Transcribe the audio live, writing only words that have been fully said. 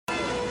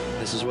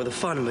This is where the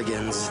fun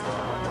begins.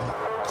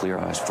 Clear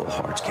eyes, full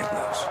hearts, can't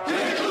lose.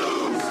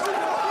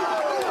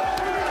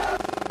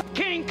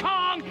 King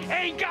Kong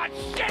ain't got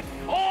shit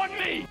on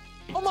me!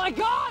 Oh my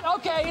God!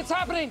 Okay, it's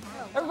happening.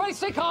 Everybody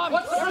stay calm.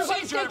 What's the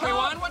Everybody procedure, stay calm.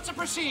 everyone? What's the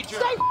procedure?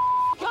 Stay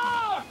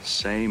calm!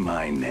 Say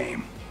my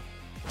name.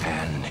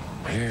 And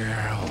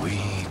here we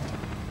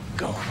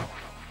go.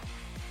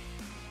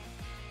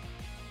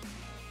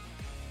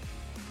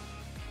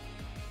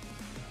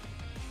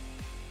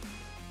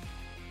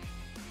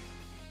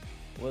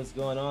 What's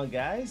going on,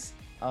 guys?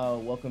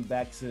 Welcome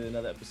back to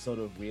another episode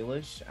of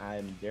Realish.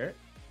 I'm Derek.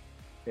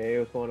 Hey,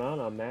 what's going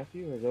on? I'm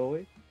Matthew, as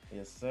always.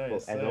 Yes, sir.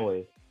 Well, as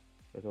always.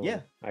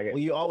 Yeah. Well,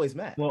 you always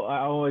Matt. Well, I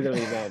always gonna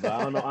be Matt, but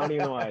I don't know. I don't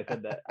even know why I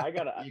said that. I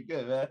gotta. You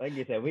good, man? Like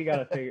you said, we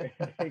gotta figure.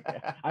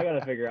 I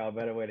gotta figure out a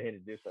better way to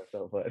introduce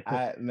myself. But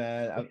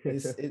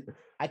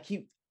I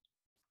keep.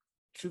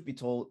 Truth be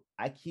told,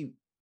 I keep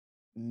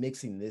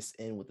mixing this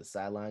in with the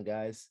sideline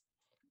guys,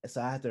 and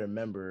so I have to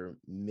remember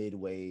mid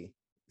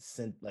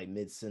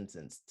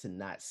sentence to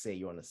not say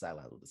you're on the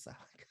sideline with the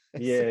sideline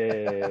guys.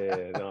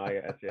 Yeah. No,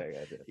 I got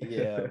you.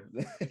 Yeah,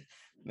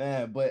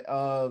 man. But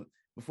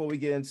before we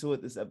get into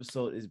it, this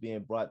episode is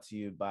being brought to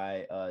you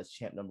by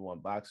Champ Number One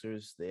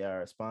Boxers. They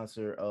are a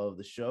sponsor of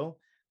the show.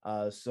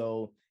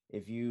 So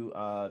if you're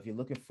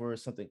looking for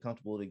something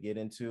comfortable to get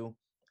into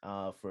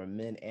for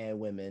men and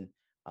women,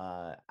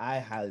 I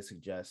highly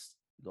suggest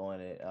going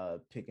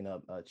and picking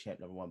up Champ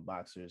Number One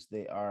Boxers.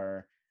 They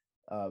are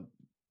the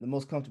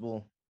most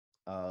comfortable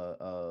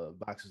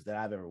boxers that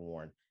I've ever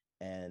worn,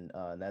 and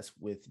that's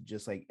with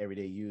just like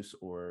everyday use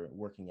or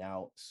working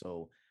out.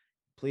 So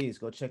please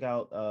go check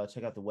out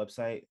the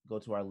website. Go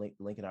to our link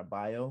in our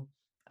bio,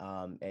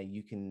 and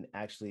you can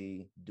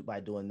actually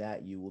by doing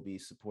that you will be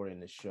supporting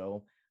the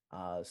show.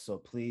 So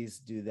please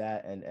do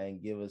that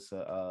and give us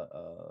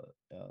a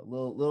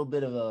little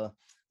bit of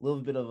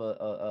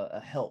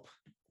a help,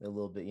 a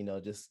little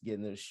bit, just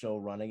getting the show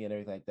running and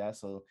everything like that.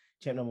 So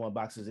Champ Number One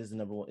Boxers is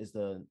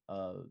the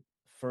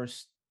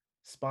first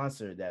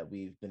sponsor that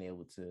we've been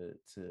able to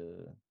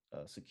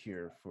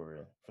secure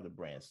for the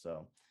brand.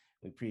 So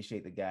we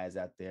appreciate the guys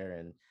out there.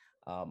 And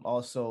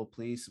also,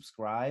 please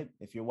subscribe.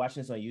 If you're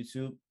watching this on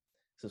YouTube,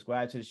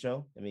 subscribe to the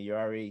show. I mean, you're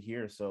already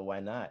here, so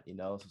why not?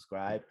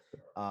 Subscribe,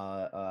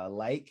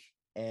 like,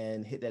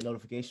 and hit that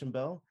notification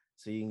bell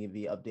so you can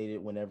be updated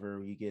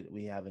whenever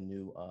we have a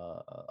new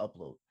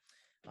upload.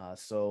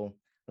 So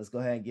let's go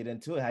ahead and get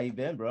into it. How you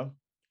been, bro?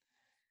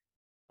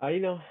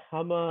 I'm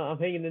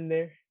hanging in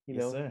there.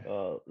 Yes, sir.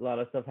 A lot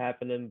of stuff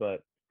happening,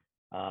 but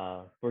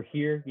we're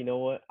here. You know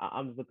what?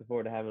 I'm just looking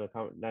forward to having a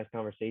nice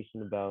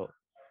conversation about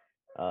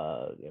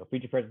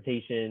feature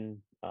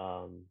presentation.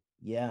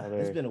 Yeah,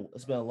 it's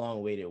been a long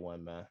awaited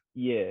one, man.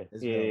 Yeah,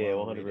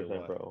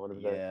 100%, bro.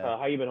 100%. Yeah.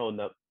 How you been holding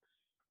up?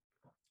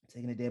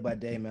 Taking it day by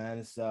day, man.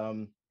 It's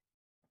a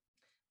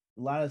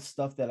lot of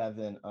stuff that I've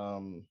been I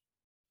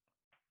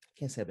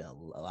can't say I've been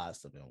a lot of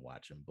stuff I've been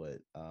watching, but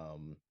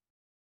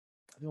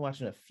I've been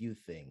watching a few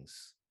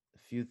things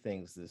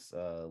this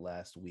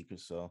last week or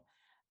so.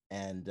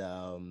 And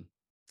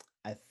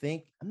I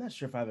think I'm not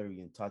sure if I've ever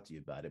even talked to you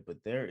about it, but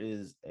there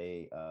is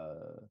a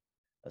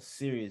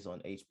series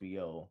on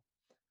HBO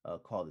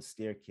called The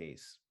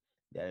Staircase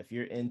that if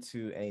you're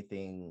into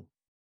anything,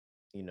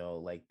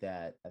 like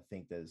that, I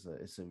think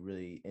it's a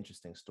really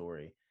interesting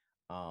story.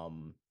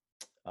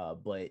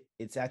 But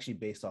it's actually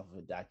based off of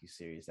a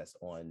docuseries that's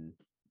on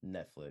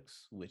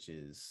Netflix, which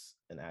is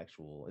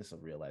it's a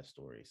real life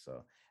story.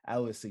 So I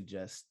would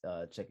suggest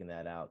checking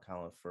that out.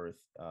 Colin Firth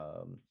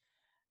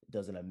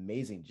does an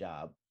amazing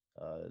job,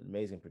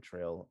 amazing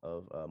portrayal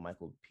of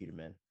Michael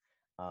Peterson.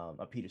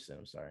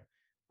 I'm sorry.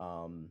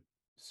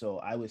 So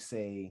I would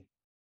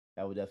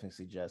definitely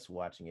suggest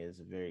watching it. It's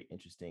a very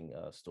interesting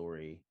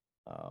story.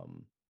 A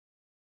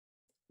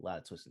lot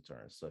of twists and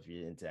turns. So if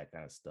you're into that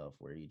kind of stuff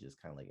where you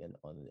just kind of like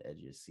on the edge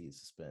of your seat,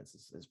 suspense,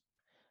 it's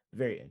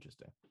very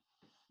interesting.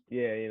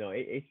 Yeah,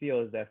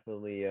 HBO is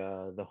definitely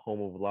the home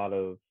of a lot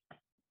of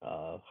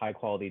high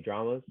quality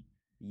dramas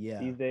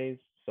these days.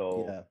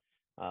 So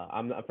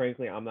I'm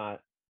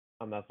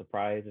not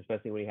surprised,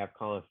 especially when you have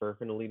Colin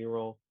Firth in the leading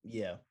role.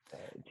 Yeah,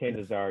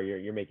 chances are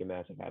you're making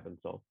magic happen.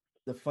 So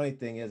the funny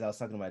thing is, I was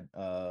talking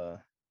to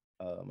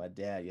my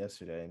dad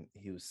yesterday, and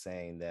he was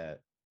saying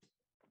that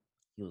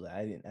he was like,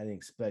 I didn't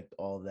expect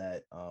all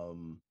that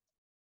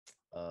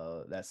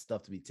that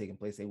stuff to be taking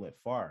place. They went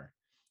far,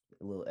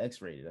 a little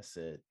X-rated. I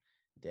said,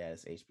 Dad,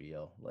 it's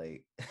HBO.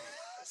 Like,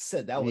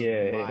 said that was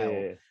mild.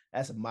 Yeah.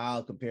 That's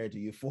mild compared to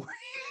Euphoria.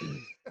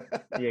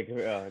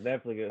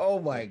 Definitely good. Oh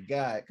my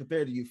God,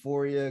 compared to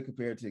Euphoria,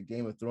 compared to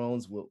Game of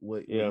Thrones,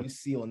 what you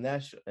see on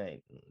that show, that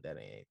ain't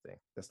anything.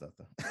 That's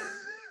nothing.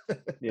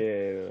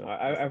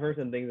 I've heard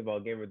some things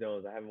about Game of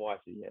Thrones. I haven't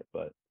watched it yet,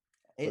 but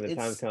when the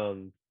time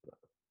comes,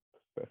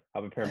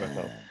 I'll prepare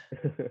myself.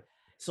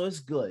 So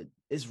it's good.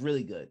 It's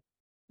really good.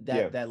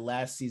 That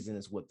last season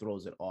is what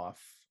throws it off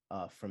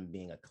from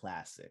being a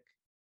classic.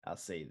 I'll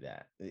say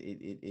that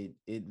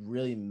it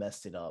really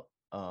messed it up.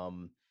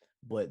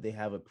 But they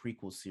have a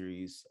prequel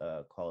series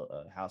called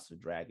House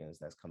of Dragons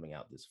that's coming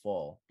out this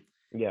fall.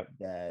 Yeah.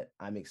 That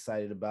I'm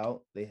excited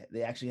about.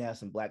 They actually have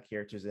some Black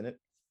characters in it.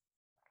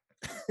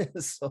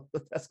 So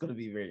that's going to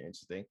be very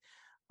interesting.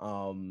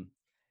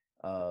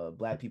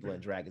 Black people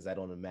and dragons, I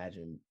don't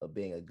imagine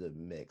being a good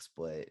mix,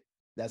 but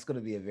that's going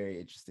to be a very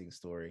interesting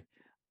story.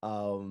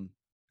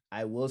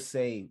 I will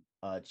say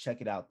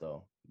check it out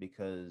though,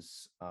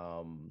 because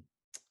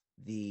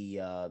the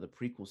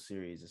prequel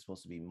series is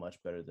supposed to be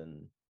much better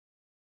than.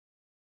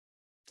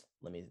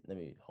 Let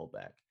me hold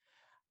back.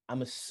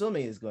 I'm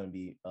assuming it's going to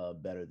be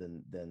better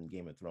than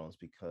Game of Thrones,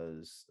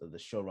 because the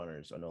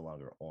showrunners are no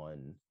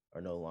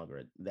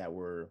longer that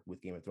were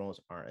with Game of Thrones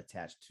aren't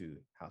attached to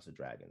House of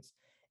Dragons,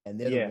 and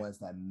they're the ones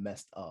that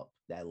messed up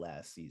that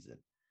last season.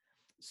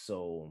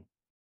 So,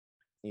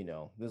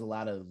 there's a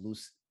lot of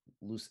loose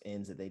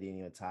ends that they didn't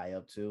even tie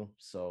up to.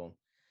 So,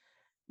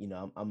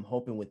 I'm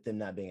hoping with them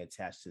not being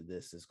attached to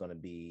this, it's going to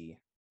be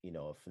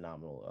a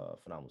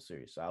phenomenal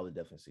series. So I would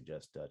definitely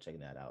suggest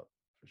checking that out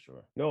for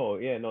sure. No,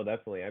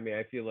 definitely. I mean,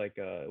 I feel like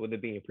with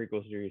it being a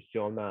prequel series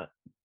too, I'm not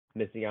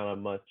missing out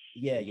on much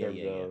in terms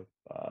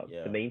of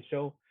the main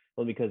show,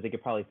 only because they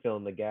could probably fill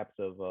in the gaps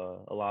of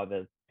a lot of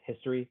the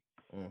history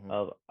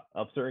of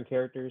certain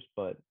characters.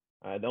 But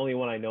the only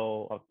one I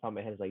know off the top of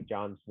my head is like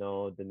Jon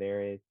Snow,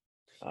 Daenerys.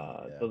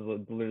 Those are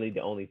literally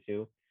the only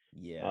two.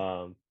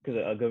 Yeah.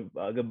 Because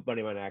a good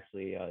buddy of mine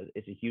actually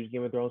is a huge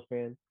Game of Thrones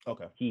fan.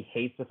 Okay. He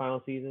hates the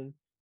final season.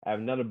 I have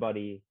another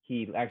buddy,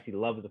 he actually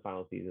loves the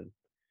final season.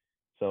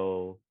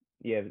 So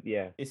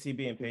yeah. Is he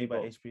being paid by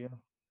HBO?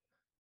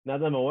 Not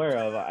that I'm aware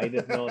of. I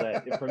just know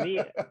that for me,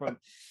 from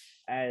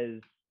as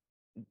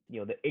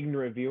the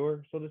ignorant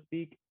viewer, so to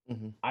speak,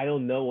 I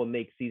don't know what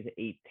makes season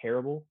 8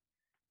 terrible.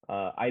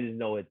 I just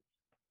know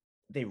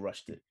they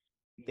rushed it.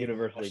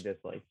 Universally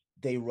disliked.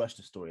 They rushed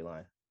the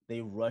storyline.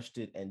 They rushed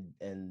it,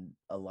 and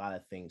a lot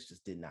of things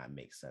just did not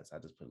make sense. I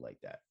just put it like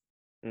that.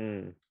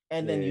 And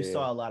then you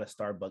saw a lot of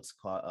Starbucks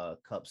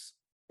cups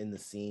in the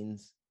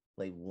scenes.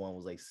 Like one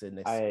was like sitting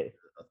next to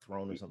a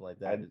throne or something like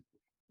that.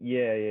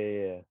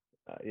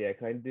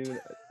 Can I do?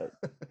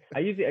 I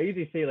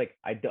usually say like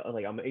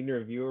I'm an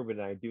ignorant viewer, but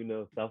I do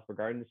know stuff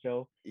regarding the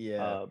show.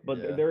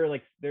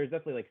 There's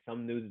definitely like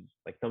some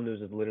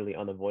news is literally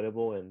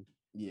unavoidable, and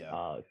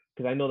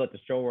because I know that the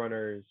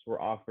showrunners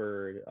were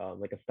offered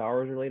like a Star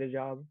Wars related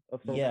job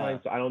of some kind,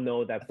 so I don't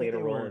know if that played a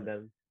role in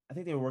them. I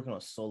think they were working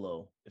on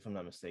Solo, if I'm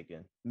not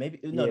mistaken. Maybe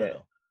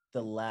no.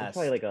 The last, it's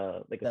probably like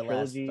a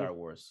trilogy.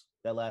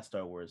 That last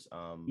Star Wars.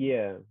 I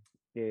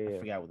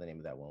forgot what the name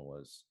of that one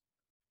was.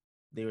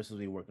 They were supposed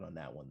to be working on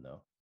that one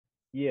though.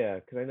 Yeah,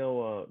 because I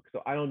know.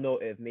 So I don't know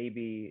if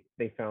maybe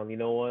they found,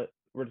 we're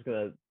just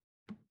gonna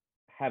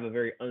have a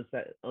very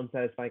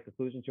unsatisfying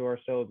conclusion to our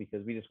show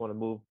because we just want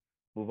to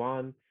move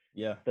on.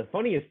 Yeah. The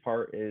funniest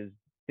part is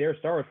their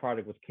Star Wars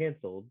project was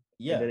canceled.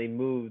 Yeah. And then they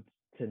moved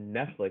to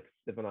Netflix,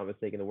 if I'm not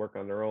mistaken, to work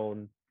on their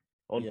own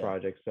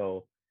project.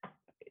 So,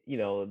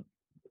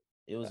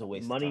 it was a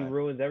waste. Money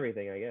ruins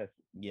everything, I guess.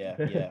 Yeah.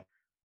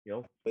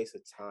 Waste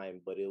of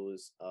time, but it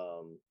was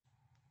a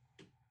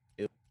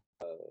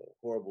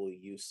horrible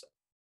use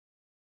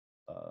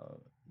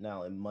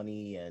now in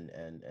money and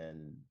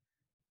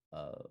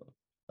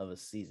of a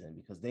season,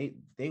 because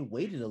they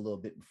waited a little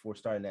bit before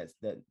starting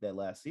that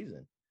last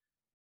season.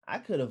 I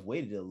could have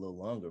waited a little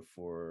longer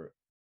for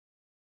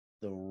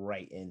the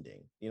right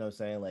ending. You know what I'm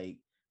saying? Like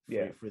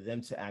for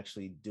them to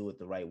actually do it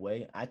the right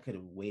way, I could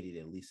have waited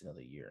at least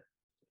another year.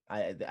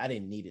 I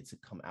didn't need it to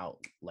come out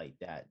like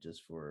that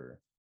just for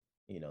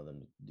them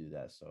to do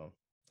that. So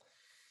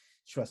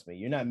trust me,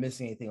 you're not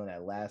missing anything on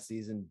that last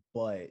season,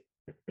 but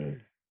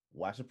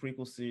watch the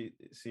prequel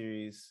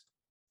series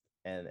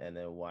and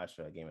then watch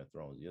Game of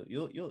Thrones.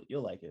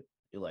 You'll like it.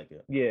 You'll like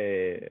it.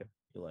 Yeah.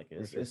 You'll like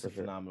it. It's a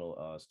phenomenal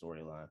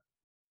storyline,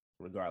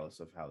 regardless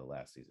of how the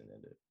last season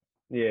ended.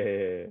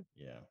 Yeah.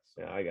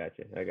 So, I got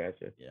you.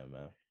 Yeah,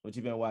 man. What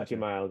you been watching? Keep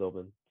my eyes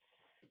open.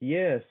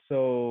 Yeah.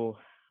 So,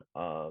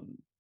 I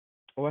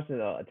watched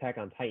Attack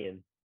on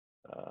Titan.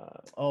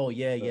 The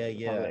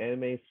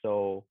anime.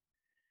 So,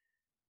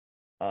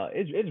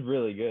 it's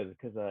really good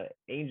because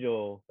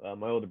Angel,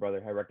 my older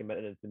brother, had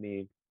recommended it to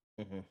me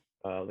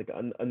like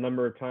a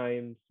number of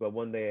times. But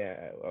one day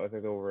I was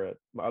over at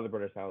my other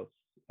brother's house,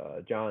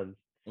 John's,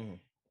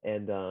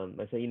 and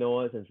I said, you know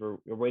what? Since we're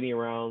waiting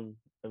around,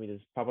 let me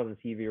just pop on the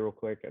TV real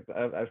quick.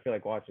 I feel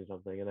like watching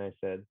something, and I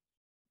said,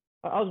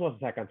 I'll just watch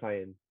Attack on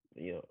Titan,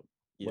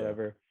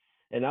 whatever.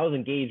 And I was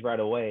engaged right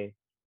away.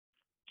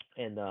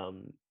 And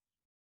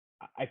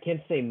I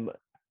can't say.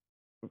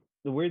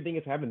 The weird thing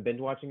is I haven't binge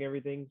watching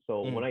everything,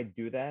 so when I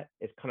do that,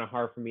 it's kind of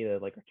hard for me to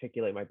like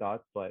articulate my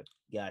thoughts. But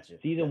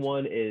season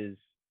 1 is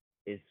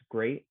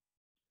great.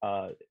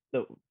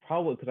 The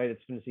problem, because I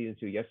just finished season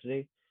 2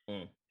 yesterday.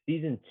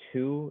 Season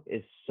 2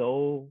 is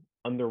so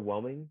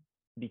underwhelming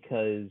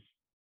because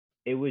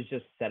it was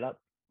just set up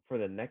for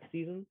the next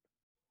season.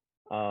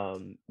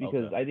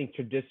 Because I think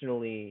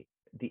traditionally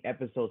the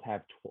episodes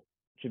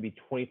should be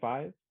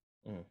 25,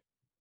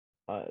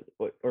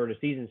 or the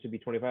season should be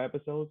 25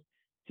 episodes.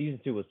 Season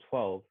 2 was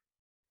 12.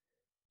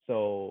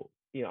 So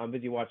I'm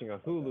busy watching on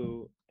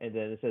Hulu, and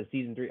then it says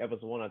season 3,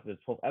 episode 1 after the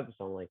 12th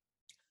episode. I'm like,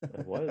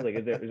 what? Like,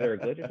 is there a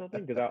glitch or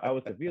something? Because I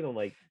was confused. I'm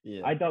like,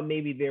 I thought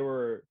maybe they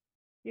were,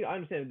 I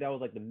understand that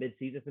was like the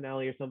mid-season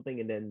finale or something,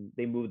 and then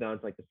they moved on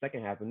to like the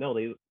second half. And no,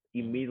 they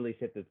immediately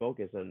shifted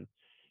focus, and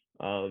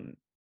but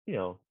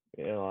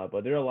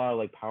there are a lot of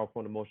like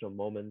powerful and emotional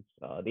moments.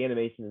 The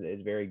animation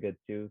is very good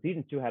too.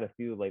 Season 2 had a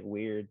few like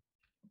weird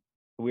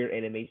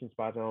animation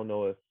spots. I don't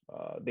know if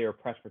they were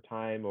pressed for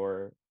time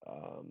or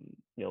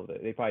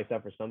they probably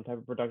suffered some type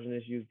of production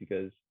issues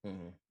because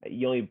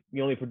you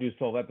only produce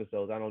 12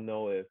 episodes. I don't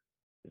know if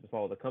it's to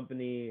follow the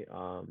company.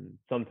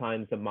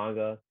 Sometimes the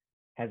manga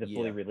hasn't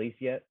fully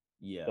released yet.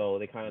 Yeah. So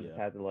they kind of just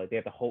have to they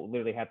have to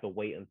literally have to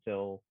wait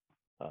until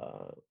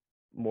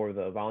more of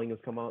the volumes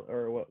come out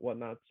or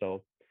whatnot.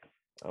 So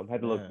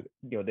had to look,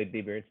 they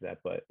veer into that,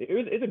 but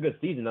it's a good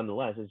season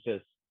nonetheless. It's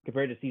just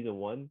compared to season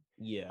 1,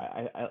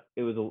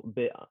 it was a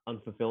bit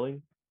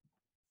unfulfilling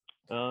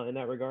in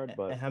that regard.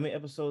 But and how many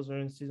episodes are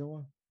in season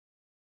 1?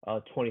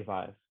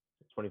 25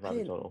 in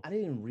total. I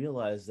didn't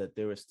realize that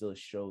there were still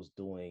shows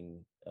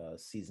doing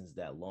seasons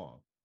that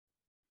long.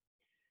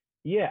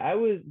 Yeah,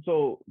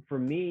 so for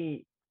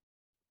me,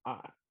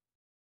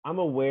 I'm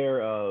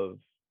aware of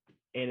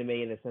anime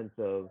in a sense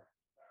of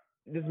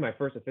this is my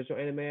first official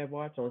anime I've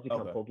watched, unless you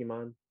count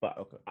Pokemon.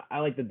 But I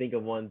like to think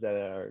of ones that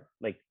are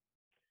like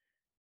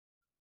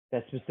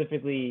that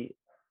specifically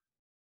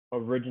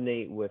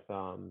originate with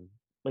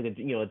like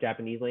the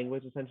Japanese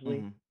language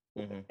essentially,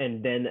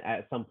 and then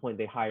at some point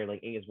they hire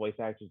like English voice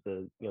actors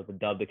to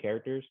dub the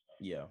characters.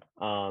 Yeah.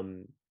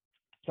 So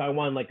I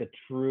wanted like a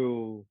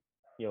true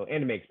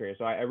anime experience.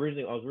 So I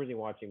was originally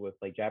watching with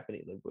like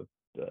Japanese, like with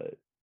the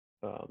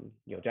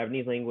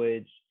Japanese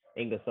language,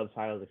 English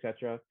subtitles,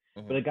 etc.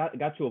 But it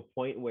got to a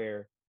point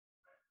where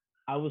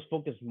I was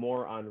focused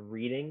more on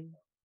reading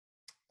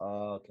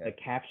the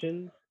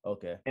captions.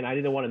 Okay. And I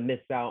didn't want to miss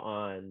out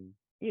on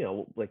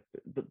like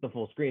the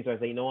full screen. So I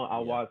said, you know what,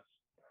 I'll watch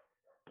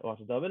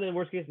the dub. And then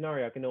worst case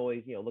scenario, I can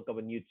always look up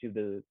on YouTube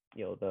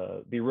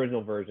the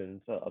original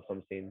versions of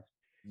some scenes.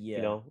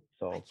 Yeah.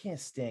 So I can't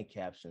stand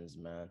captions,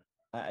 man.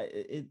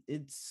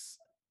 It's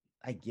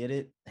I get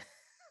it.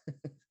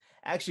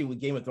 Actually, with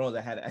Game of Thrones,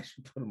 I had to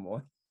actually put them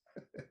on.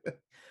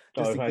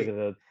 Just because of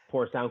the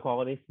poor sound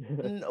quality.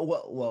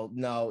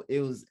 No, it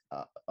was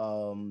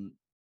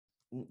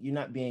you're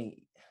not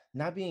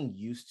being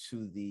used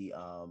to the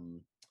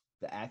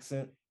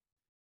accent.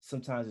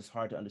 Sometimes it's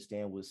hard to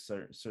understand what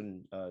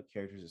certain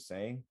characters are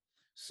saying.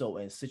 So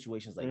in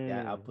situations like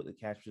that, I'll put the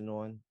caption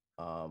on.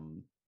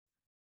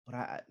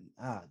 But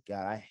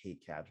God, I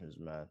hate captions,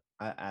 man.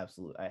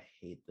 I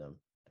hate them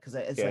because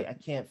it's like I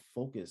can't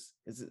focus.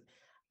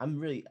 I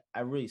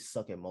really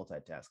suck at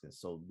multitasking.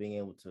 So being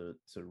able to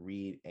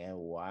read and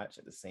watch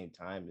at the same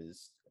time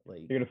is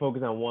like you're gonna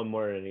focus on one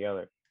more than the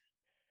other.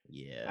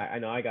 Yeah, I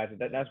know. I got you.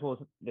 That's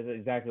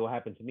exactly what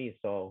happened to me.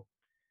 So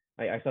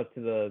I stuck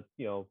to the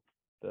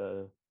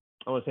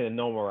I want to say the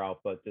normal route,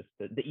 but just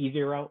the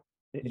easier route.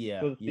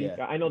 Yeah, so to speak.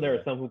 I know there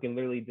are some who can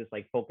literally just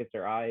like focus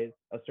their eyes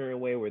a certain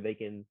way where they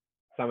can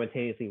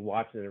simultaneously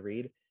watch and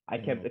read. I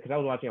kept because I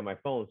was watching on my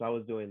phone, so I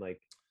was doing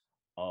like.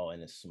 Oh,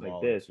 and it's small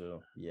like this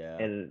too. Yeah.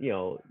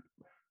 And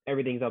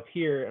everything's up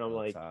here, and I'm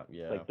like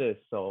like this.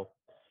 So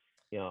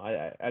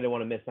I didn't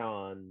want to miss out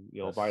on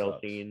vital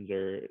scenes,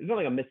 or it's not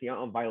like I'm missing out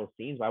on vital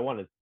scenes, but I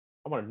want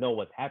to know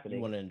what's happening.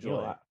 You want to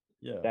enjoy.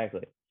 Yeah.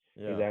 Exactly.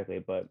 Yeah. Exactly.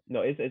 But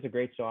no, it's a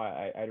great show.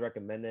 I'd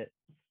recommend it.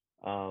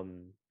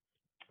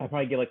 I'd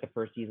probably give like the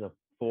first season a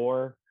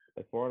 4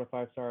 out of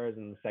 5 stars,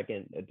 and the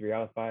second a 3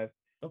 out of 5.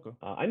 Okay.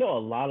 I know a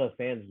lot of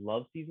fans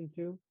love season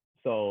 2,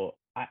 so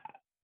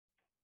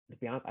to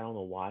be honest, I don't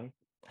know why,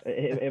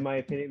 in my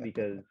opinion,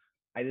 because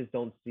I just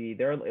don't see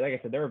there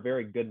are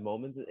very good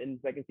moments in the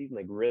second season,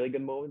 like really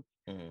good moments,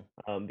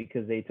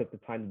 because they took the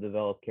time to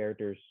develop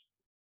characters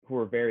who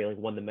were very like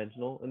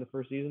one-dimensional in the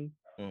first season.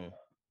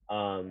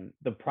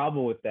 The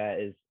problem with that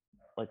is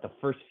like the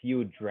first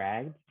few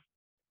dragged,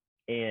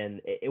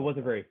 and it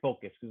wasn't very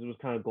focused because it was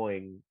kind of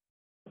going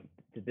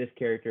to this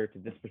character, to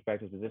this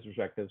perspective,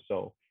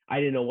 so I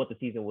didn't know what the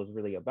season was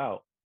really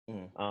about.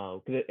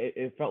 Because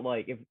it felt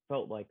like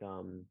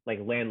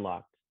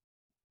Landlocked,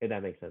 if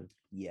that makes sense.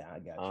 Yeah, I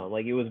got you.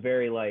 Like it was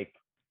very like,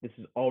 this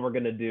is all we're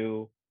gonna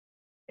do,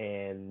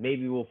 and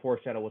maybe we'll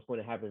foreshadow what's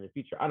going to happen in the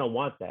future. I don't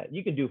want that.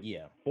 You can do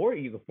you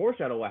can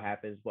foreshadow what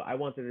happens, but I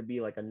want there to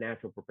be like a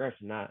natural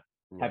progression, not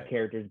have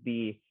characters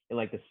be in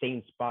like the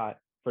same spot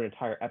for an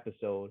entire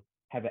episode,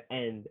 have an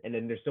end, and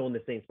then they're still in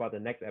the same spot the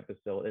next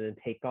episode, and then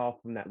take off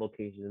from that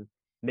location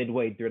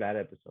midway through that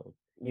episode.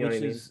 You know what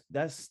I mean?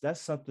 That's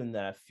something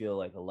that I feel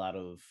like a lot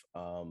of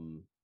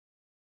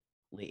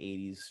late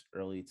 80s,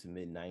 early to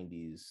mid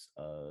 90s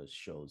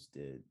shows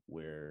did,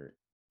 where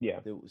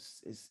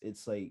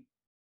it's like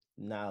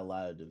not a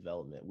lot of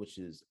development, which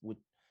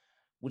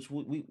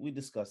we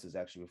discussed this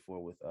actually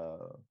before with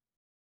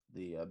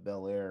the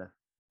Bel Air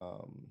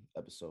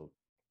episode.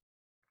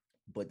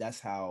 But that's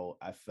how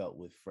I felt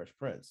with Fresh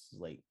Prince.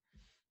 Like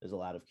there's a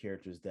lot of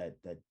characters that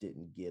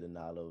didn't get a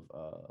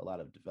lot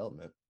of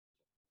development.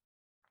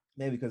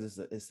 Maybe because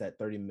it's that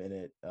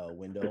 30-minute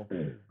window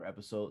per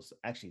episode. So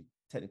actually,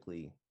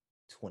 technically,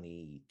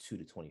 22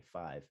 to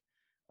 25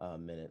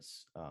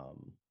 minutes for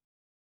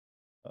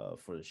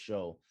the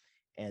show,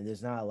 and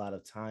there's not a lot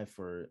of time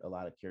for a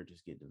lot of characters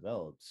to get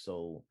developed.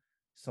 So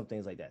some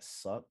things like that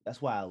suck.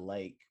 That's why I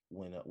like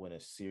when a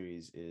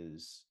series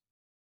is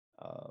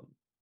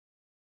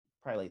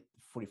probably like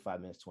 45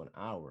 minutes to an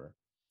hour,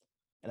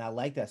 and I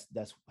like that's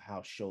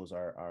how shows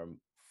are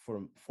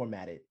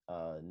formatted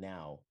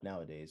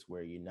nowadays,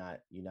 where you're not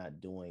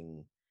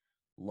doing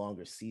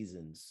longer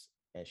seasons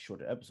and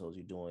shorter episodes.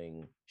 You're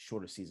doing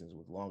shorter seasons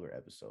with longer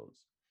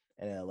episodes,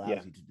 and it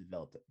allows you to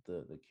develop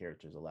the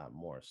characters a lot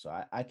more. So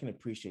I can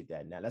appreciate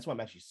that now. That's why I'm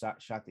actually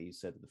shocked that you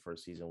said that the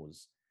first season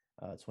was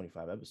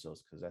 25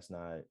 episodes, because that's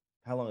not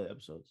how long are the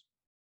episodes.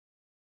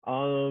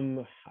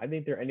 I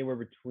think they're anywhere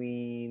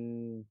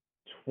between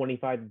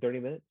 25 to 30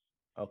 minutes.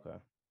 Okay.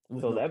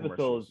 With so no the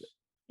episodes,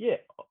 yeah,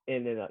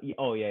 and then yeah,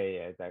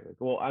 exactly.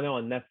 Well, I know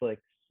on Netflix,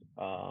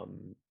 I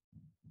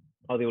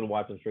was able to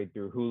watch them straight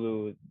through.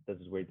 Hulu does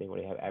this weird thing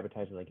where they have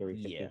advertising like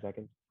every 15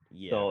 seconds.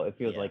 Yeah. So it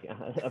feels like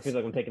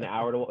I'm taking an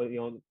hour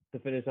to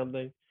finish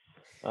something.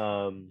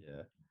 No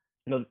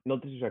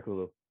disrespect,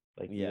 Hulu.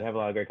 Like you have a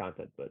lot of great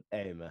content, but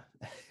hey man,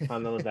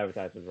 I'm not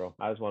advertisements, bro.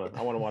 I want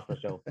to watch my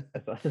show.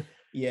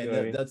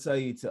 Yeah, they'll tell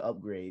you to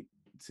upgrade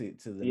to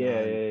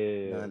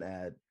the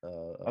non-ad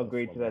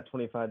upgrade format. To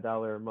that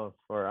 $25 a month,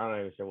 or I don't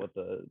even sure what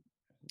the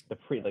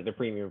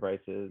premium price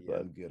is. Yeah,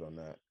 but I'm good on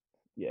that.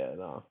 Yeah,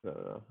 no.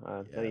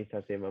 I need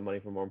to save my money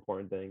for more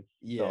important things.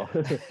 Yeah,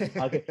 so,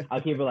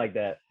 I'll keep it like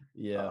that.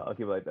 Yeah, I'll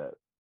keep it like that.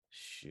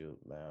 Shoot,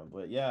 man,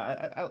 but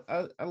yeah,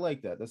 I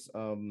like that. That's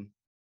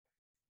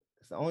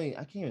it's the only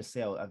I can't even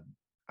say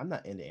I'm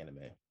not into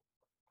anime.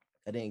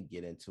 I didn't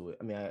get into it.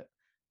 I mean,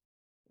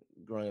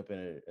 growing up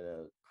in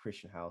a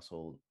Christian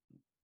household,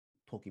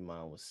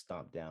 Pokemon was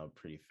stomped down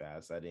pretty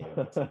fast. I didn't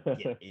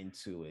get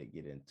into it.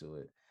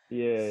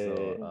 Yeah.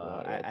 So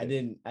I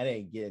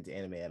didn't get into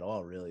anime at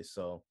all, really.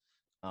 So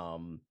I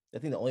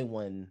think the only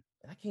one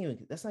I can't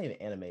even. That's not even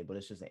anime, but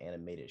it's just an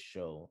animated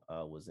show.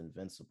 Was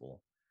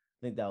Invincible.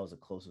 I think that was the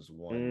closest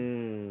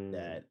one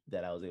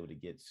that I was able to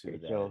get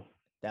to.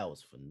 That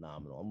was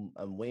phenomenal.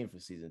 I'm waiting for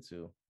season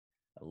 2.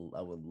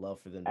 I would love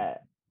for them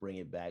to bring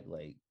it back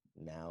like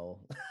now.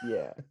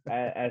 Yeah,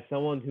 as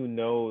someone who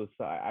knows,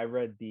 so I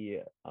read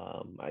the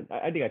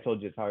I think I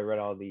told you it's how I read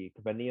all the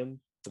compendiums.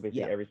 So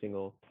basically every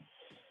single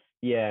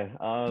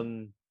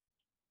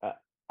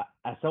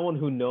as someone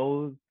who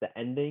knows the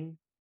ending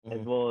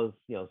as well as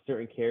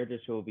certain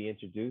characters who will be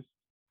introduced,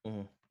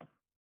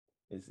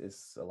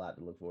 it's a lot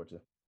to look forward to.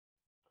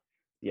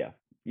 Yeah,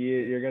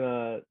 you're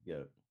gonna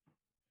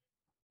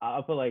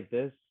I'll put it like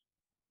this: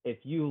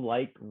 if you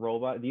like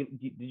Robot, did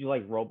you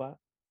like Robot?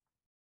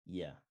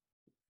 Yeah.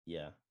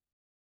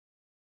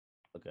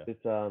 Okay.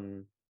 It's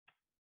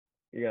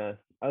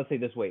I'll say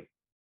this way.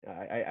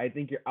 I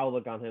think your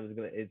outlook on him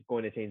is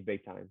going to change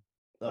big time.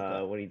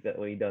 Okay. When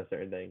he does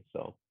certain things.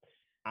 So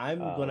I'm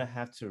gonna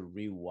have to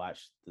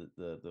rewatch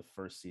the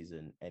first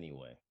season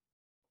anyway.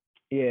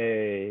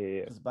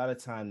 Yeah. Because by the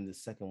time the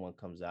second one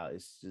comes out,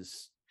 it's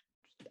just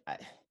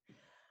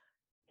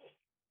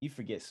you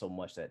forget so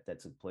much that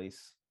took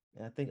place.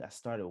 And I think I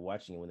started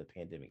watching it when the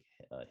pandemic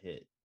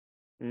hit.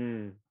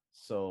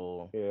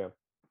 So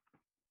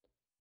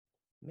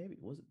maybe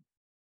was it?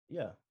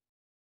 Yeah.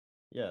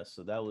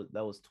 So that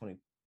was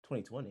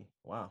 2020.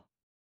 Wow.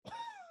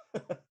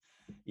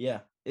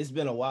 Yeah, it's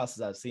been a while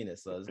since I've seen it,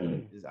 so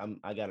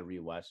I gotta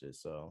rewatch it.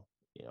 So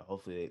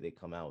hopefully they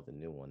come out with a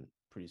new one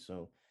pretty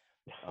soon.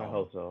 I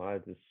hope so.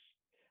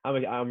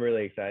 I'm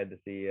really excited to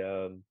see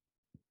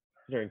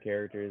certain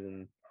characters,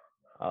 and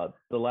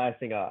the last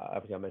thing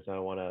obviously I mentioned, I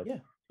don't want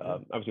to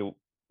obviously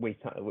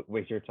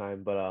waste your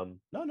time, but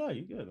no,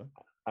 you're good, man.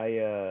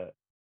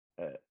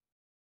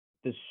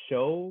 The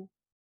show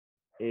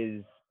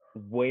is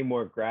way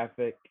more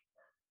graphic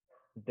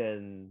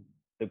than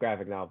the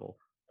graphic novel.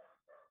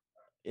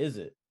 Is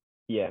it?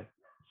 Yeah.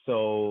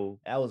 So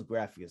that was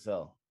graphic as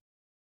hell.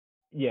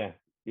 Yeah.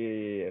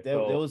 There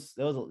were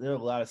a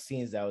lot of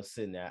scenes that I was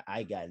sitting there.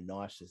 I got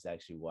nauseous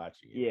actually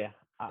watching it. Yeah.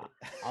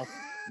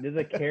 There's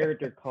a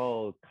character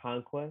called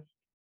Conquest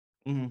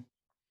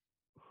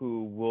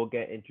who will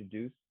get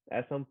introduced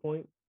at some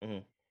point.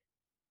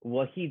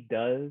 What he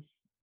does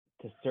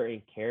to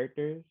certain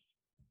characters,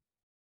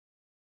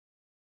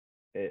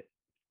 that's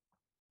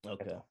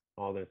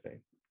all I'm gonna say.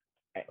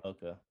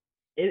 Okay.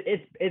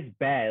 It's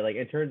bad, like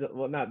in terms of,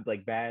 well, not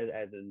like bad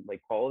as in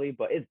like quality,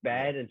 but it's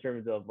bad in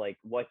terms of like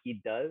what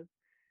he does.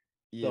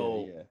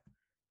 So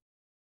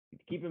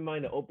keep in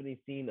mind the opening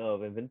scene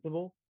of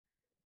Invincible.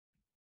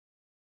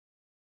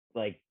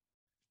 Like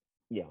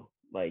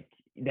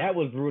that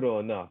was brutal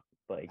enough.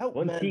 Like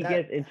once he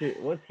gets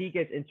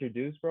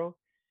introduced, bro,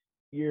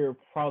 you're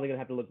probably gonna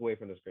have to look away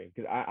from the screen,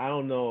 because I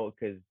don't know,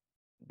 because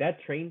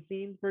that train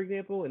scene, for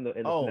example, in the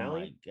finale. Oh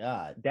my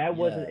god, that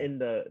wasn't in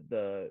the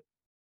book.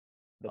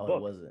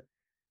 It wasn't.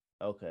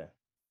 Okay.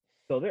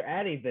 So they're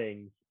adding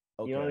things.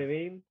 You know what I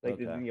mean? Like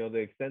the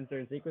extend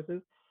certain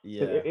sequences.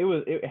 Yeah.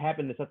 It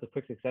happened in such a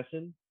quick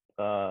succession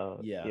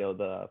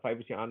the fight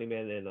between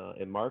Omni-Man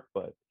and Mark.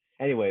 But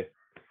anyways,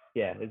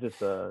 yeah, it's just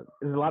there's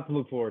a lot to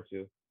look forward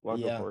to.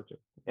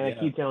 And I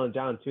keep telling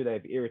John too that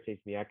if it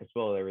irritates me, I can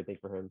spoil everything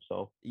for him.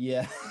 So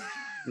yeah.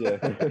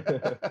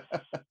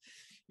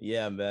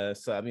 Yeah, man.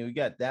 So I mean, we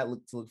got that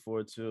to look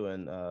forward to,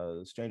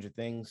 and Stranger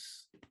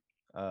Things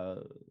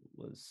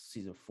was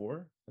season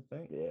 4, I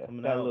think. Yeah,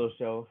 that little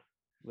show,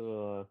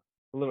 a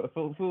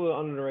little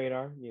under the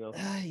radar,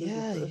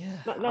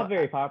 not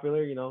very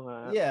popular,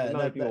 not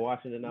many people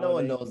watching it nowadays. No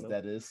one knows what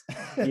that is.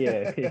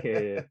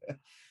 yeah.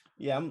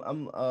 Yeah,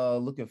 I'm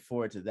looking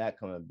forward to that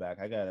coming back.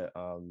 I gotta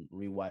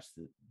rewatch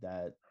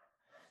that.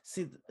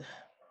 See,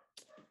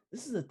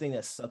 this is the thing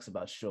that sucks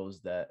about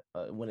shows that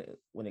when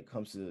it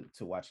comes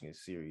to watching a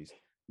series,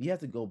 you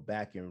have to go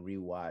back and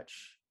rewatch,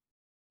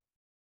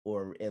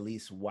 or at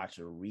least watch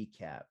a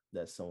recap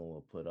that someone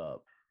will put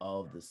up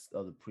of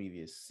the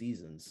previous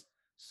seasons,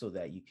 so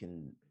that you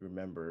can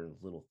remember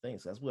little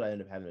things. That's what I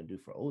ended up having to do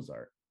for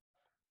Ozark.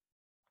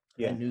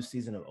 Yeah, the new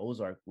season of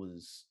Ozark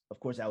was, of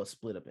course, I was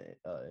split up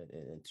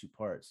in 2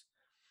 parts,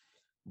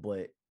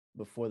 but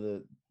before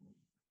the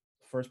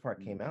first part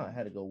came out, I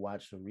had to go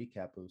watch a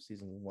recap of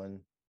season 1.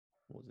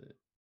 What was it?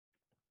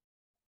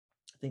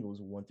 I think it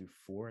was 1 through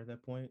 4 at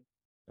that point.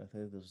 I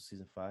think this was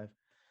season 5.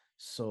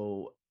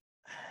 So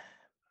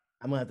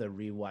I'm gonna have to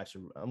rewatch.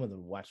 I'm gonna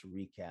watch a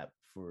recap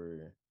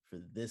for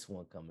this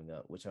one coming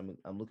up, which I'm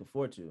looking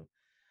forward to.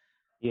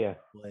 Yeah,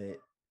 but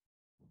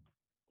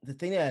the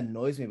thing that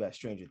annoys me about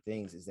Stranger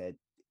Things is that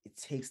it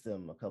takes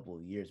them a couple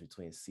of years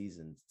between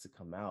seasons to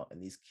come out,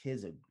 and these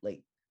kids are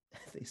like,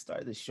 they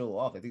started the show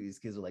off. I think these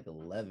kids are like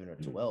 11 or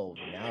 12,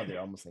 and now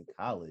they're almost in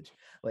college.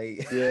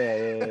 Like,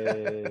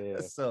 yeah.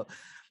 So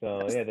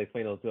yeah, they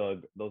play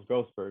those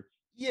growth spurts.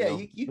 Yeah,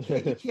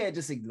 you can't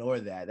just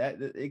ignore that.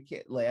 That it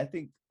can't. Like, I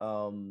think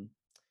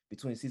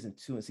between season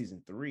 2 and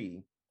season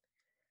 3,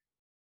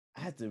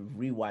 I had to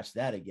rewatch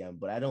that again,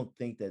 but I don't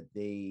think that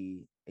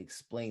they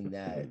explain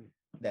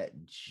that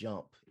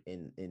jump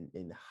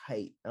in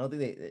height. I don't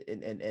think they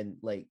and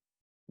like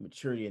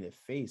maturity in the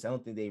face. I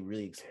don't think they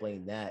really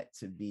explain that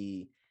to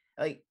be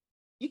like,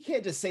 you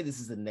can't just say this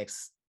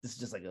is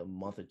just like a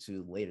month or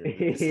 2 later.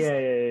 This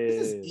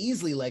is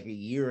easily like a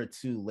year or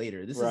 2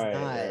 later. This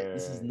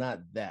is not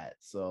that.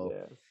 So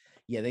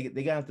yeah, they're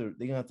gonna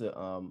have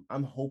to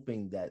I'm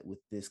hoping that with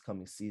this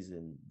coming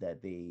season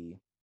that they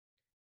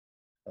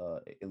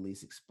at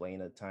least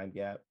explain a time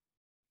gap,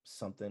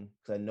 something,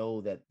 because I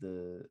know that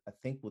I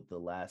think with the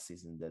last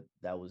season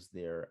that was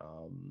their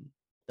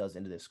that was the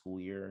end of their school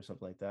year or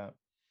something like that.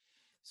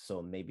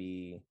 So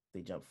maybe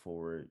they jump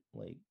forward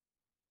like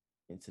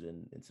into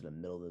the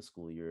middle of the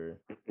school year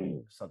or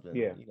something.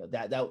 Yeah,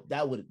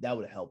 that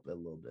would help a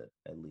little bit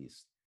at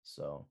least.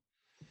 So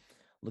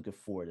looking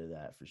forward to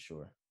that for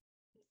sure.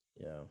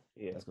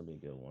 Yeah, that's gonna be a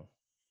good one.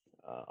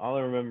 All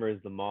I remember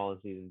is the mall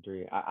in season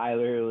 3. I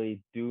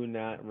literally do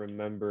not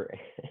remember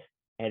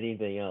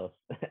anything else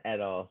at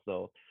all.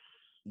 So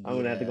I'm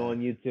gonna have to go on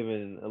YouTube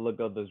and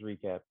look up those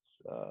recaps.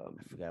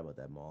 I forgot about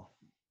that mall.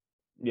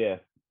 Yeah.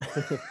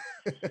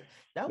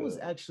 That was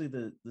actually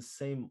the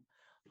same.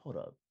 Hold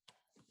up.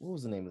 What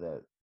was the name of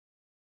that?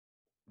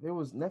 There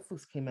was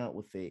Netflix came out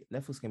with a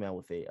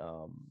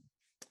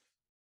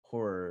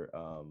horror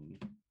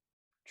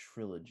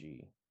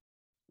trilogy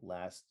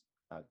last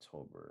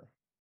October.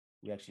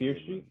 We actually did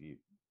a review.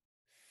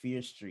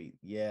 Fear Street.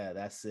 Yeah,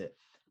 that's it.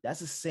 That's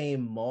the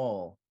same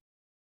mall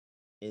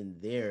in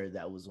there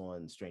that was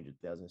in Stranger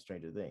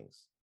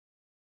Things.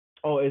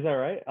 Oh, is that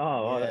right?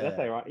 Oh, yeah, that's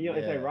ironic.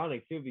 It's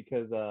ironic too,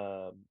 because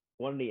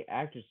one of the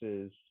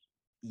actresses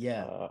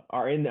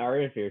are in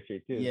Fear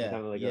Street too. Yeah,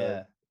 kind of like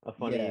a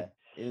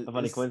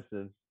funny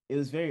coincidence. It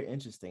was very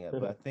interesting,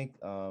 but I think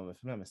if I'm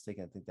not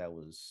mistaken, I think that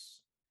was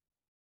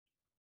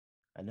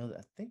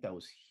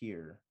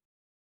here.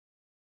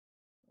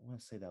 I want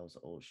to say that was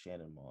the old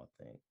Shannon Mall,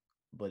 I think,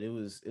 but it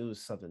was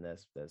something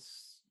that's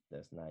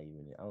not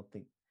even. I don't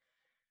think.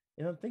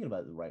 I'm thinking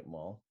about the right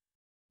mall.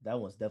 That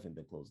one's definitely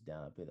been closed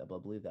down. But I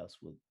believe that's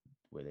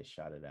where they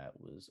shot it at,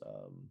 was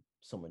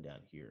somewhere down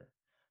here.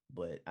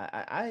 But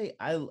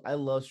I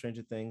love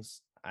Stranger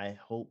Things. I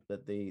hope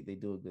that they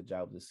do a good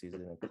job this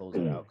season and close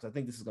it out, because I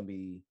think this is gonna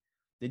be,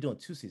 they're doing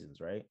 2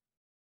 seasons, right?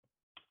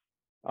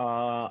 4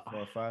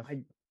 or 5.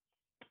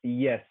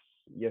 Yes,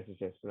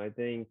 and I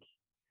think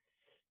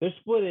they're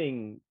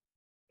splitting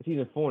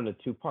season 4 into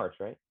 2 parts,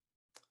 right?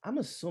 I'm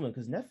assuming,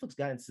 because Netflix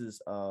got into this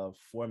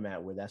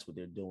format where that's what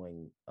they're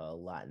doing a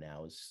lot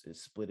now, is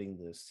splitting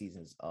the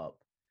seasons up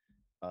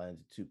into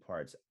 2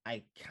 parts.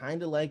 I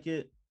kind of like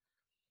it,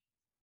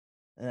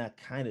 and I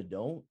kind of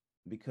don't,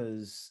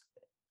 because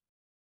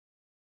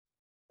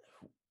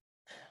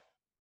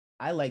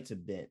I like to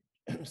binge.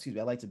 Excuse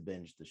me, I like to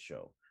binge the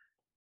show.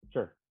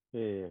 Sure.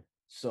 Yeah.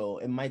 So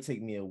it might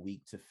take me a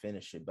week to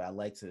finish it, but I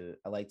like to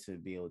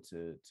be able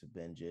to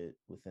binge it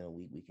within a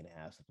week and a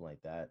half, something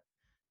like that.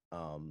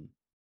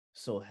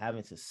 So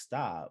having to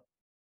stop,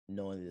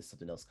 knowing there's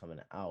something else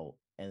coming out,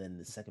 and then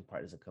the second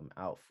part doesn't come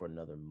out for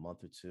another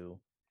month or 2,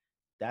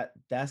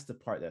 that's the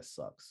part that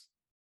sucks.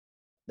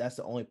 That's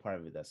the only part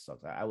of it that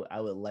sucks. I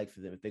would like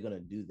for them, if they're gonna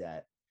do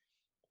that,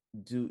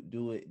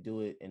 do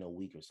it in a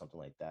week or something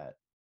like that.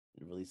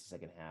 Release the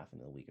second half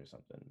in a week or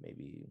something.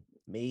 Maybe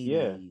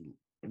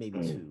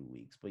 2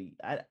 weeks. But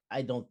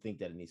I don't think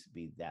that it needs to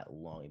be that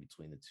long in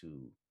between the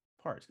two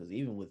parts, because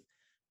even with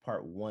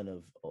part 1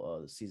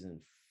 of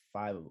season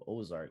 5 of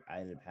Ozark, I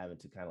ended up having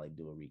to kind of like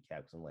do a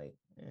recap because I'm like,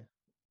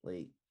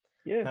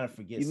 kind of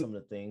forget some of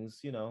the things.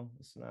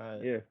 It's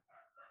not. Yeah,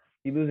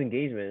 you lose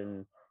engagement.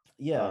 And,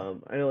 yeah,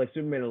 I know, like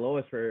Superman and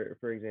Lois,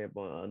 for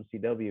example, on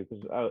CW,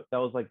 because that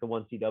was like the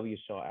one CW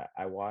show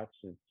I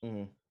watched,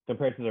 and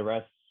compared to the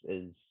rest,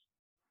 is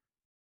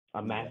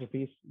a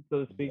masterpiece,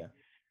 so to speak.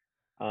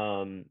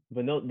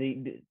 But no,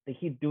 they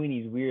keep doing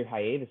these weird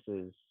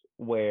hiatuses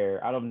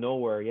where out of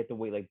nowhere you have to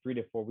wait like 3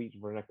 to 4 weeks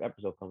before the next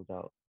episode comes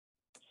out.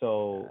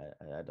 So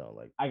I don't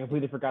like. I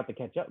completely forgot to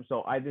catch up.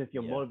 So I didn't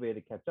feel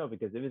motivated to catch up,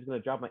 because if it's gonna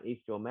drop my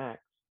HBO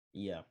Max,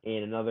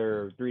 in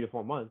another 3 to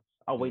 4 months,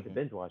 I'll wait to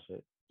binge watch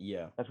it.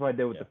 Yeah, that's what I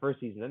did with the first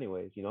season,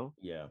 anyways.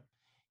 Yeah.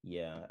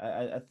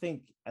 I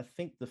think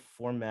the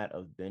format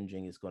of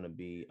binging is going to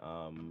be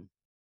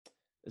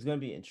it's going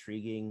to be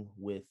intriguing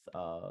with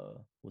a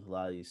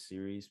lot of these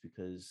series,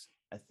 because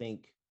I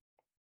think,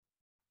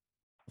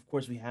 of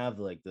course, we have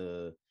like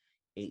the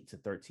 8 to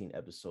 13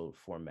 episode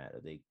format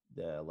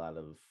that a lot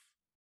of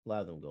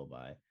them go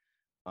by.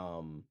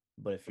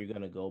 But if you're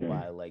going to go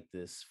by like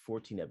this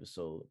 14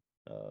 episode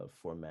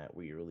format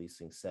where you're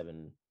releasing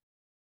 7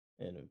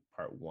 in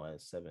part 1,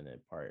 7 in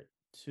part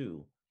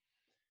 2,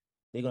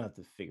 they're gonna have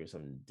to figure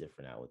something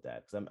different out with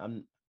that, because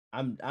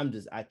I'm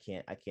just I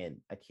can't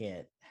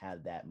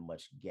have that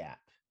much gap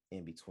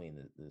in between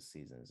the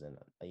seasons. And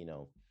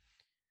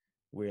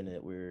we're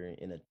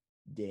in a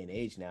day and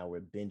age now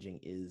where binging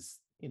is,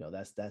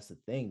 that's the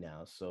thing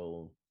now.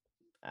 So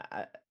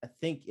I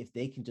think if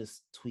they can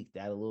just tweak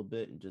that a little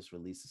bit and just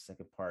release the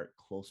second part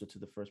closer to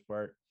the first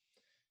part,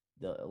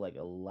 like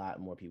a lot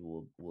more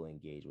people will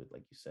engage with,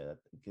 like you said,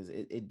 because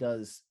it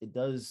does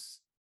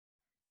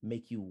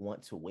make you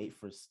want to wait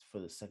for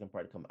the second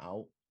part to come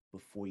out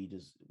before you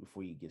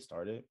get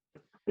started.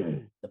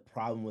 The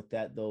problem with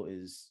that, though,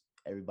 is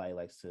everybody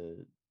likes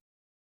to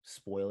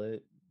spoil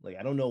it. Like,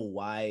 I don't know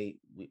why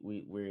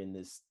we're in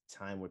this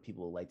time where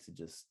people like to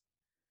just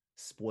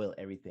spoil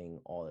everything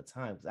all the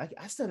time. Because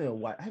I still don't know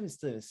why. I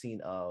haven't seen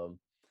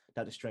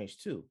Doctor Strange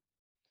 2.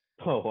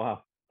 Oh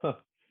wow. Huh.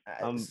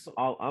 I'm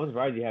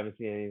surprised you haven't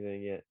seen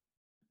anything yet.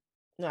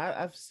 No,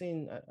 I've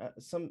seen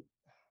some.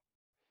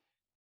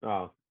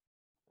 Oh,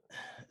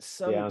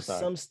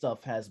 some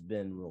stuff has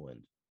been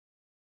ruined,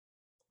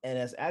 and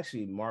it's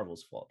actually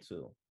Marvel's fault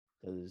too,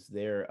 because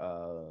they're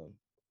the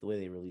way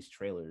they release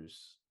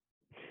trailers.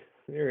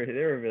 They're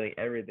revealing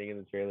everything in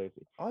the trailers.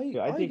 All you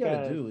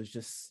gotta do is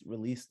just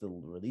release the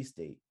release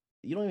date.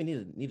 You don't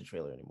even need a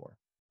trailer anymore.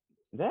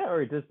 That,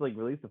 or just like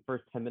release the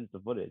first 10 minutes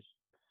of footage.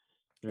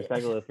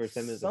 Recycle the first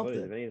 10 minutes of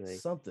footage, if anything.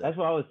 Something. That's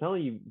what I was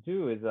telling you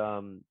too. Is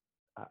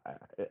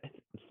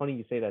it's funny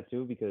you say that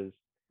too, because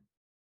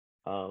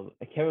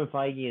Kevin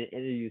Feige in an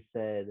interview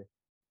said,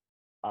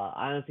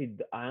 I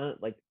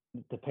don't like,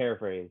 to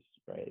paraphrase,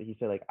 right? He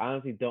said, like, I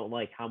honestly don't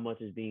like how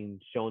much is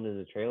being shown in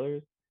the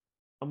trailers.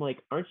 I'm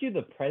like, aren't you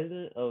the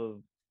president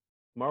of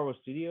Marvel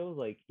Studios?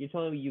 Like, you're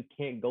telling me you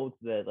can't go to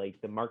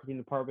the marketing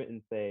department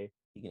and say,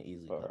 you can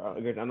easily.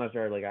 I'm not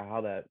sure like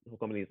how that whole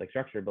company is like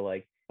structured, but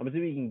like I'm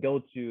assuming you can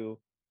go to,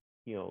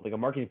 like a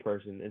marketing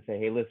person and say,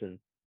 hey, listen,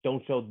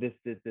 don't show this,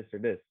 or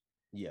this.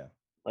 Yeah.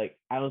 Like,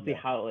 I don't see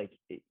how, like,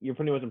 you're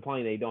pretty much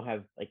implying that you don't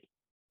have, like,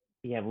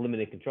 you have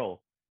limited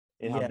control,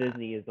 and how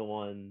Disney is the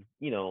one,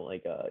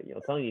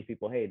 telling these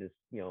people, hey, this,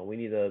 we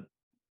need to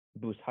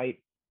boost hype,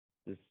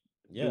 just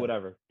do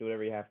whatever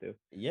you have to.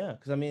 Yeah,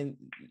 because I mean,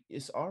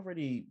 it's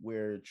already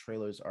where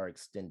trailers are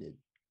extended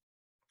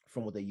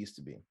from what they used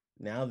to be.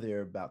 Now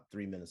they're about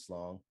 3 minutes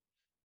long.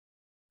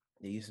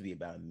 They used to be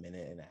about a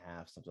minute and a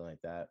half, something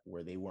like that,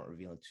 where they weren't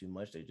revealing too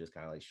much. They're just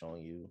kind of like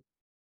showing you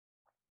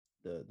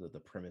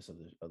the premise of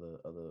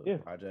the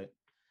project.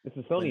 It's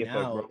a Sony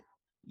effect, bro.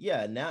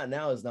 Yeah,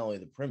 now it's not only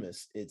the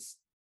premise, it's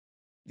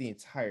the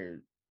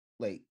entire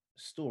like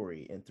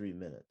story in 3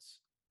 minutes.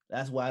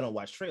 That's why I don't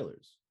watch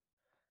trailers.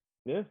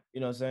 Yeah.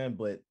 You know what I'm saying?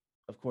 But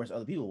of course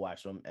other people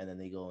watch them and then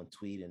they go and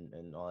tweet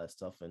and all that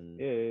stuff. And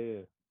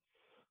yeah.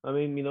 I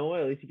mean, you know what?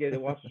 At least you get to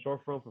watch the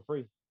short film for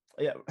free.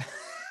 Yeah.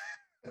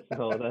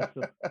 So that's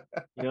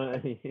you know what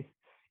I mean?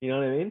 You know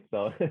what I mean?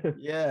 So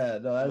yeah,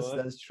 no,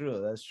 that's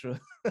true. That's true.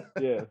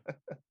 Yeah.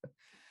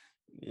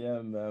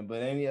 Yeah, man.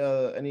 But any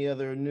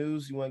other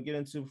news you want to get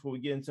into before we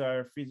get into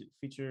our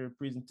feature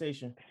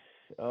presentation?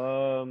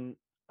 I'll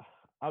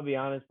be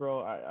honest,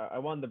 bro. I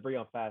wanted to bring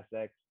on Fast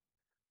X.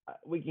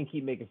 We can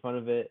keep making fun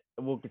of it,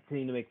 and we'll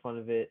continue to make fun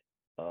of it.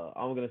 All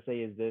I'm gonna say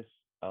is this.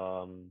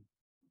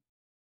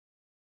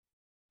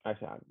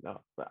 Actually,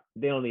 no,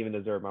 they don't even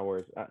deserve my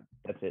words.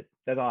 That's it.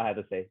 That's all I have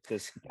to say.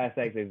 Just Fast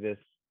X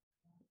exists.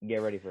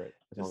 Get ready for it.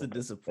 Just a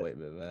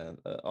disappointment, man.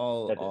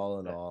 All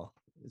in all.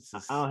 It's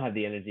just... I don't have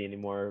the energy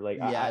anymore. Like,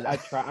 yeah,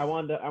 I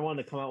wanted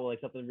to come out with like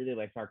something really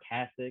like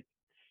sarcastic,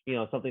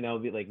 something that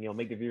would be like,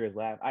 make the viewers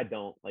laugh. I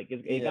don't like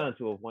it got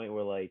to a point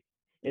where like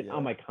it's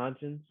on my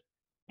conscience,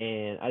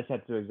 and I just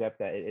have to accept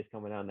that it's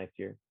coming out next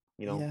year.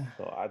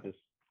 So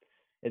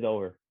it's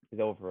over.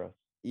 It's over for us.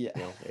 Yeah.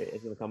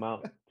 It's gonna come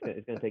out.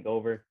 It's gonna take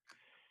over.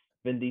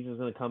 Vin Diesel's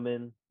gonna come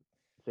in,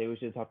 say we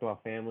should talk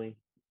about family.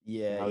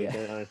 Yeah. How he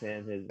doesn't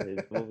understand his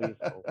movies.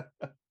 So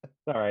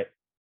it's all right.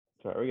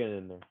 It's all right. We're getting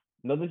in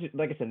there.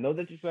 Like I said, no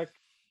disrespect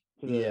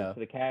to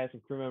the cast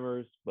and crew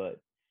members, but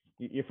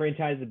your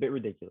franchise is a bit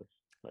ridiculous.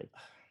 Like,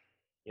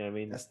 you know what I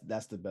mean?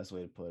 That's the best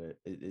way to put it.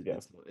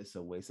 It's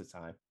a waste of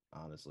time.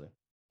 Honestly,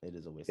 it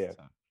is a waste of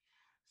time.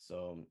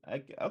 So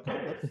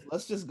okay,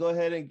 let's just go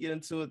ahead and get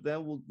into it.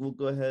 Then we'll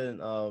go ahead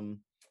and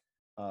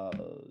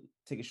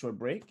take a short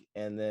break,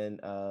 and then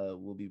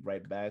we'll be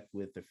right back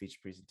with the feature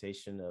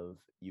presentation of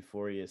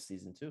Euphoria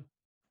season 2.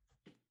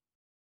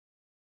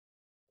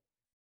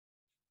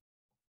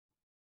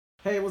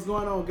 Hey, what's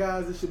going on,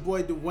 guys? It's your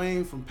boy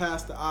Dwayne from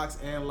Past the Ox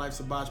and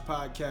Life's a Botch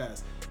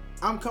podcast.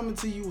 I'm coming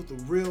to you with a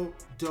real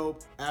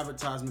dope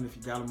advertisement if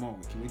you got a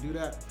moment. Can we do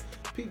that?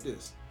 Peep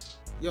this.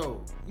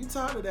 Yo, you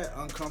tired of that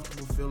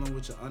uncomfortable feeling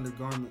with your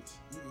undergarments?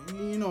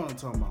 You know what I'm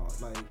talking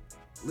about. Like,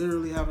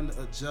 literally having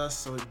to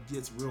adjust so it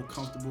gets real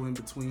comfortable in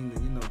between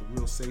the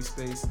real safe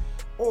space.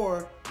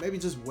 Or maybe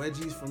just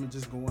wedgies from it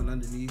just going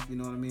underneath, you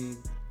know what I mean?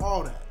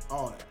 All that.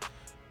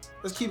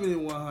 Let's keep it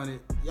in 100.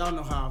 Y'all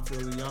know how I'm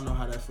feeling. Y'all know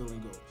how that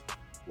feeling goes.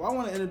 Well, I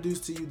want to introduce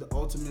to you the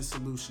ultimate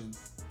solution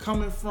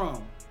coming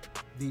from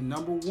the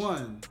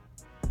 #1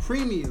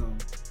 premium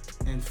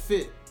and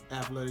fit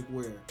athletic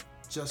wear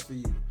just for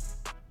you.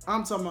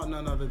 I'm talking about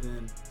none other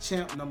than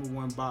Champ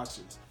 #1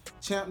 Boxers.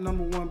 Champ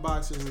 #1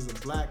 Boxers is a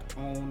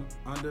black-owned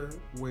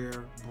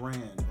underwear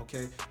brand,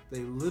 okay?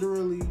 They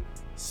literally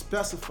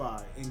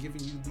specify in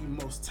giving you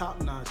the most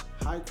top-notch,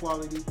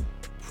 high-quality,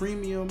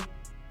 premium,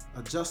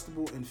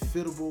 adjustable, and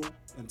fittable,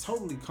 and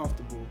totally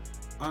comfortable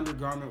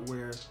undergarment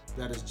wear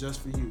that is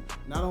just for you.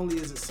 Not only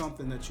is it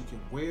something that you can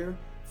wear,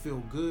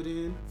 feel good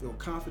in, feel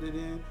confident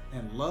in,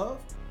 and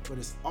love, but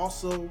it's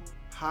also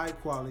high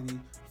quality,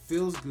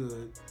 feels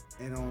good,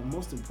 and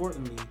most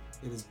importantly,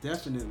 it is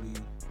definitely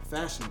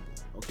fashionable,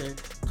 okay?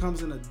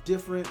 Comes in a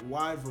different,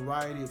 wide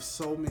variety of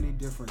so many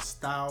different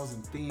styles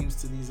and themes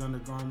to these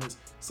undergarments,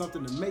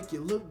 something to make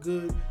you look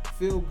good,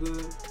 feel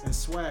good, and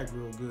swag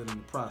real good in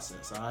the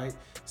process, all right?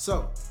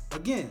 So,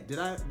 again, did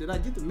I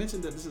get to mention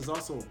that this is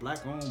also a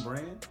black-owned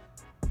brand?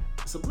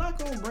 It's a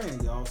black-owned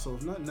brand, y'all, so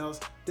if nothing else,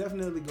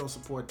 definitely go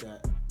support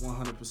that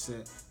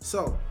 100%.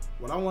 So,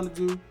 what I want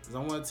to do is I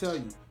want to tell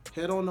you,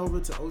 head on over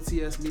to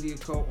OTS Media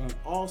Co. on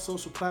all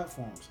social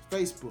platforms,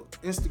 Facebook,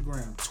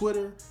 Instagram,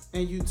 Twitter,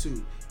 and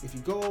YouTube. If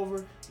you go over,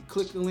 you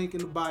click the link in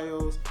the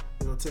bios,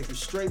 it'll take you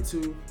straight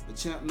to the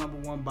Champ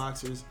 #1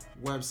 Boxers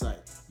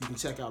website. You can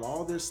check out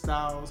all their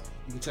styles,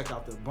 you can check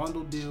out their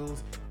bundle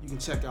deals, you can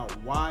check out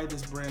why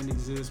this brand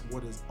exists,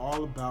 what it's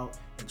all about,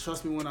 and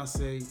trust me when I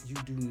say you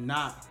do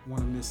not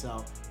want to miss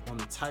out on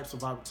the types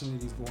of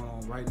opportunities going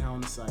on right now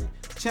on the site.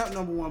 Champ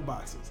 #1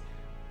 Boxers.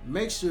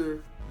 Make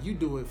sure you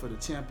do it for the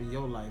champ in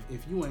your life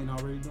if you ain't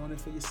already doing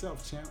it for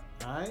yourself, champ.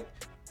 All right?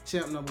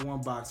 Champ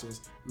 #1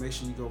 Boxers. Make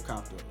sure you go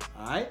cop those.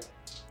 All right?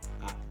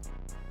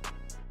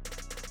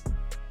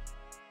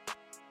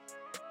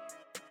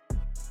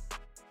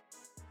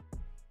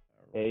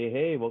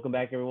 Hey, welcome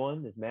back,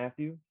 everyone. It's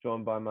Matthew,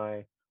 joined by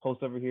my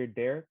host over here,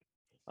 Derek.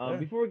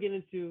 Before we get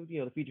into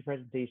the feature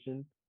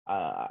presentation,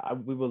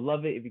 we would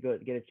love it if you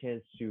get a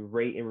chance to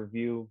rate and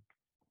review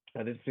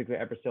this particular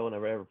episode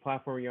on whatever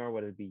platform you are,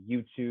 whether it be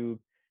YouTube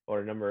or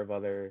a number of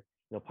other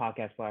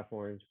podcast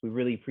platforms. We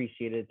really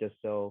appreciate it, just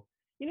so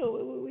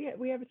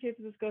we have a chance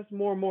to discuss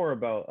more and more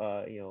about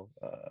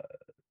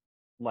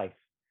life.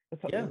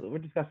 We're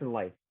discussing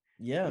life.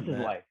 Yeah, this is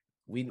life.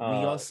 We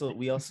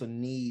also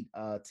need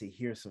to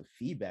hear some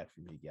feedback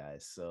from you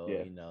guys. So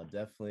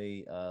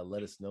definitely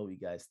let us know what you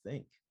guys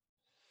think.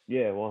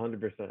 Yeah,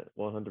 100%,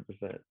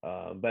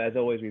 100%. But as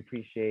always, we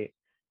appreciate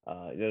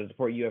the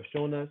support you have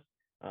shown us.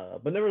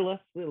 But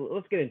nevertheless,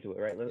 let's get into it,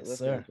 right? Let's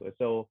get into it.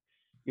 So,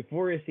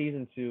 Euphoria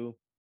season 2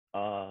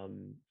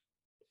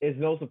 is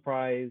no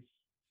surprise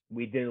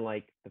we didn't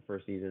like the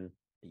first season.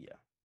 Yeah.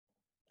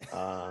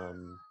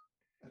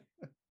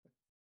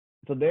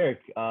 So Derek,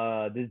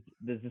 does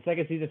the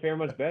second season fare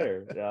much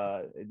better?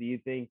 Do you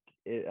think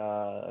it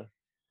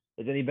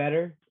is any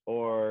better,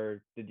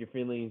 or did your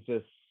feelings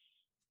just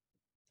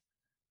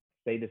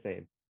stay the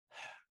same?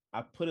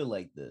 I put it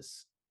like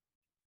this: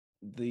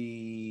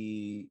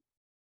 the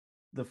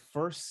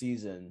first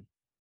season,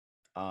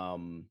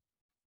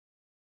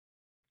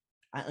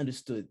 I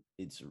understood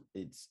its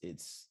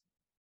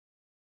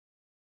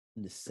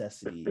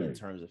necessity in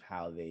terms of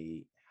how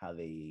they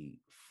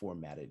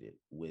formatted it,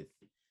 with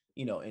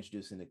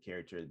introducing the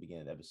character at the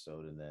beginning of the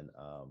episode, and then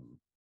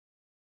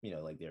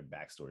like their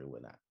backstory and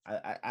whatnot.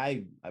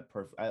 I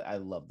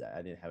love that.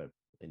 I didn't have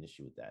an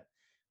issue with that,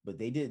 but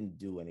they didn't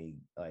do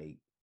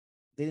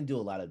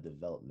a lot of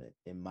development,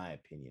 in my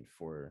opinion,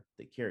 for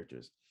the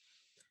characters.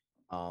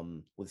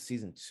 With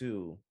season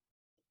 2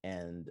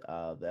 and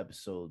the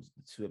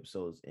 2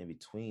 episodes in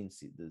between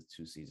the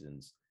 2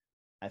 seasons,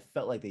 I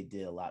felt like they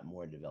did a lot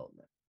more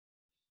development,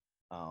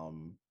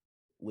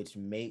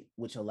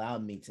 which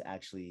allowed me to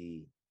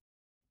actually,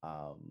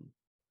 I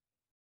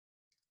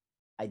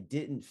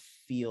didn't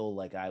feel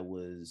like I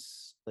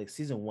was like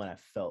season 1. I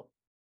felt,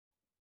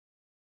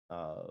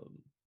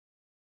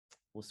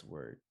 what's the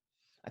word?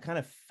 I kind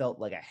of felt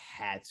like I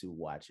had to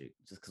watch it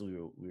just because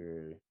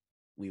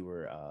we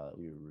were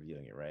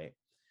reviewing it, right?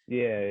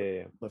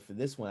 Yeah. But for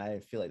this one, I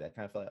didn't feel like that. I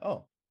kind of felt like,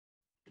 oh,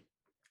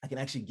 I can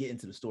actually get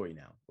into the story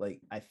now. Like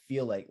I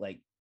feel like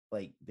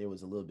there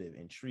was a little bit of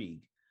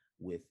intrigue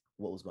with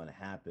what was going to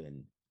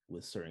happen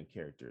with certain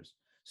characters.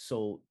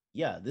 So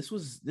yeah, this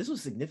was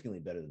significantly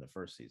better than the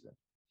first season.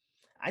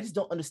 I just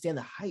don't understand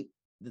the hype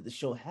that the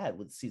show had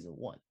with season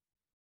 1.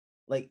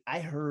 Like I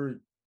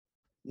heard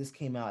this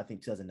came out, I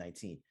think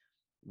 2019.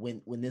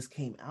 When this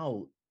came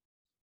out,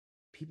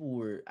 people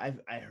were I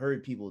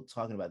heard people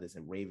talking about this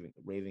and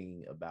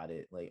raving about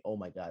it, like, oh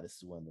my god, this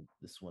is one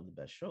of the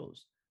best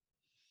shows.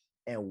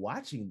 And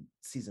watching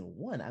season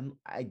 1,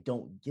 I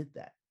don't get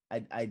that.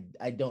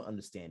 I don't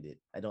understand it.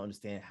 I don't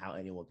understand how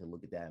anyone can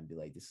look at that and be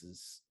like, this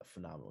is a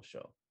phenomenal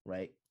show,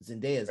 right?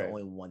 Zendaya is the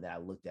only one that I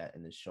looked at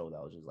in this show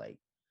that was just like,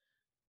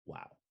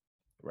 wow,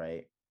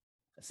 right?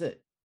 That's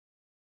it.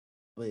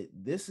 But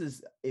this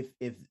is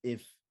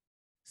if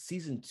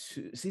season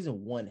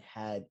 1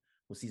 had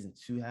what season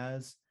 2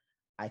 has,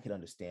 I could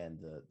understand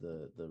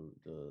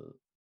the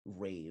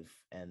rave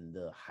and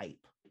the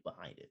hype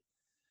behind it.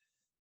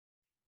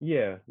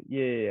 Yeah.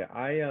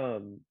 I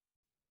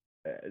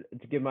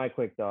to give my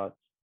quick thoughts,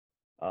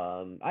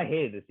 I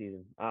hated this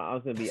season. I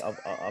was gonna be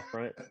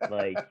upfront.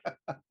 Like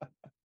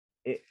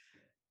it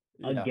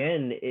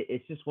again,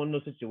 it's just one of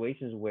those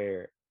situations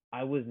where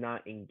I was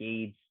not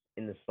engaged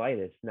in the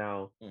slightest.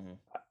 Now,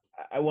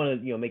 I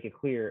want to make it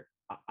clear,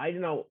 I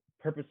did not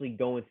purposely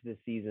go into this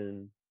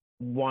season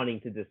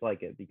wanting to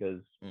dislike it,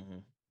 because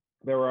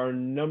there are a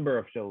number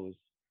of shows,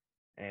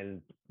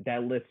 and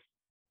that list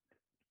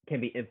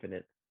can be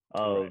infinite,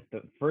 of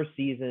the first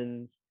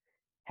seasons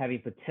having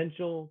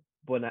potential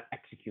but not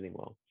executing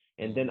well.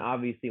 And then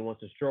obviously once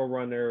the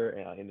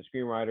showrunner and the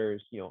screenwriters,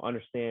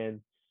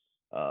 understand,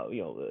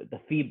 the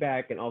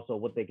feedback and also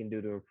what they can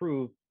do to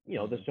improve,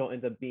 the show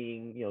ends up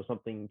being,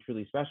 something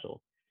truly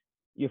special.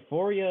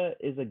 Euphoria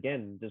is,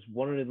 again, just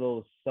one of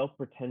those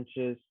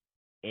self-pretentious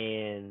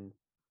and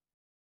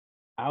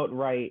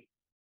outright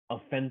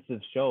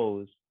offensive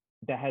shows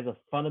that has a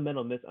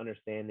fundamental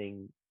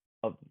misunderstanding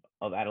of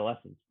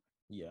adolescence.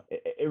 Yeah,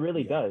 it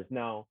really does.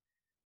 Now,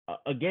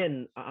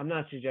 again, I'm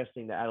not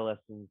suggesting that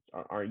adolescents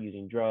aren't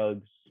using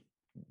drugs,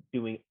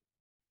 doing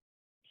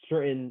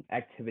certain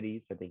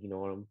activities. I think you know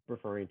what I'm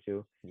referring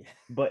to. Yeah.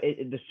 But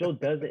the show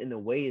does it in a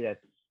way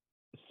that's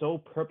so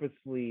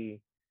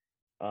purposefully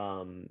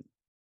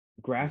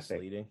graphic,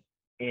 misleading,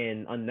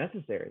 and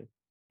unnecessary.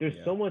 There's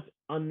so much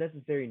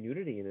unnecessary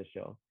nudity in this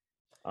show.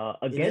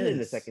 Again, in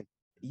the second.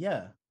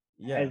 Yeah.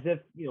 As if,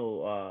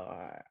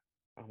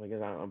 oh my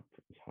god,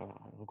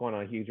 I'm going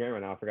on a huge rant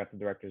right now. I forgot the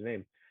director's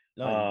name.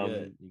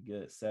 No,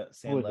 you're good. Sam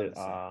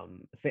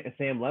Levinson.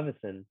 Sam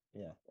Levinson.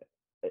 Yeah.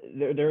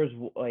 There's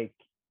like,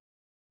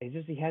 it's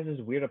just, he has this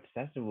weird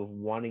obsession with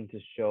wanting to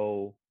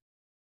show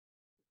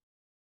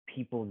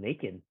people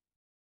naked.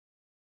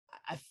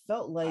 I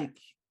felt like,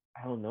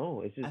 I don't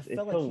know. It's just, I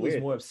felt like he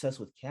was more obsessed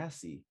with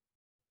Cassie.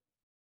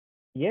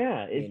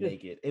 Yeah, it's just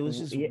naked. It was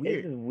just weird.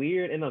 It's just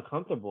weird and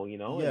uncomfortable,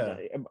 Yeah.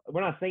 And,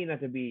 we're not saying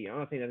that to be. I'm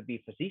not saying that to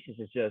be facetious.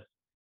 It's just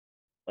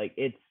like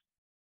it's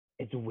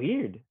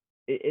weird.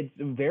 It's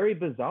very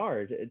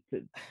bizarre to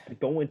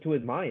go into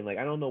his mind. Like,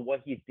 I don't know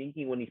what he's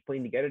thinking when he's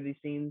putting together these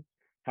scenes.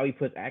 How he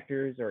puts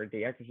actors or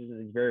the actresses in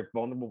these very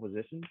vulnerable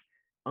positions.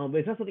 But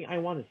it's not something I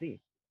want to see.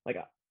 Like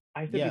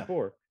I said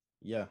before.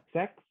 Yeah.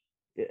 Sex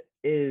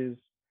is,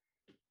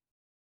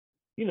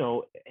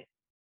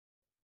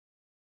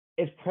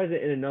 it's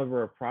present in a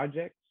number of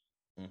projects,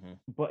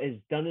 but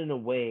it's done in a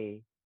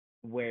way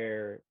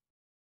where,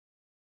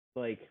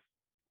 like,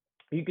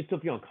 you can still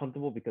feel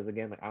uncomfortable, because,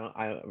 again, like,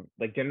 I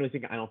like, generally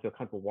speaking, I don't feel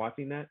comfortable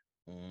watching that.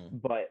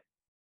 But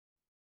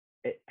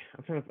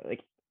I'm trying to,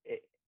 like,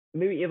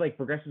 maybe it like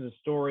progresses the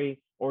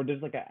story, or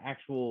there's like an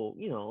actual,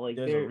 like,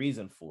 there's a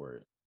reason for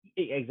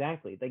it.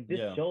 Exactly. Like, this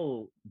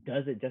show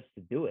does it just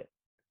to do it.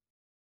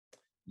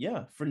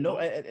 Yeah, for no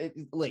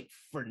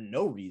for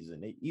no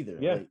reason either.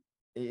 Yeah. Like,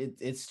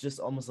 it's just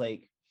almost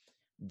like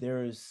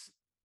there's,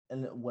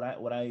 and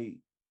what I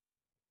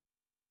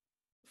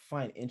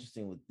find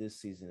interesting with this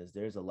season is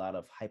there's a lot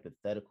of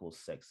hypothetical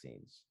sex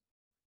scenes.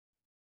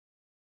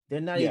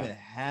 They're not even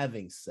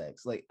having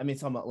sex. Like, I mean,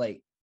 talking about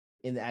like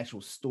in the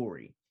actual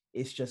story,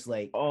 it's just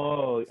like,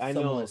 oh, I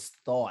know, someone's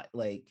thought,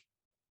 like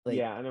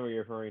yeah, I know what you're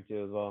referring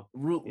to as well.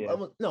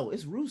 No,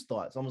 it's Rue's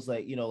thoughts. Almost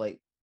like,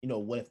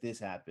 what if this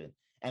happened,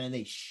 and then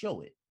they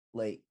show it.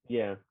 Like,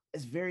 yeah,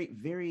 it's very,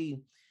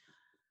 very.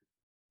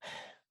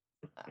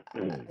 I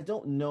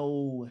don't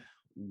know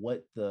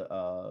what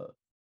the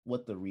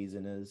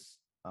reason is,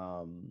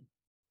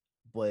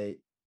 but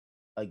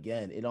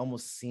again, it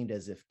almost seemed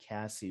as if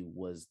Cassie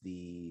was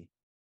the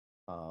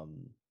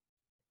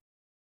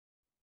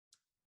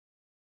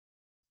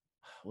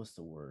what's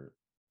the word?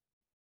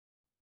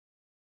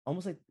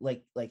 Almost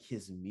like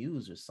his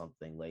muse or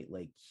something.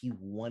 Like he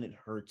wanted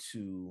her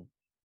to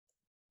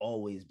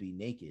always be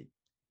naked.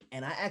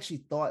 And I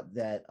actually thought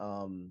that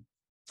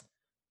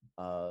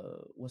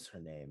what's her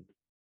name?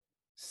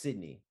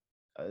 Sydney,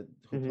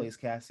 who plays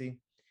Cassie.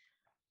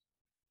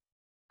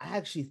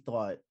 I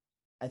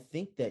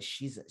think that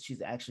she's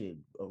actually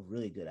a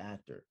really good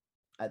actor.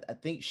 I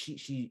think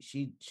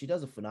she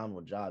does a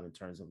phenomenal job in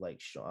terms of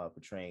like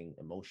portraying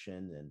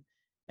emotion and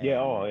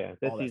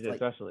this season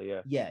especially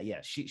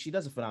she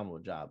does a phenomenal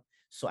job.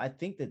 So I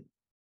think that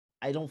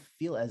I don't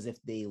feel as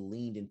if they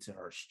leaned into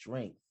her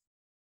strength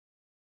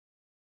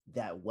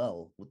that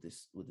well with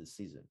this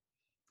season.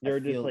 There are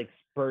just like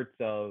spurts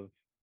of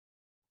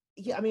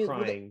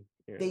crying.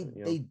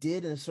 They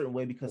did in a certain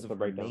way because of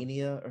her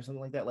mania or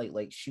something like that.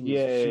 Like she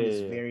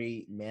was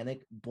very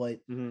manic, but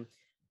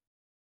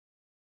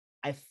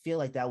I feel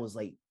like that was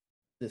like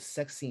the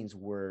sex scenes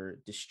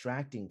were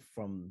distracting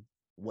from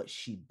what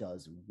she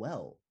does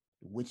well,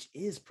 which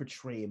is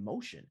portray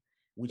emotion,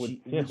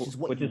 which is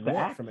what you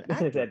want from an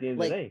actor. At the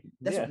end of the day.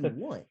 That's what you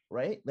want,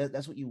 right?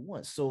 That's what you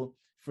want. So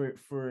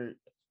for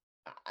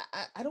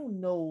I don't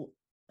know.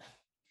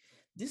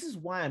 This is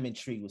why I'm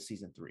intrigued with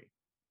season 3.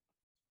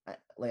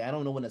 I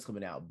don't know when that's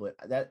coming out, but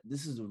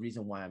this is the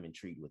reason why I'm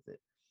intrigued with it,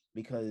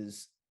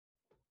 because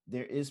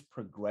there is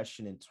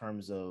progression in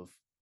terms of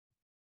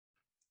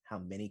how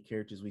many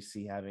characters we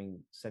see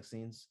having sex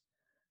scenes,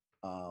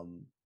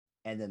 and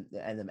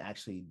them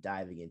actually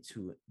diving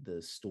into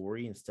the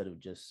story instead of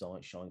just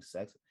showing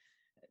sex.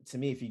 To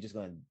me, if you're just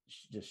going to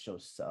just show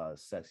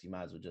sex, you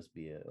might as well just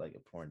be a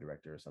porn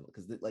director or something,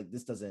 because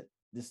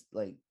this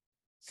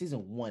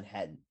season 1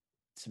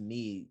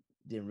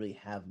 didn't really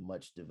have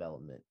much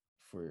development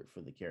for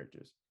the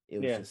characters. It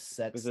was just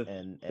sex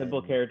and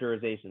simple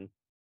characterization,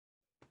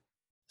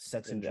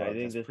 sex and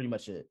drugs. That's pretty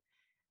much it.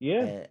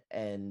 Yeah,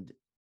 and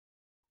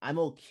I'm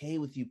okay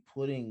with you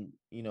putting,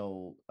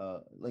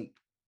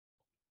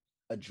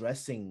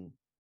 addressing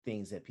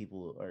things that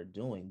people are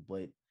doing,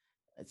 but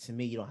to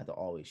me, you don't have to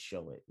always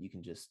show it. You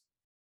can just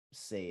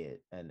say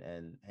it,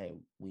 and hey,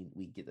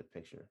 we get the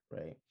picture,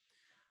 right?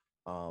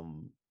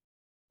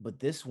 But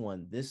this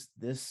one, this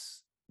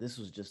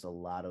was just a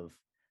lot of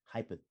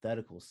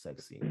hypothetical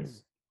sex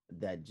scenes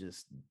that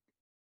just,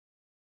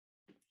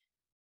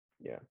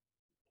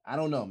 I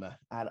don't know, man.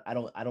 I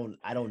don't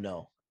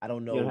know. I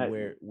don't know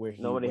where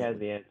he. Nobody has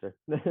the answer.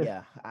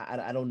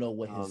 I don't know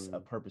what his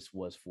purpose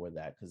was for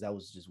that, because that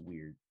was just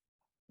weird.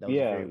 That was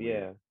very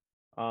weird.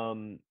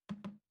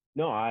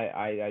 No,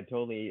 I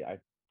totally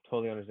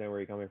understand where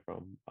you're coming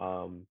from.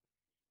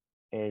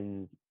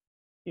 And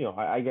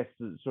I guess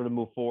to sort of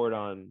move forward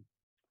on,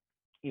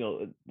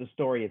 the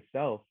story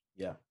itself.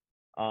 Yeah.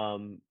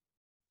 I'm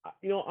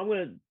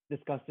gonna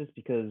discuss this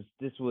because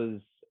this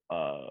was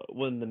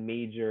one of the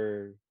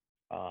major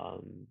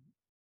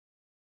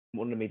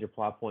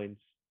plot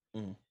points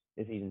in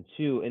season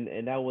 2,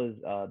 and that was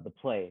the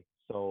play.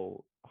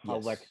 So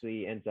how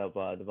Lexi ends up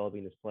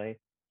developing this play.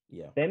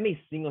 Yeah, that may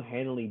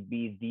single-handedly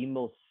be the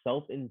most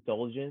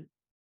self-indulgent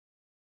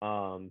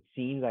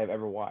scenes I've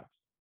ever watched,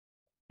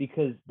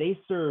 because they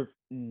serve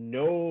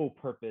no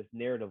purpose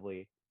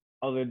narratively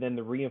other than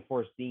the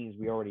reinforced themes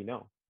we already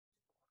know.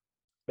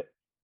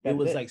 It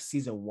was like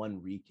season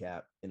 1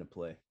 recap in a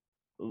play.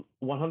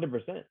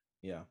 100%.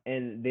 Yeah.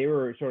 And they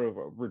were sort of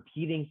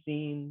repeating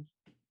scenes,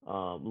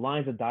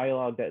 lines of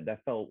dialogue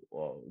that felt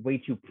way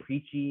too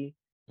preachy,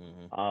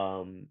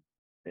 and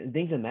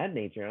things of that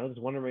nature. And I was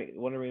just wondering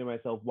to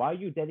myself, why are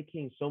you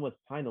dedicating so much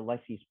time to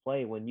Lexi's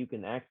play when you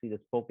can actually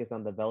just focus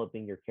on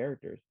developing your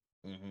characters?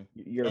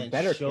 Your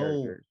better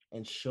characters,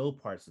 and show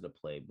parts of the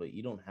play, but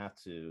you don't have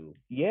to.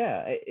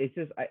 Yeah, it's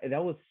just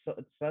that was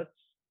such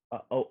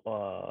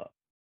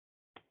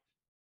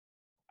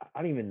I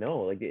don't even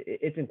know. Like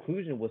its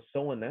inclusion was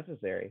so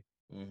unnecessary.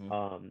 And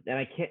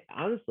I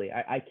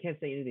can't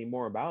say anything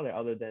more about it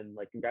other than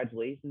like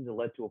congratulations. It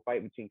led to a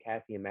fight between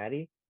Cassie and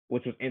Maddie,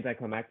 which was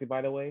anticlimactic,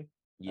 by the way.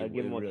 Yeah,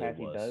 given what really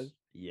Cassie does.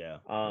 Yeah.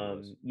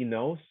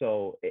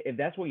 So if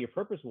that's what your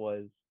purpose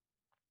was,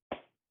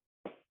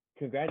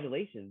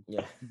 congratulations.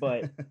 Yeah.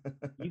 But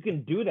you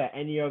can do that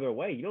any other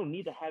way. You don't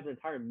need to have an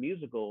entire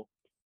musical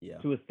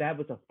to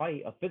establish a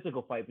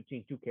physical fight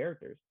between two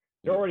characters.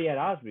 They're already at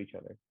odds with each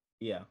other.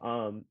 Yeah.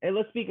 And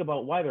let's speak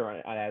about why they're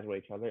at odds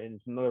with each other. And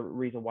it's another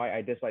reason why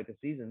I dislike the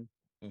season.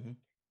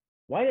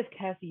 Why does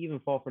Cassie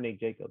even fall for Nate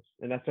Jacobs?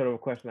 And that's sort of a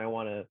question I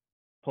want to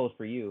pose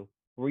for you.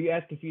 Were you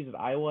as confused as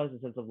I was in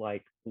the sense of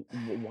like,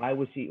 why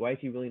is she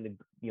willing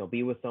to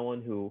be with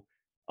someone who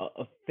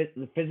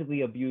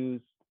physically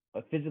and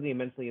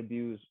mentally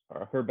abused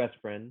her best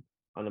friend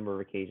on a number of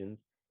occasions,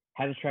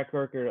 had a track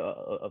record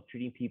of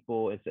treating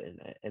people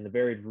in a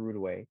very rude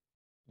way,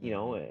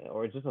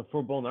 or just a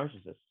full-blown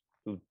narcissist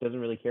who doesn't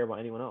really care about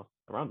anyone else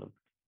around them,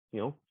 I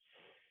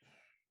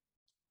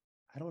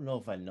don't know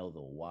if I know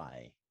the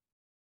why.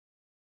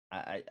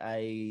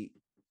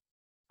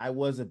 I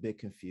was a bit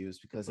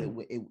confused because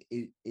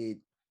it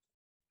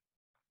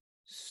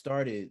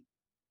started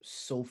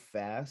so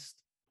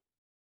fast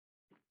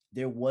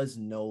there was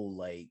no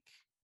like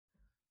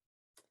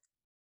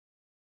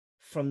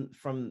from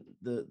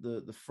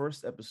the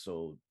first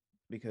episode,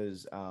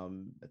 because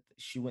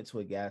she went to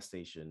a gas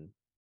station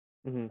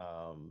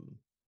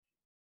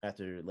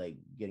after like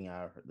getting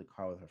out of the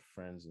car with her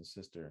friends and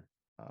sister.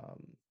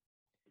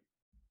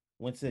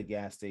 Went to the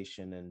gas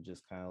station and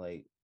just kind of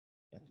like,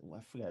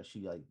 I forgot,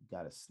 she like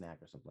got a snack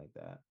or something like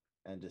that,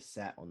 and just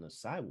sat on the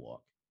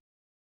sidewalk.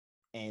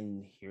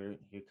 And here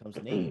comes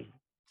Nate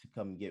to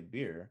come get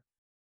beer,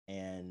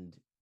 and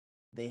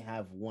they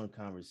have one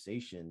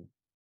conversation.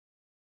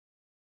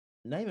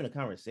 Not even a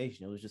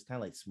conversation, it was just kind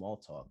of like small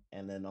talk.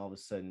 And then all of a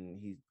sudden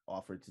he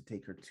offered to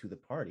take her to the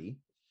party.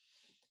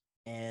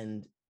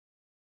 And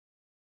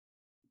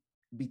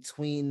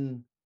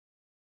between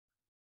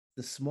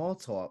the small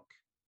talk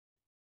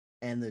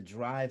and the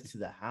drive to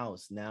the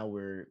house, now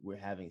we're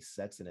having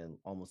sex and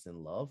almost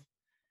in love.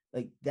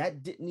 Like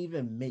that didn't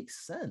even make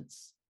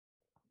sense.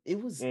 It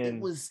was there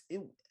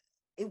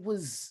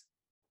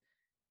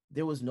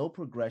was no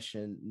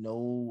progression,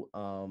 no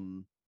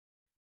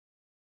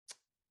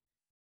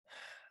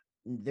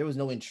there was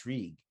no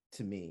intrigue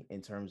to me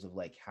in terms of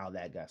like how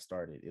that got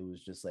started. It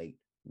was just like,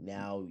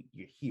 now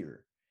you're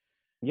here.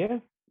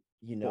 Yeah.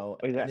 You know,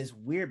 and it's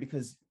weird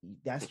because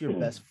that's your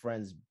best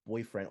friend's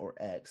boyfriend or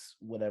ex,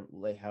 whatever,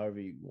 like however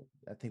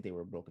I think they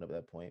were broken up at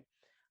that point.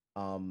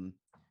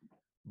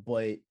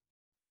 But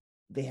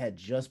they had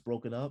just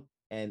broken up,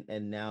 and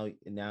now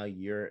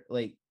you're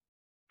like,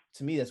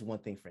 to me, that's one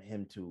thing for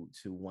him to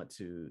want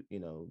to, you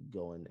know,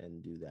 go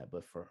and do that.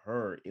 But for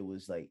her, it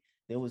was like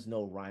there was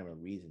no rhyme or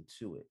reason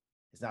to it.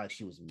 It's not like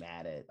she was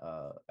mad at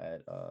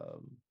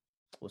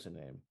what's her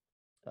name?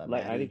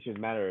 Like I think she was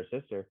mad at her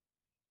sister.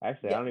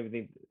 Actually, yeah. I don't even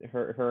think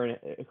her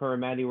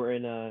and Maddie were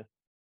in a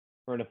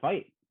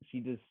fight. She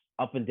just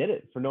up and did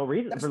it for no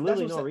reason, for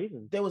literally no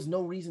reason. There was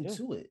no reason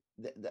to it.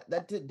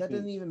 That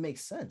doesn't even make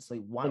sense.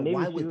 Like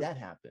why would that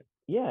happen?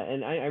 Yeah,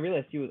 and I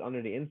realized she was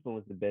under the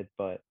influence a bit,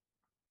 but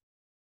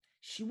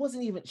she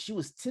wasn't even. She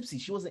was tipsy.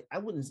 She wasn't. I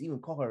wouldn't even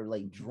call her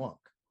like drunk.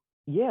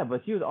 Yeah,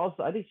 but she was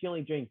also. I think she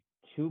only drank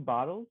 2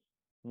 bottles,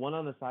 one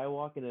on the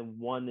sidewalk and then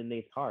one in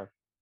Nate's car.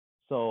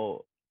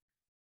 So,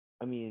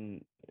 I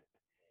mean,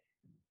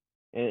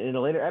 in the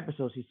later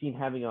episodes, she's seen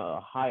having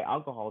a high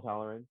alcohol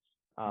tolerance.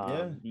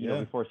 You know,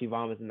 before she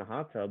vomits in the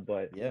hot tub.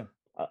 But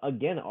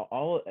again,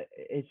 all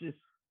it's just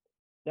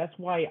that's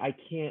why I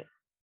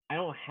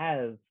don't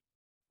have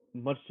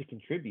much to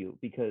contribute,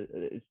 because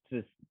it's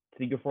just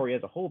to Euphoria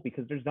as a whole,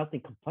 because there's nothing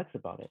complex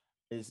about it.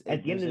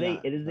 At the end of the day,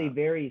 it is a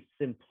very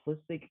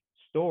simplistic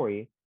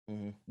story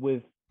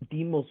with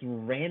the most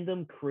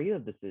random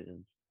creative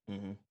decisions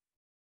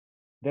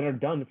that are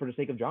done for the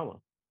sake of drama.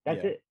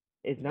 That's it.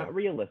 It's not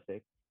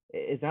realistic.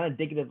 It's not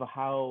indicative of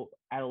how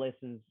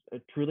adolescents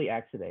truly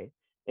act today.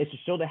 It's a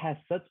show that has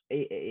such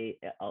I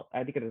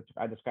think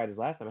I described this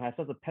last time, it has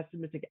such a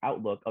pessimistic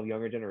outlook of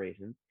younger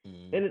generations.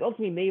 And it's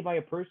ultimately made by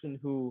a person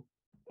who,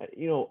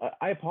 you know,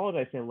 I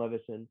apologize, Sam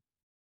Levinson,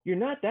 you're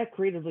not that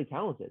creatively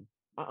talented.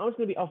 I'm just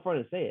gonna be upfront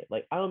and say it.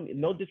 Like,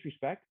 no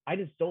disrespect, I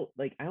just don't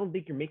like. I don't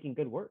think you're making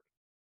good work.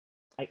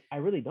 I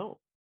really don't.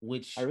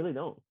 I really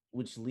don't.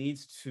 Which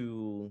leads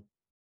to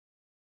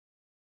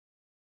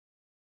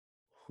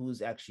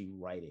who's actually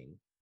writing,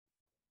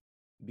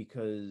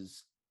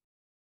 because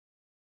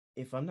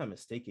if I'm not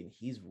mistaken,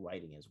 he's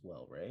writing as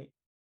well, right?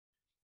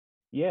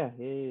 Yeah.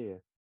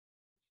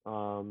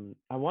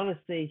 I want to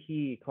say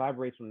he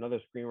collaborates with another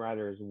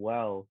screenwriter as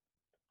well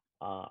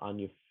on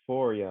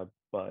Euphoria,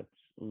 but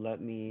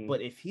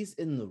But if he's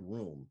in the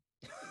room,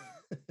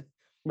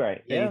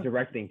 right? Yeah, he's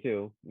directing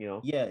too. You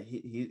know. Yeah,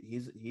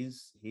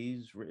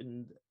 he's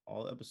written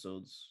all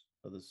episodes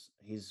of this.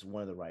 He's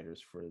one of the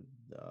writers for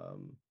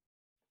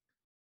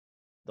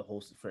the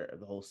whole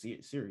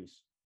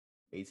series,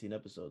 18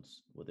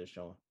 episodes what they're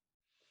showing.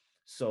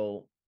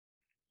 So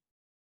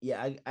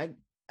yeah, I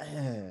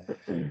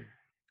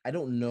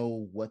don't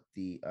know what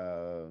the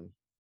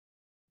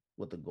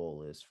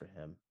goal is for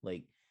him.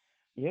 Like,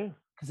 yeah,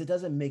 because it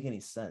doesn't make any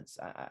sense.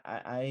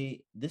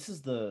 This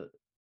is the,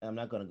 I'm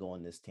not going to go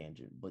on this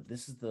tangent, but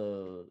this is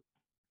the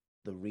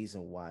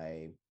reason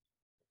why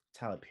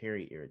Tyler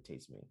Perry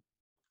irritates me.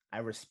 I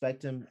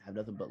respect him, have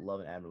nothing but love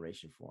and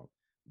admiration for him,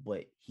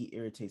 but he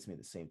irritates me at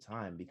the same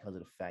time because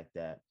of the fact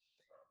that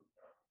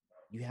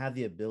you have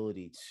the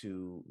ability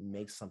to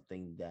make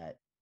something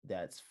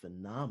that's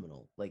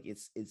phenomenal. Like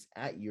it's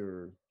at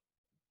your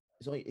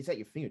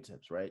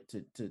fingertips, right?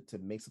 To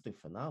make something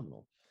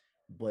phenomenal.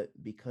 But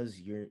because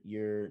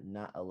you're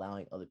not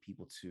allowing other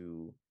people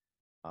to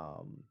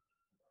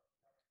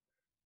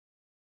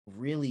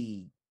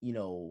really, you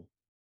know,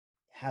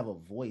 have a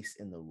voice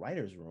in the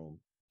writer's room,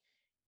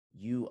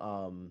 you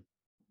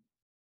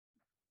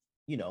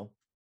you know,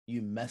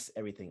 you mess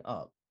everything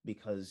up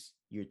because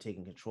you're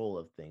taking control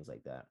of things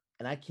like that.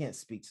 And I can't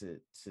speak to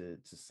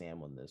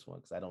Sam on this one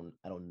because I don't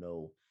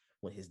know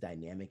what his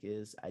dynamic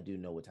is. I do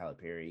know with Tyler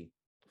Perry,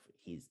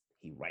 he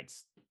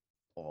writes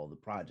all the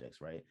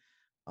projects, right?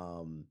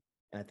 And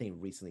I think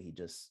recently he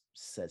just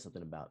said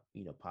something about,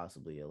 you know,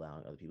 possibly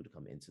allowing other people to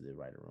come into the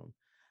writer room.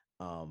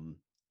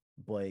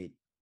 But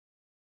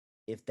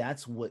if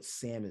that's what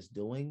Sam is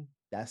doing,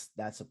 that's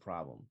a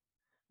problem,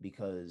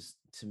 because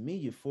to me,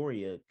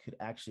 Euphoria could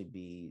actually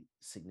be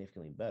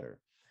significantly better.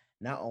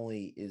 Not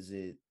only is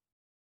it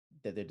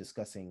that they're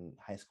discussing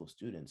high school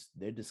students,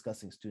 they're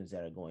discussing students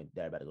that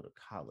are about to go to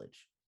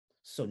college.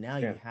 So now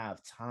you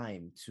have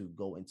time to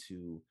go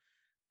into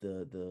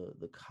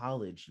the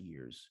college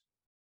years,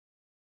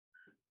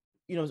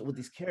 with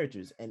these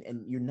characters,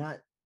 and you're not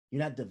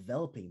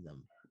developing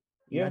them.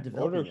 You're not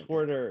developing them.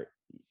 Order.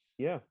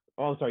 Yeah.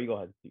 Oh, I'm sorry. You go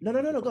ahead. No.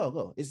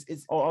 Go.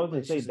 It's. Oh, I was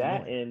gonna say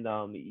that, annoying.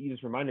 And you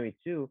just reminded me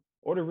too.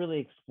 Order really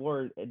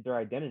explored their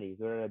identities,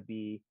 whether that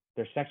be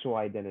their sexual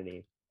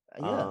identity.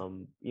 How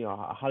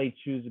they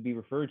choose to be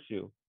referred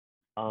to.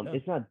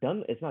 It's not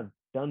done. It's not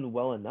done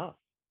well enough.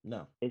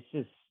 No. It's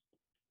just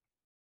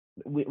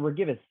we're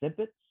given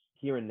snippets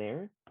here and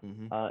there,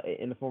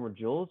 in the form of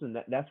Jules, and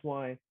that's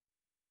why.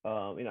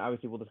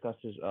 Obviously we'll discuss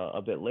this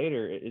a bit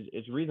later.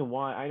 It's the reason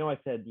why I know I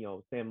said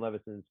Sam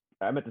Levinson's.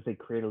 I meant to say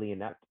creatively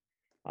inept.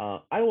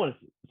 I don't want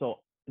to. So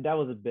that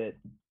was a bit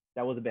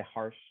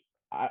harsh.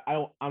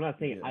 I'm not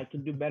saying I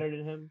can do better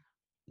than him,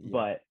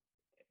 but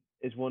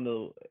it's one of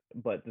the.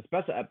 But the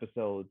special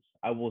episodes,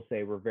 I will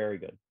say, were very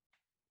good.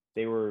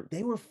 They were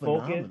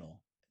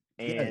phenomenal,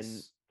 and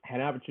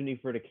had an opportunity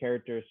for the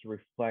characters to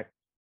reflect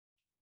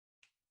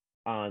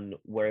on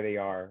where they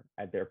are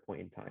at their point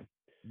in time.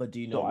 But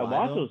do you know why? I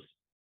watched those.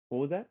 What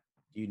was that?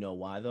 Do you know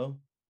why though?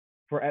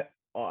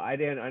 I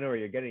didn't. I know where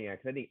you're getting at,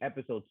 because I think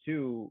episode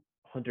 2,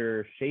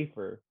 Hunter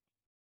Schafer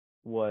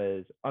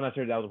was. I'm not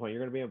sure that was the point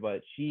you're going to be in,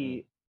 but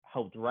she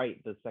helped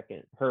write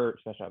her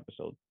special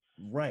episode.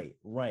 Right.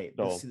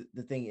 So see,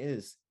 the thing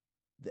is,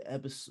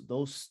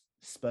 those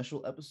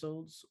special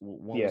episodes,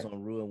 one was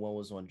on Rue and one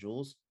was on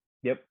Jules.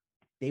 Yep.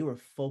 They were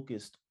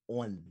focused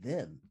on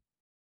them.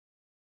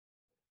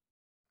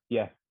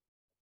 Yeah.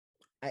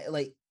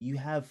 You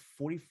have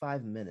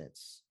 45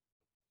 minutes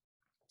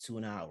to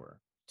an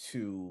hour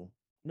to.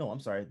 No,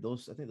 I'm sorry. I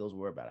think those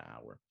were about an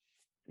hour.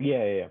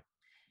 Yeah.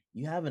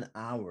 You have an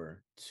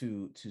hour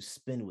to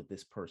spend with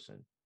this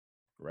person,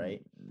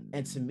 right?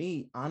 And to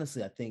me,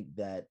 honestly, I think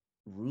that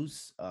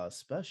Ruth's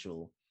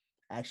special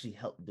actually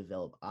helped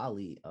develop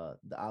Ali,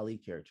 the Ali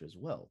character as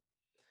well,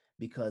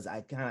 because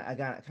I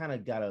kind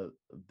of got a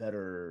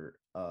better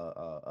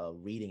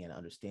reading and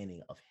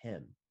understanding of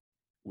him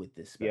with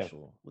this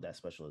special, with that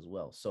special as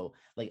well. So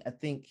I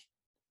think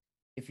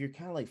if you're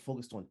kind of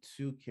focused on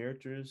two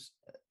characters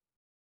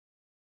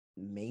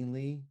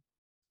mainly,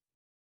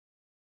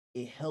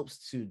 it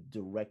helps to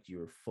direct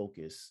your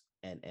focus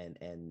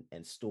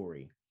and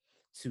story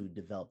to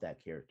develop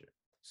that character.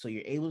 So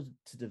you're able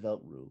to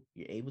develop Rue,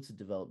 you're able to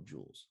develop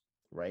Jules,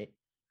 right?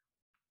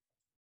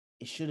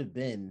 It should have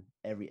been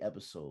every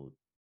episode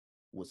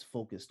was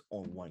focused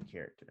on one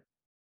character.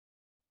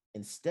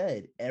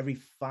 Instead, every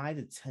 5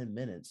 to 10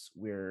 minutes,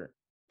 we're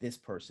this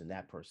person,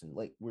 that person,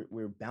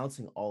 we're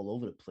bouncing all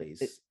over the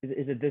place.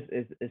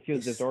 It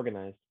feels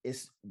disorganized.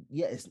 It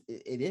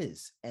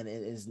is, and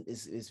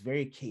it's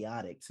very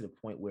chaotic to the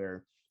point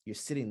where you're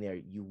sitting there,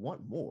 you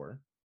want more,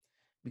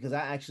 because I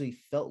actually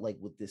felt like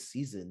with this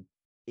season,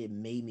 it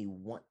made me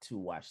want to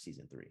watch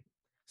season 3.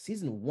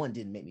 Season 1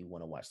 didn't make me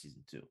want to watch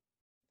season 2.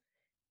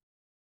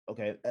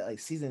 Okay,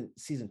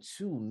 season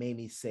 2 made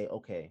me say,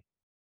 okay,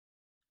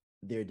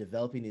 they're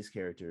developing these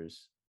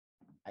characters.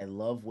 I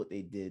love what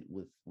they did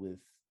with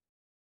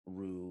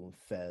Rue,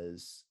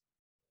 Fez.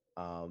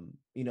 I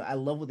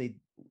love what they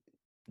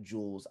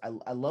Jules.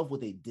 I love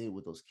what they did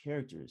with those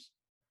characters,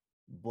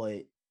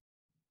 but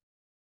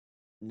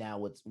now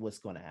what's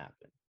going to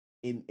happen?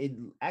 It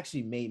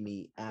actually made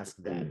me ask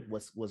that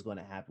what's going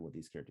to happen with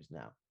these characters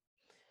now.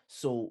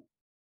 So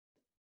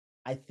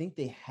I think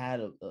they had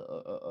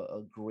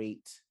a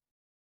great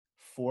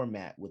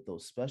format with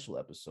those special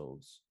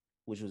episodes,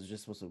 which was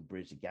just supposed to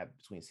bridge the gap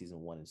between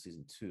season 1 and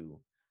season 2,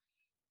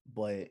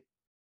 but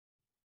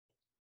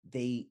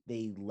they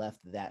left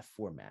that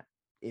format.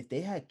 If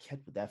they had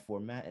kept with that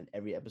format, and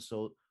every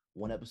episode,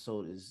 one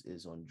episode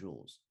is on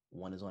Jules,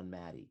 one is on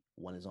Maddie,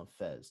 one is on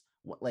Fez.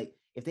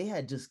 If they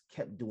had just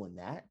kept doing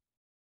that,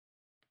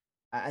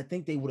 I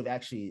think they would have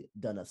actually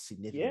done a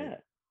significant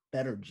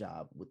better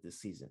job with this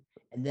season.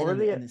 And then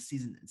in the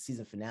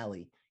season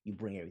finale, you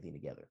bring everything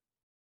together.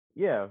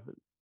 Yeah.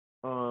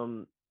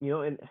 And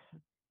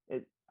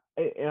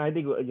I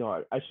think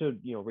I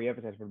should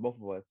reemphasize for both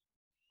of us.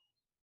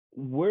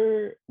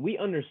 We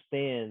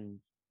understand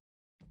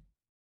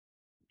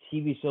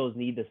TV shows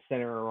need to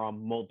center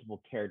around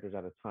multiple characters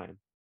at a time.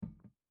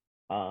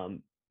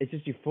 It's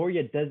just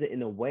Euphoria does it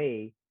in a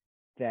way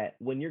that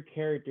when your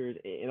characters,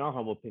 in our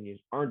humble opinions,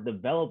 aren't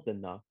developed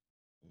enough,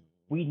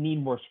 we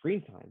need more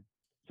screen time.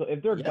 So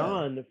if they're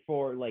gone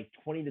for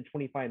 20 to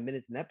 25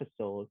 minutes an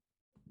episode,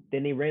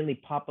 then they randomly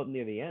pop up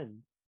near the end.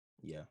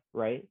 Yeah.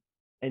 Right.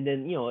 And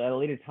then, at a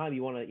later time,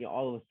 you want to,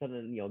 all of a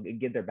sudden,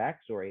 give their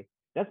backstory.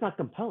 That's not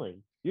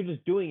compelling. You're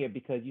just doing it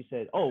because you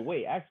said, oh,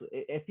 wait, actually,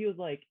 it feels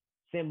like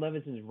Sam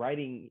Levinson's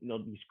writing,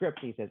 the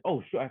script, and he says,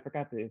 oh, sure, I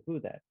forgot to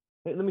include that.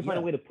 Let me find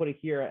a way to put it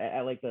here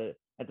at the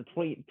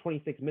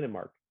 26-minute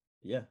mark.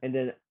 Yeah. And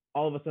then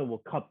all of a sudden we'll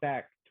cut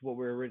back to what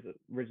we were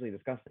originally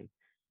discussing,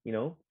 you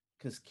know?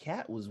 Because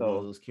Kat was one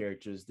of those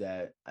characters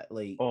that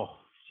like, oh,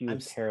 she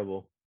was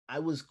terrible. I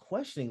was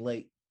questioning,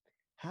 like,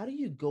 how do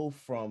you go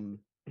from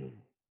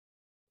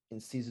in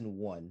season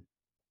 1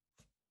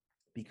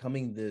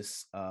 becoming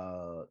this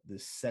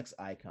sex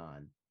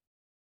icon,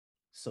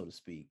 so to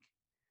speak?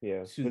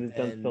 Yeah, but it's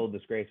done so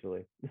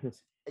disgracefully.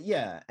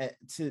 Yeah,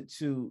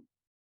 to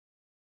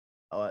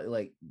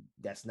like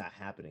that's not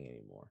happening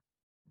anymore.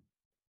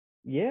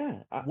 Yeah,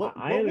 what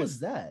was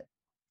that?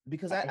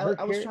 Because I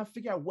was trying to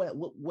figure out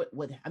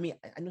what I mean.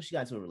 I know she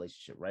got into a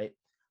relationship, right?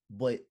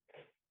 But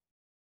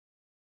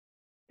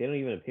they don't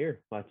even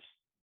appear much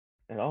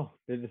at all.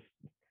 They're just.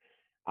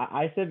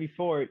 I said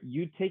before,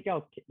 you take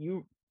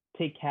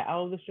Kat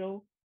out of the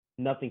show,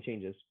 nothing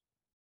changes.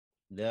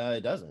 No,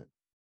 it doesn't.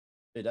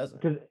 It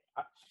doesn't. Because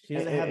she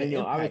doesn't have an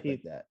impact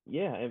like that.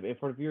 Yeah, and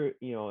for viewer,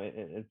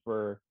 and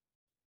for,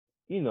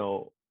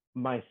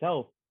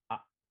 myself,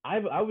 I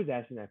was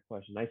asking that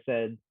question. I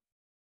said,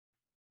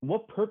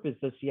 what purpose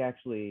does she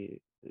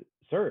actually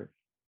serve?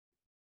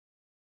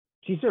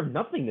 She served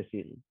nothing this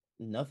season.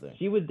 Nothing.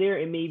 She was there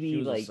in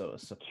maybe like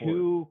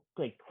 2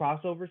 like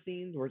crossover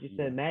scenes where she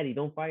said, "Maddie,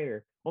 don't fight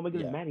her." Oh my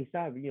goodness, Maddie,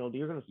 stop! You're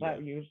gonna slap.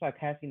 You're gonna start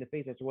casting the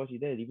face after what she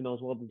did, even though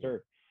it's well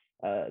deserved.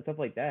 Stuff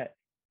like that.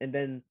 And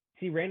then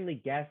she randomly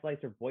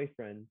gaslights her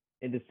boyfriend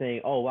into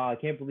saying, "Oh wow, I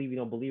can't believe you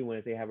don't believe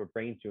when they have a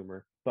brain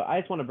tumor, but I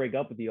just want to break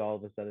up with you all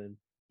of a sudden,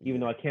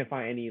 even though I can't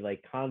find any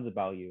like cons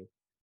about you."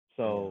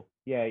 So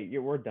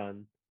we're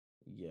done.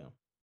 Yeah.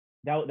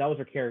 That was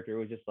her character. It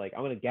was just like,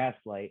 I'm gonna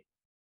gaslight,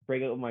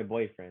 break up with my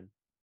boyfriend,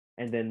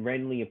 and then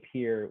randomly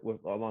appear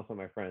alongside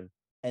my friend.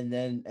 And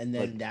then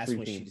like that's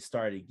when she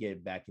started to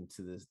get back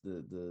into this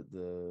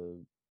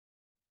the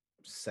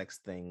sex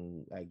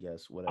thing, I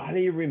guess. Whatever. I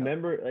don't even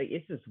remember. Like,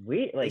 it's just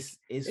weird. Like,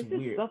 it's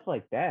weird stuff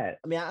like that.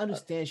 I mean, I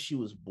understand she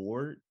was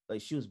bored.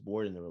 Like, she was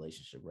bored in the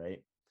relationship,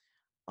 right?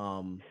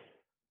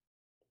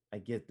 I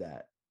get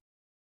that,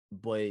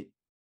 but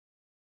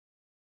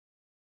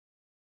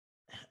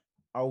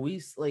are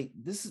we like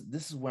this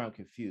is where I'm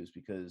confused,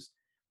 because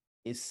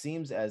it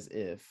seems as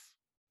if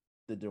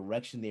the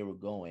direction they were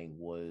going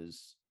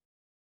was,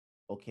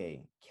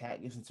 okay,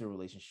 Kat gets into a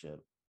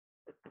relationship,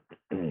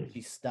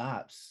 she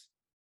stops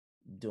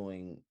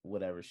doing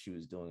whatever she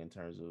was doing in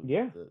terms of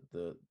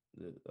the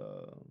what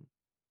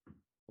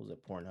was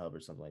it, Pornhub or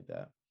something like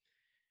that.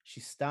 She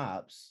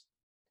stops,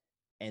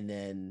 and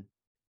then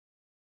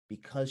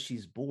because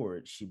she's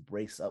bored, she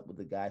breaks up with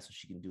the guy so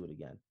she can do it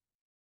again.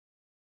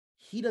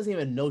 He doesn't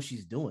even know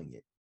she's doing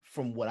it,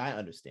 from what I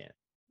understand.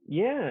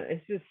 Yeah,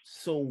 it's just,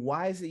 so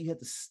why is it you have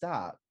to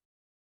stop?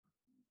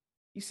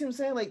 You see what I'm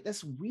saying? Like,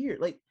 that's weird.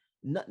 Like,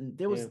 nothing.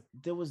 There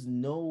was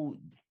no.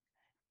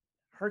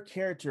 Her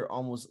character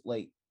almost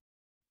like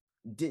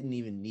didn't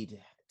even need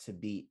to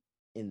be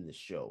in the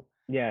show.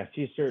 Yeah,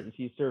 she serves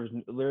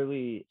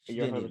literally.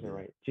 You're 100%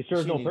 right. She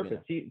serves no purpose.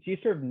 She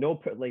served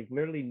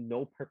literally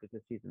no purpose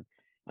this season.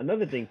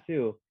 Another thing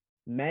too,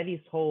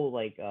 Maddie's whole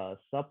like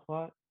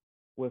subplot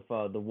with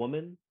the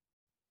woman.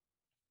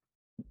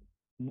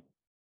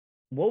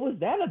 What was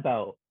that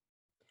about?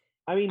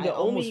 I mean, I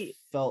almost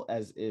felt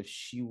as if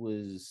she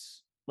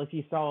was like,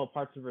 she saw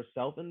parts of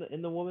herself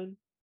in the woman.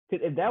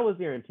 Because if that was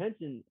their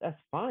intention, that's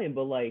fine.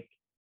 But like,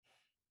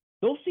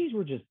 those scenes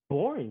were just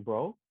boring,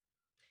 bro.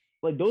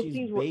 Like, those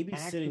scenes were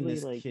babysitting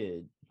this like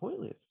kid.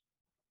 Pointless.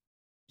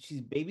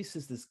 She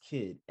babysits this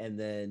kid and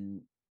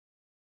then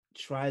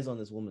tries on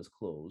this woman's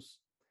clothes.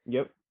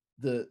 Yep.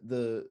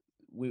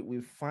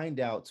 We find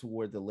out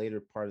toward the later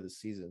part of the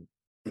season,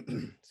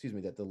 excuse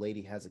me, that the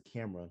lady has a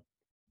camera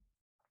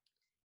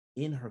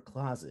in her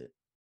closet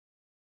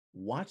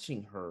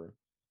watching her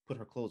put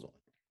her clothes on.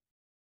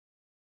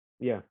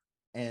 Yeah.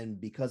 And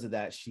because of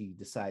that, she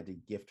decided to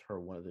gift her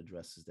one of the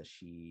dresses that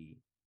she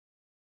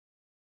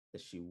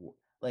wore.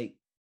 Like,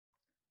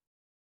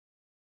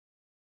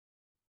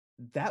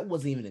 that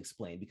wasn't even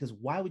explained, because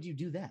why would you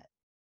do that?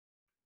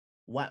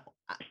 Why?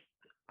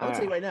 I'll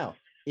tell you right now,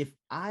 if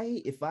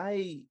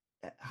I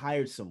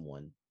hired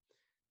someone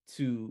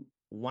to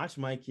watch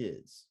my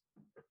kids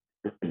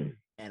and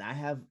I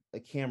have a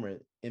camera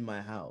in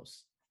my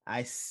house,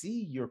 I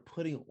see you're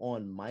putting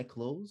on my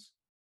clothes,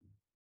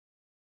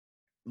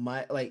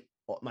 my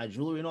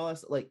jewelry and all that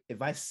stuff. Like,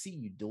 if I see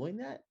you doing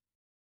that,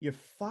 you're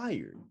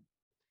fired.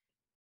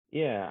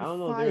 Yeah, I don't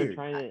know. They were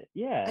trying to.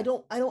 Yeah, I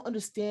don't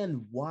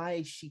understand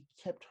why she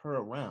kept her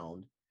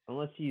around.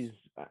 Unless she's,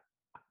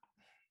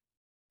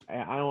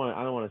 I don't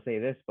want to say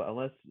this, but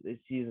unless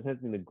she's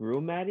attempting to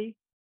groom Maddie.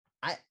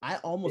 I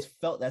almost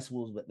felt that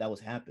was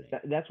happening.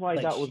 That's why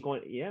I thought was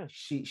going. Yeah,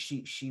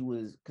 she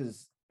was,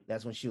 because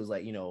that's when she was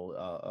like,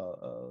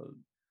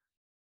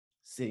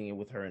 sitting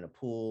with her in a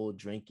pool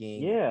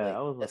drinking. Yeah,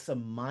 like, that's a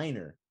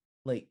minor.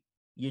 Like,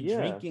 you're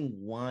drinking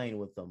wine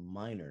with a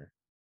minor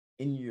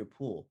in your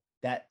pool.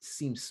 That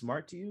seems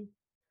smart to you?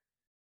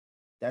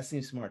 That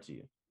seems smart to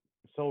you?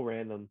 So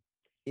random.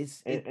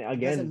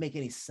 It doesn't make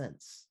any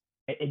sense.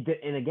 It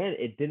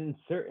didn't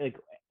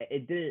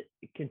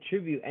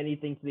contribute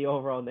anything to the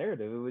overall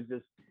narrative. It was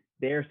just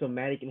there so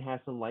Maddie can have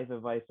some life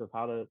advice of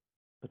how to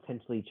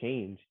potentially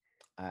change.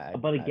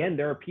 But again,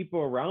 there are people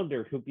around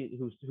her who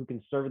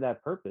can serve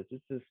that purpose.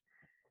 It's just,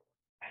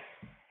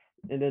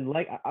 and then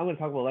like I'm going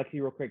to talk about Lexi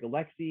real quick.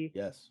 Lexi,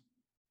 yes,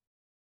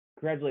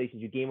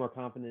 congratulations, you gained more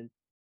confidence.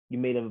 You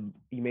made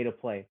a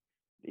play.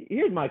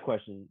 Here's my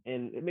question,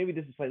 and maybe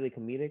this is slightly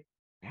comedic.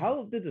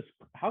 How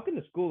can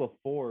the school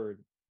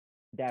afford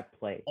that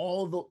play?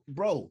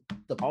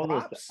 The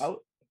props.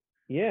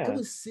 Yeah, I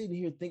was sitting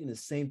here thinking the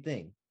same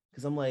thing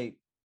because I'm like,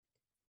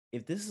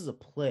 if this is a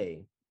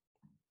play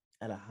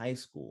at a high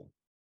school,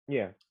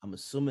 yeah, I'm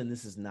assuming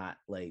this is not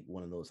like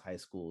one of those high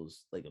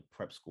schools, like a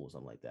prep school,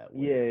 something like that.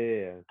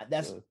 Yeah.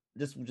 That's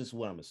just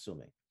what I'm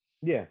assuming.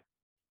 Yeah,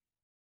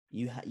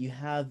 you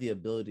have the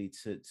ability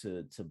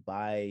to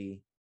buy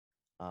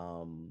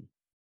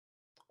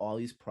all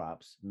these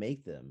props,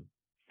 make them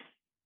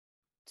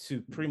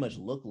to pretty much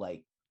look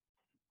like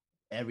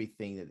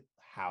everything that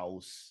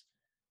house,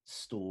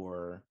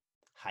 store,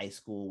 high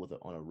school with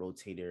on a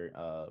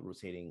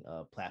rotating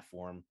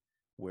platform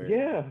where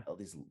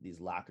these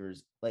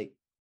lockers, like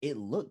it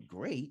looked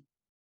great,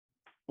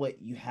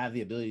 but you have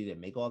the ability to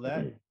make all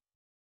that.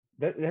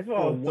 That's what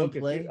I was so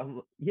confused.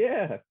 I'm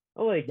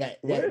like,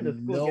 where did the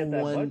school get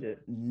that budget?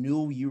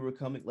 Knew you were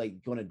coming,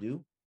 like going to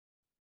do.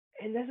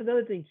 And that's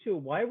another thing too.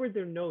 Why were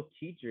there no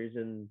teachers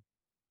in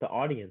the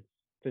audience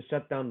to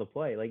shut down the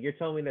play? Like you're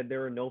telling me that there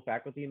were no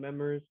faculty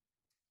members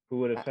who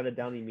would have shut it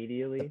down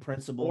immediately, the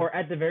principal, or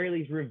at the very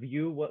least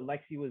review what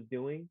Lexi was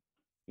doing,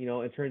 you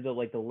know, in terms of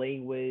like the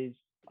language,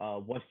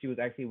 what she was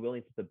actually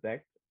willing to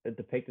depict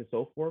and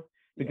so forth.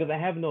 Because I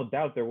have no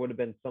doubt there would have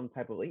been some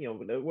type of, you know,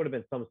 there would have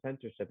been some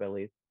censorship at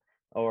least,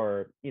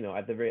 or you know,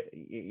 at the very,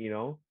 you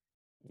know.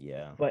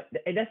 Yeah. But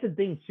and that's the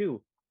thing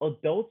too.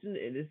 Adults, and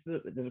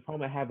there's a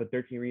problem I have with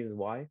 13 Reasons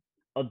Why.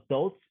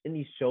 Adults in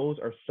these shows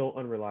are so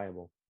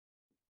unreliable.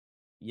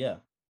 Yeah.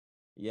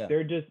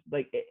 They're just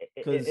like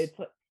it's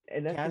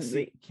and that's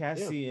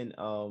Cassie and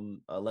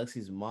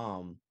Alexi's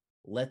mom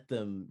let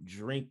them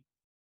drink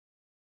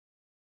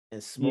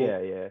and smoke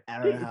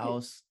at her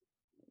house,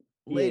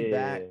 laid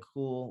back,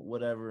 cool,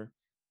 whatever.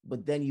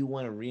 But then you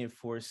want to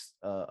reinforce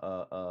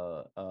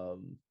try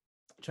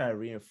to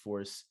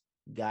reinforce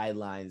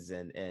guidelines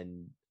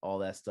and all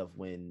that stuff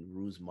when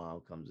Rue's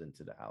mom comes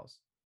into the house.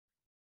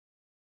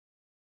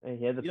 And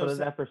he had to put in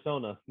that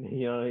persona,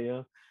 you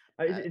know.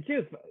 It's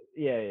just,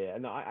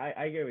 no,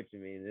 I get what you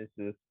mean.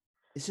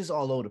 It's just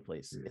all over the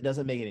place. It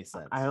doesn't make any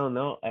sense. I don't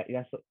know.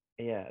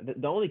 The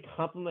only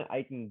compliment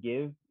I can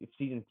give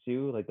season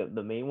 2, like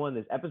the main one,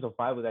 is episode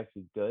 5 was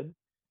actually good.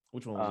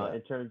 Which one was that?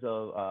 In terms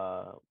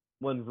of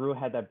when Rue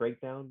had that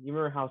breakdown. You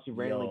remember how she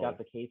randomly got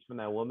the case from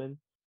that woman?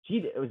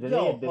 Did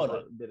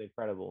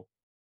incredible.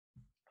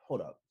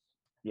 Hold up.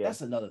 Yeah.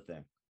 That's another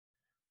thing.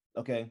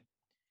 Okay.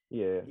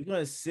 Yeah. You're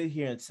gonna sit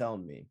here and tell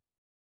me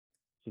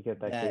she got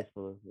that case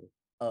full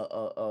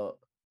of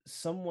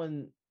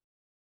someone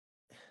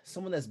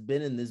that's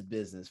been in this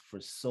business for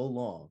so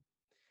long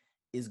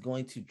is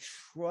going to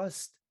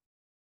trust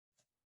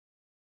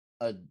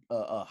a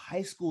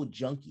high school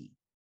junkie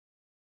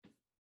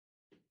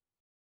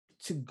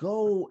to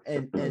go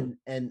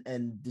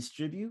and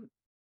distribute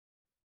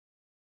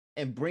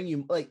and bring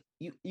you, like,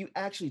 you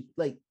actually,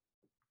 like,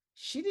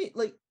 she didn't,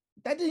 like,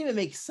 that didn't even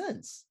make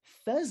sense.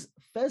 Fez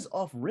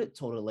off rip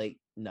told her, like,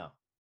 no.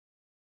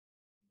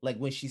 Like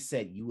when she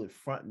said you would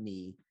front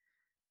me,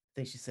 I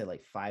think she said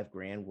like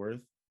 $5,000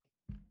 worth.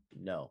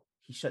 No,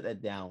 he shut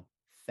that down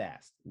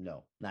fast.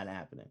 No, not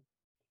happening.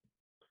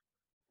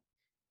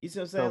 You see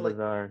what I'm saying? So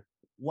bizarre.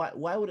 Like,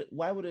 why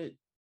would it?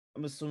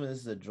 I'm assuming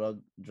this is a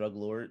drug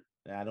lord.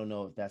 I don't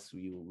know if that's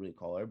what you would really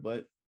call her,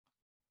 but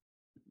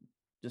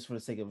just for the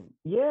sake of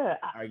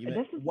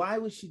argument, why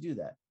would she do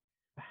that?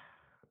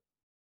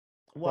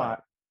 Why?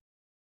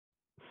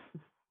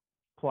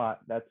 Plot.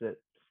 That's it.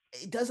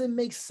 It doesn't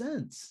make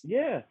sense.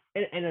 Yeah,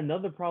 and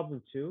another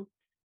problem too.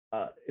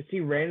 She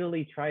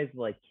randomly tries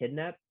to like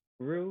kidnap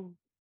Rue,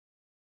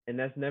 and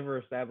that's never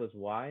established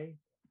why.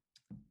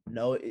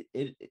 No,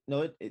 they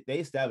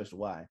established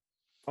why.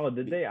 Oh,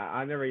 did they?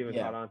 I never even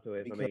caught on to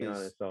it. If I'm being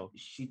honest, so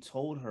she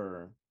told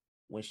her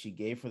when she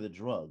gave her the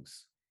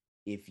drugs,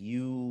 if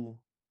you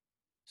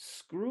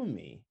screw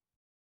me,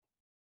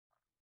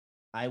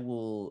 I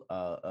will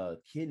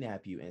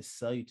kidnap you and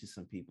sell you to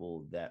some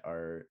people that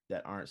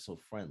aren't so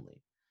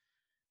friendly.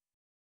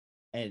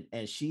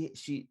 And she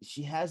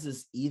has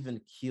this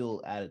even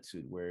keel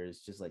attitude where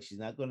it's just like she's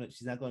not gonna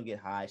get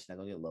high, she's not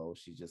gonna get low.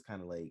 She's just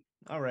kind of like,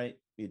 all right,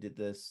 you did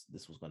this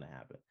was gonna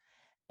happen.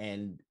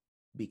 And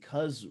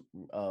because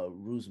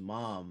Rue's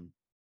mom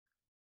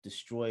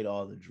destroyed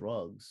all the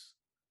drugs,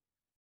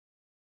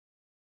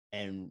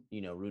 and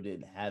Rue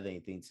didn't have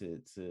anything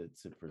to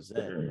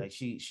present. Like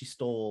she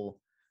stole.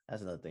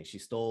 That's another thing. She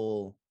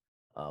stole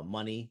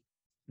money,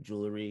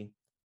 jewelry,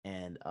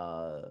 and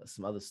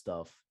some other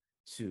stuff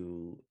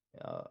to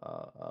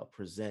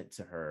present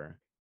to her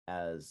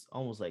as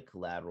almost like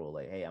collateral.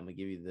 Like, hey, I'm gonna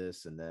give you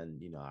this, and then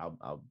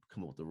I'll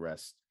come up with the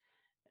rest.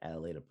 at a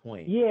later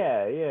point.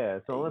 Yeah.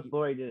 So unless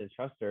Lori didn't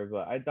trust her,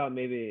 but I thought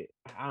maybe,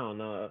 I don't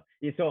know.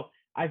 Yeah, so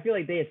I feel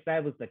like they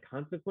established the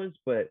consequence,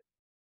 but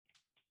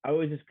I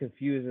was just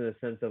confused in the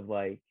sense of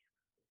like,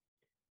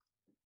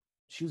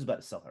 she was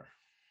about to sell her.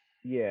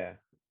 Yeah,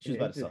 she was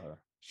about to sell her.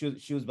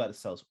 She was about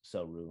to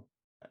sell Rue.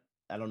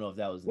 I don't know if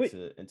that was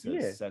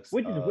into sex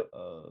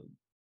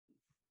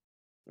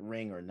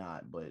ring or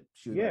not, but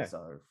she was about to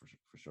sell her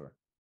for sure.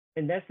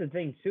 And that's the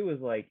thing too,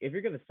 is like, if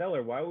you're gonna sell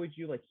her, why would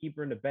you like keep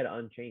her in the bed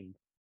unchained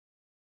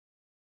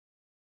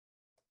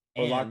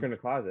or lock her in the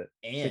closet?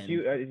 And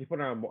you put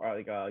her on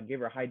gave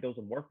her a high dose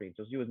of morphine,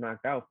 so she was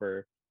knocked out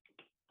for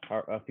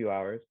a few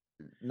hours.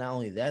 Not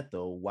only that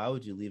though, why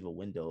would you leave a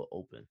window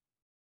open,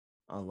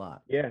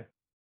 unlocked? Yeah, it's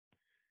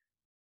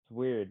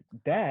weird.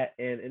 That,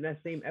 and in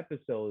that same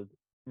episode,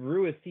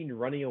 Rue is seen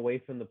running away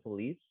from the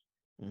police,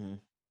 and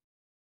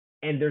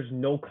there's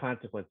no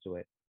consequence to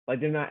it. Like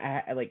they're not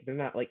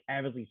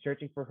avidly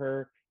searching for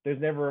her.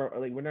 There's never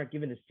like, we're not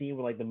given a scene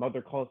where like the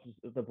mother calls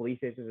the police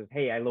station and says,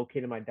 "Hey, I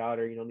located my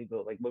daughter. You don't need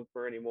to like look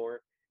for her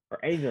anymore,"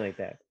 or anything like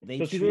that.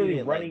 So she's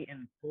literally running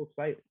in full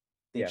sight.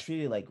 They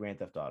treated it like Grand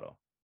Theft Auto.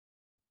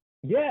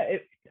 Yeah,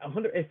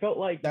 it felt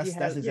like that's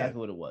exactly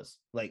what it was.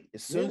 Like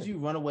as soon as you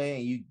run away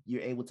and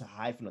you're able to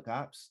hide from the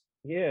cops.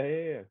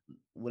 Yeah.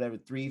 Whatever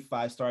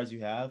 3-5 stars you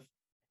have,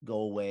 go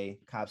away.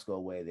 Cops go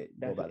away. They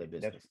go about their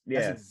business.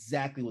 That's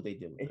exactly what they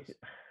did with this.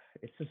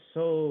 It's just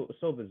so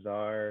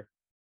bizarre.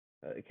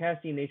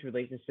 Cassie and Nate's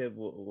relationship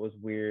was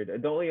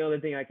weird. The only other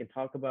thing I can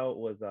talk about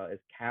was is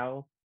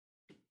Cal.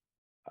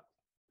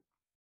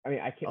 I mean,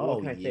 I can't. What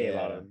can I say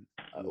about him?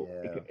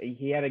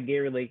 He had a gay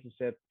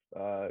relationship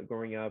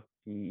growing up.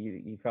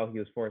 He felt he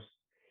was forced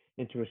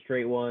into a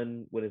straight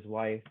one with his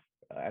wife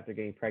after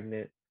getting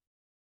pregnant.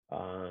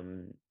 I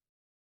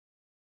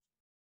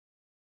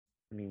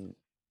mean,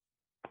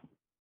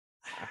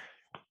 I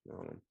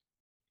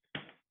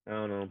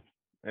don't know.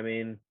 I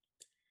mean,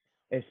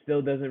 it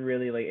still doesn't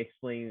really like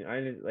explain.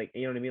 I just like,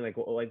 you know what I mean? Like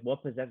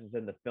what possesses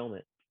him to film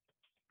it?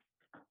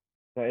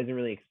 That isn't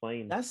really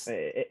explained.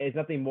 It's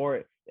nothing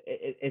more.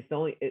 It's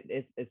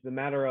the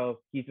matter of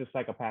he's just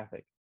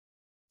psychopathic.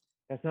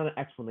 That's not an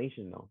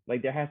explanation though.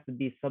 Like there has to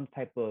be some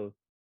type of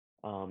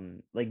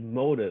like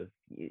motive,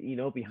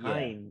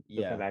 behind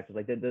the actions.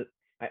 Like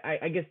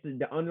I guess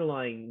the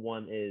underlying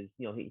one is,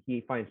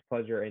 he finds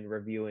pleasure in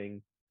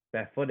reviewing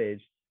that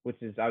footage, which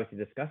is obviously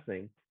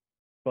disgusting,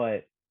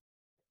 but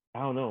I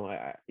don't know.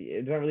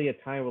 It's not really a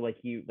time where like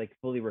he like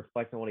fully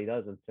reflects on what he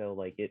does until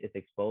like it's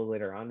exposed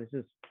later on. It's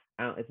just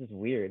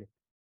weird.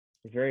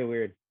 It's very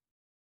weird.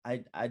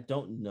 I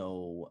don't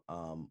know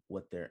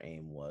what their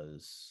aim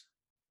was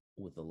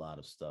with a lot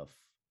of stuff.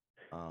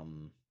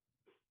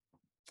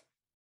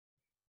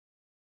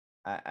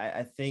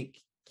 I think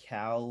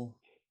Cal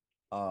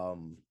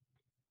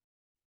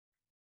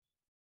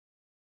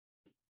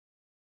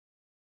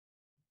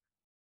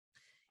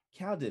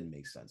Cal didn't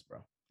make sense,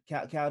 bro.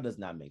 Cal does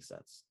not make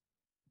sense.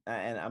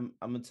 And I'm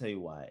gonna tell you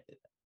why.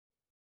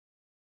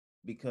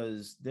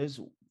 Because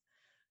you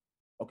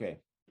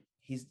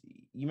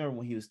remember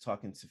when he was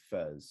talking to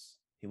Fez,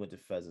 he went to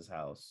Fez's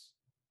house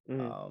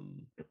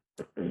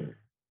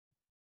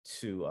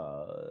to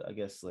I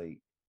guess like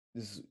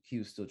he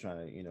was still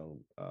trying to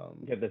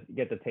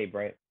get the tape,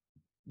 right?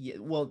 Yeah,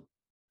 well,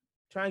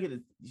 he's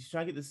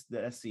trying to get the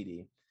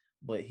SCD,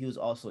 but he was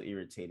also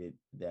irritated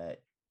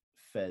that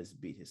Fez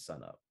beat his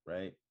son up,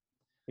 right?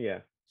 Yeah.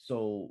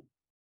 So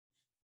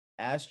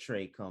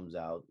Ashtray comes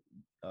out,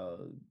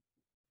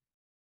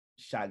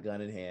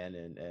 shotgun in hand,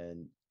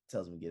 and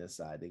tells him to get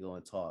inside. They go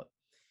and talk.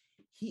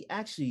 He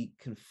actually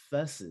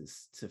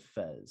confesses to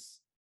Fez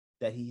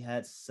that he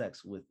had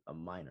sex with a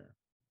minor.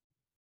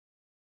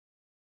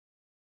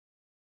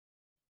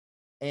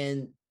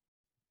 And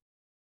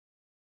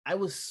I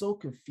was so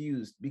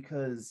confused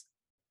because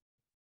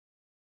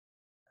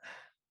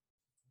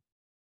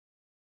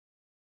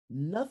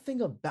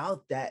nothing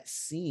about that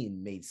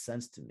scene made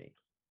sense to me.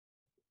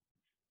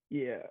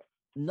 Yeah.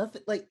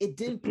 Nothing, like it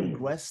didn't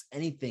progress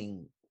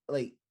anything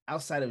like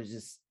outside of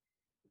just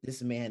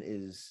this man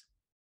is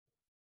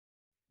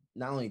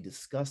not only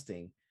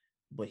disgusting,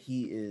 but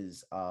he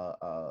is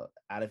out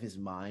of his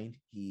mind.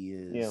 He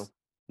is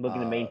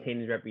looking to maintain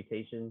his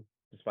reputation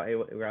despite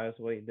regardless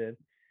of what he did.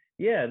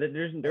 Yeah,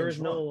 there was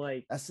no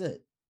like, that's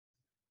it.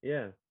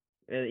 Yeah.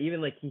 And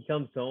even like he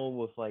comes home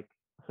with like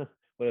with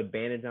a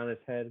bandage on his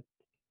head,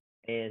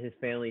 and his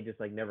family just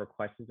like never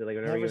questions it. Like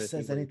never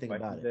says anything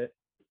about it.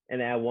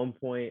 And at one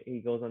point he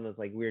goes on this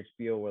like weird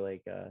spiel where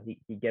like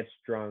he gets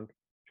drunk,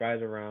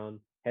 drives around,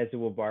 heads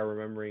to a bar,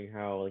 remembering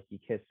how like he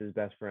kissed his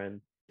best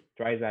friend,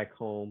 drives back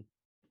home,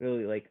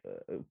 really like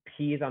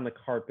pees on the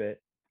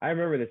carpet. I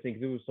remember this thing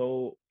because it was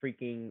so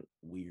freaking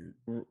weird.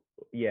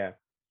 Yeah.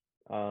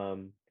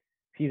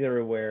 Pees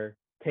everywhere,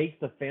 takes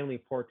the family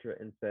portrait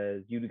and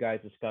says, "You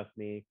guys disgust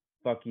me.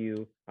 Fuck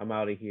you. I'm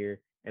out of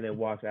here," and then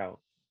walks out.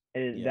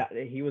 And that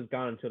he was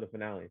gone until the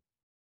finale.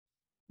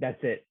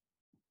 That's it.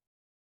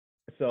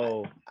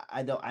 So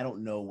I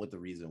don't know what the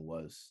reason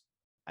was.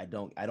 I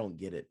don't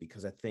get it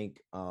because I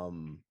think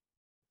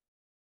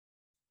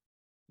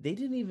they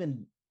didn't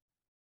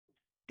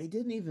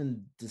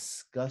even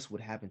discuss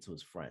what happened to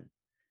his friend,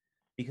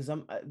 because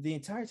the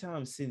entire time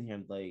I'm sitting here,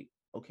 I'm like,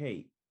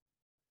 okay,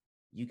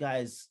 you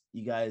guys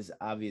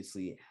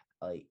obviously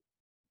like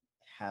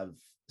have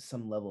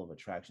some level of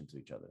attraction to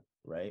each other,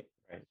 right?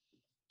 Right.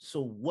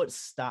 So what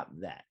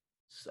stopped that?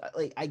 So,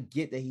 like, I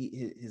get that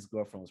his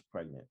girlfriend was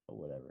pregnant or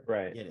whatever,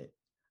 right? I get it,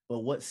 but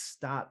what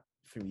stopped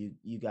from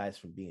you guys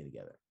from being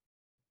together?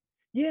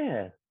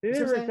 Yeah, they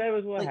never said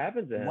was what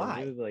happened to him.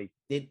 Why? It was like,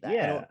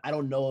 I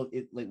don't know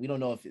if we don't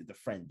know if the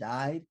friend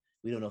died.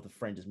 We don't know if the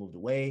friend just moved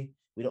away.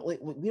 We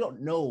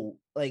don't know.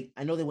 Like,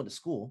 I know they went to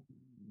school.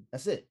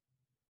 That's it.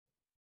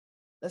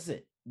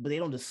 But they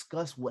don't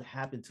discuss what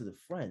happened to the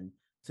friend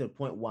to the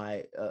point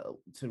why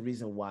to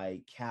reason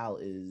why Cal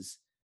is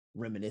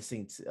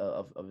reminiscing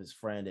of his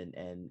friend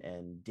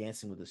and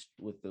dancing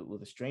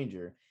with a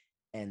stranger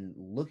and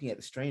looking at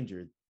the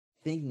stranger,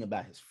 thinking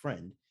about his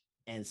friend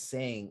and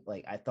saying,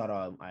 like, I thought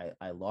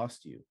I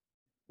lost you.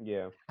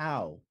 Yeah.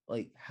 How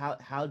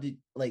did,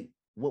 like,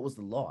 what was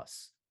the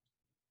loss?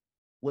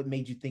 What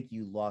made you think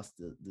you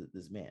lost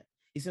this man?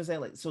 You see what I'm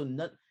saying? Like, so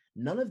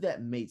none of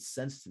that made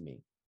sense to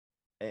me.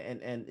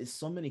 And it's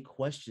so many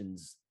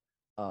questions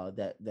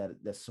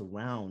that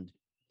surround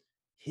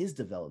his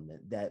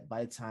development that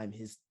by the time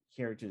his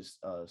character's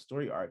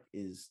story arc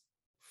is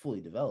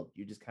fully developed,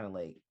 you're just kind of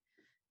like,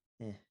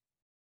 eh.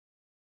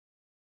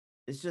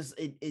 It's just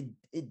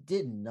it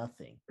did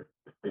nothing.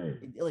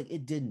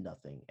 It did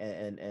nothing,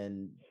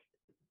 and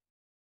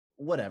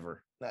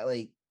whatever.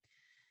 Like,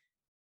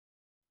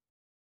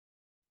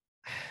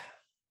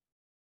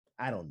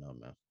 I don't know,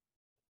 man.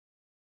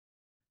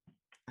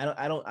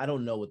 I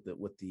don't know what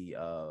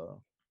the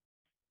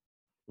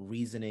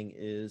reasoning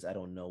is. I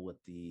don't know what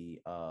the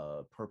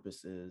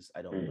purpose is.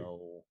 I don't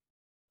know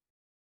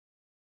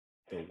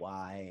the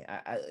why.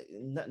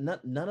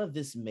 None of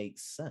this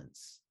makes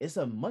sense. It's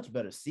a much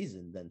better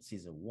season than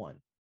season 1,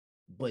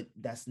 but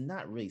that's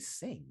not really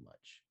saying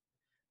much,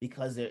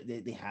 because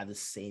they have the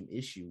same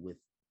issue with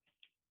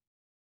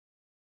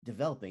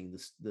developing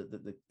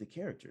the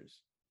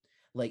characters.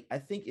 Like, I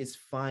think it's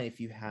fine if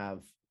you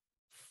have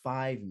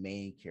 5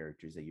 main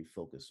characters that you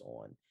focus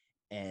on,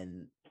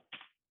 and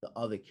the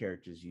other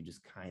characters you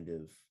just kind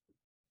of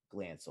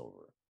glance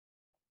over.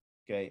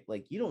 Okay,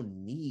 like, you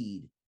don't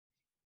need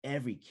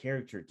every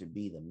character to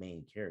be the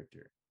main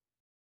character.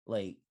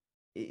 Like,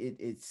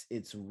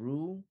 it's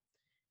Rue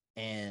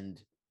and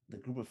the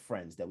group of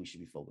friends that we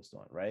should be focused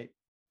on, right?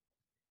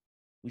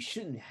 We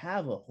shouldn't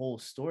have a whole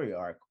story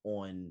arc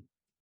on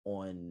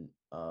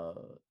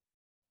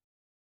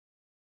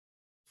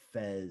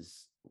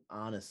Fez.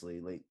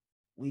 Honestly, like,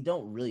 we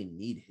don't really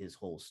need his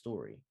whole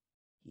story.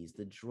 He's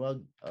the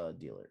drug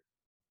dealer.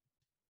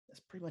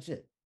 That's pretty much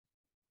it.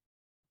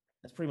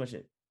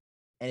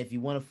 And if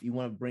you want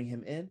to bring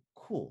him in,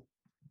 cool.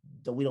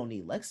 Though we don't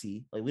need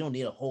Lexi. Like, we don't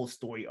need a whole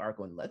story arc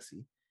on Lexi.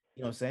 You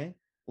know what I'm saying?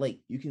 Like,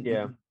 you can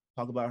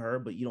talk about her,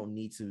 but you don't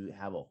need to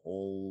have a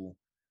whole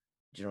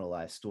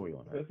generalized story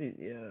on her.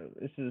 Yeah,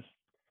 this is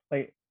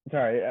like,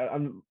 sorry,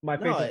 I'm my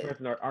favorite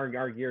person.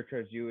 Our gear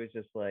towards you is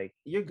just like,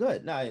 you're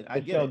good. No, I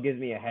get it. Gives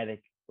me a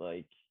headache.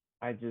 Like,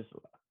 I just,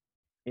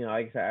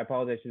 like I said, I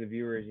apologize to the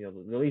viewers.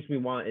 The least we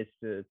want is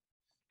to,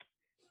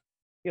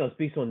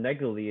 speak so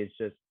negatively. It's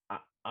just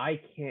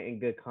I can't in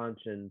good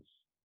conscience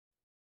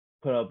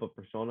put up a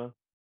persona.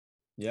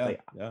 Yeah,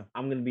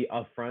 I'm gonna be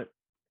upfront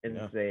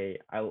and say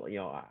I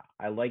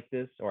like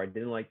this or I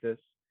didn't like this.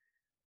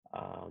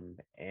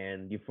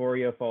 And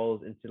Euphoria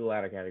falls into the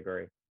latter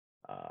category.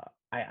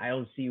 I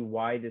don't see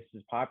why this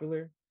is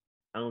popular.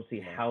 I don't see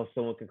how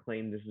someone can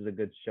claim this is a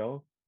good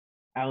show.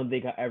 I don't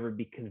think I'll ever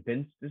be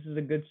convinced this is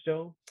a good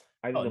show.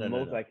 I think the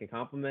most I can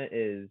compliment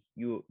is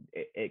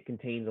it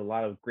contains a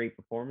lot of great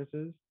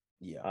performances.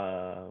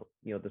 Yeah.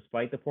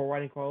 Despite the poor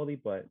writing quality,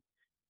 but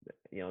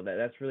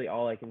that's really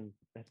all I can.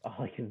 That's all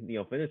I can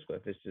finish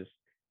with. It's just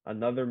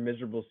another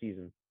miserable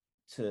season.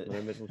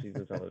 Another miserable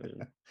season of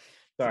television.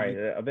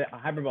 Sorry, a bit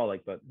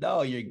hyperbolic, but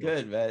no, you're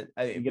good, man.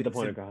 You get the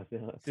point across.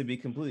 To be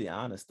completely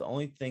honest, the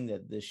only thing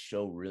that this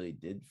show really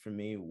did for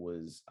me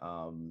was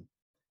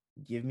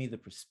give me the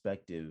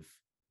perspective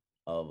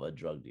of a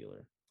drug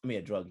dealer. I mean,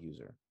 a drug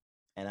user,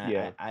 and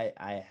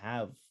I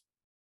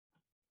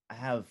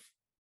have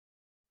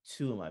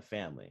 2 in my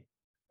family,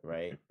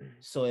 right?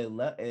 So it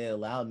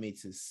allowed me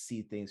to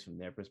see things from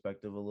their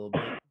perspective a little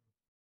bit.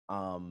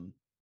 But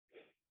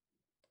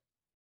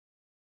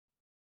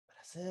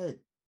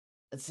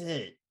that's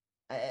it.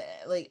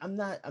 I'm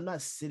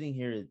not sitting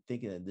here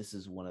thinking that this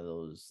is one of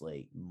those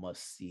like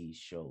must-see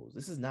shows.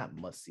 This is not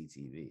must-see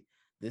TV.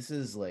 This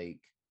is like,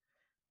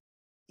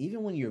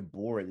 even when you're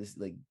bored, this is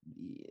like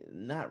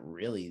not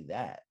really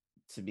that,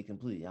 to be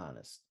completely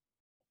honest,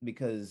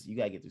 because you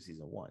gotta get through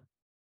season 1.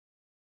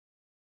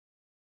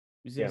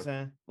 You see what I'm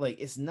saying? Like,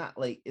 it's not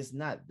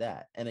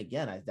that. And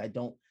again, I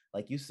don't,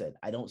 like you said,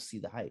 I don't see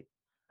the hype.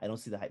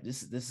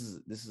 This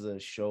is a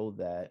show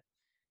that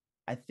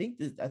I think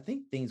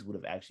things would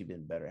have actually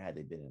been better had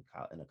they been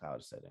in a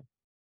college setting.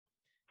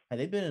 Had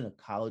they been in a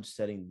college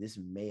setting, this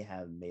may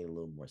have made a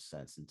little more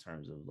sense in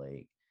terms of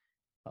like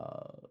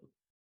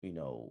you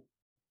know,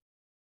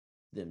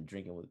 them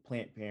drinking with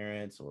plant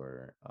parents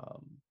or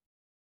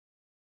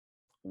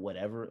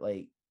whatever,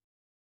 like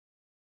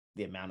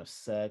the amount of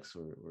sex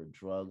or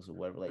drugs or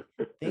whatever, like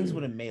things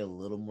would have made a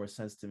little more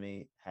sense to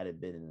me had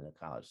it been in a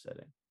college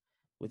setting.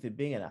 With it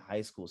being in a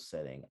high school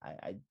setting,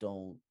 I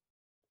don't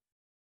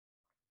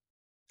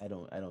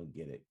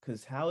get it.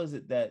 Because how is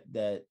it that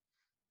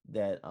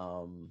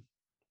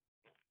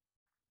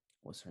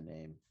what's her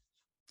name?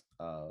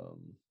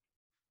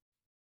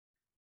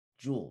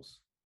 Jules.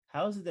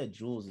 How is it that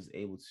Jules is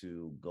able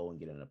to go and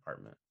get an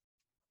apartment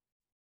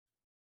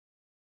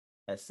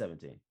at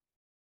 17?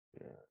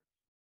 Yeah.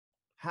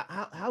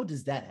 How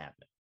does that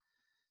happen?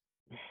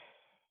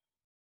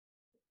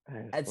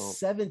 At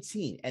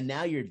 17, and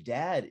now your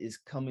dad is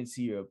coming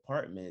to your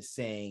apartment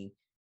saying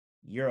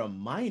you're a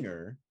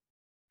minor,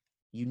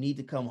 you need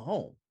to come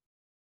home.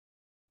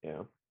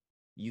 Yeah.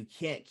 You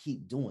can't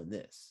keep doing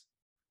this.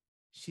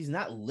 She's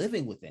not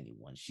living with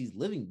anyone. She's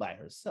living by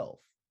herself.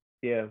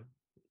 Yeah.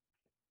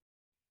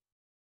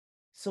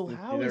 So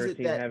how is it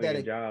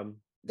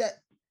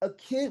that a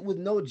kid with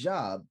no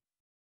job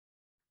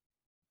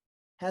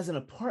has an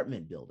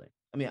apartment building?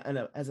 I mean,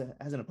 has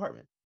an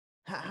apartment.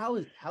 How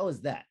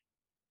is that?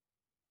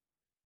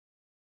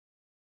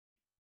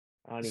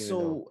 I don't even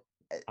know.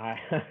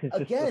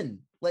 Again,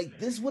 like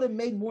this would have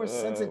made more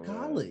sense in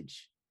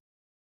college.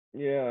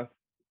 Yeah.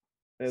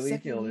 At least,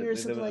 Second year,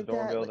 something like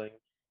that. Building.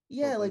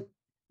 Yeah, like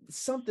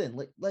something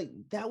like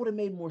that would have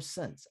made more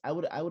sense. I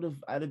can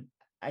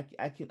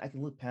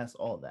look past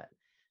all that.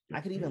 I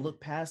could even look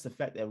past the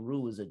fact that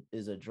Rue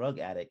is a drug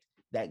addict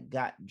that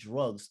got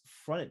drugs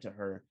fronted to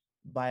her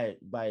by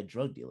a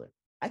drug dealer.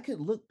 I could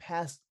look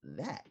past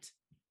that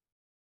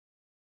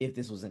if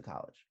this was in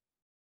college.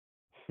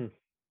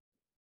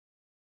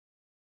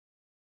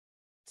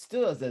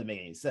 Still doesn't make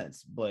any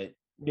sense, but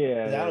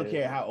yeah, I don't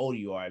care how old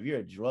you are. If you're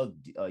a drug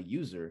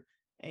user,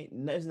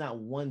 there's not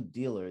one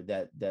dealer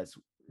that's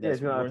it's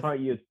gonna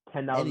find you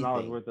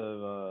 $10,000 worth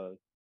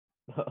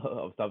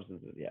of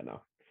substances. Yeah,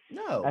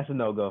 no, that's a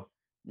no-go.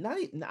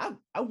 Not even,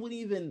 I wouldn't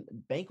even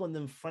bank on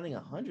them fronting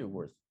 $100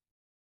 worth.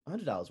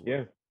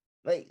 Yeah,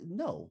 like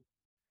no,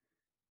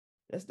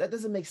 that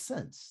doesn't make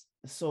sense.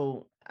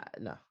 So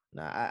no,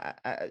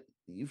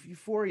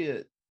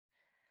 Euphoria.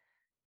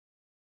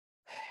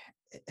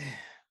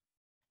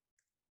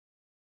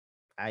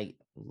 I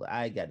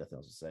got nothing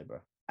else to say, bro.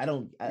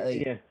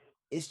 Yeah.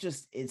 It's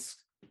just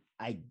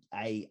I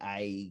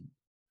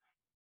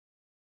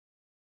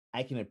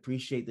can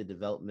appreciate the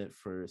development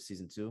for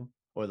season 2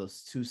 or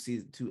those two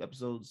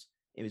episodes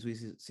in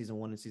between season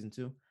 1 and season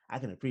 2. I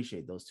can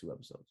appreciate those 2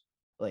 episodes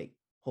like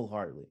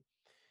wholeheartedly.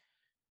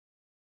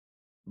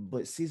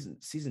 But season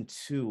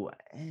 2,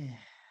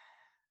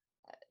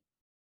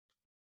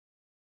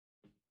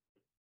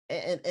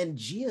 and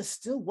Gia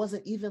still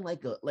wasn't even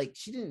like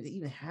she didn't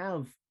even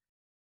have.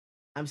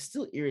 I'm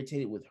still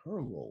irritated with her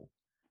role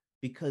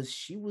because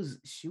she was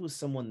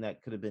someone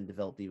that could have been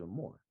developed even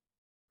more.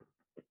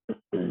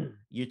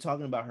 You're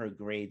talking about her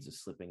grades are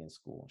slipping in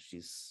school.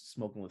 She's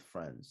smoking with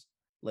friends.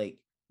 Like,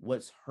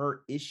 what's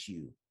her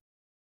issue?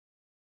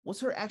 What's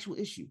her actual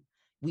issue?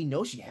 We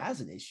know she has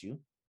an issue,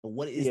 but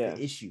what is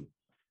the issue?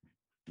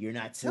 You're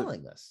not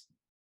telling us.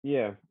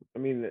 Yeah, I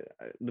mean,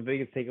 the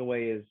biggest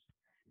takeaway is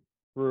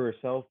Rue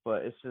herself,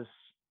 but it's just,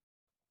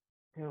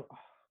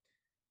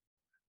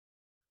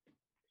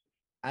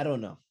 I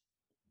don't know.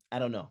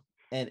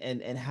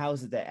 And how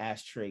is it that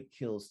Ashtray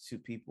kills 2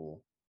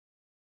 people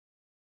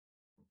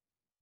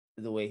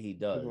the way he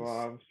does? Well,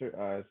 I'm sure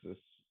it's just,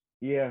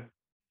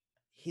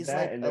 he's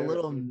like a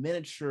little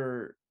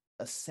miniature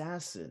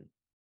assassin.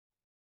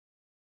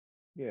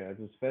 Yeah,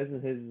 just Fez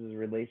and his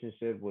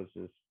relationship was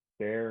just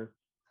there.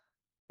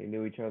 They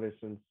knew each other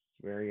since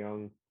very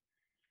young.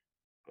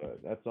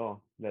 But that's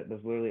all. That's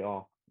literally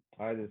all.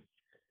 I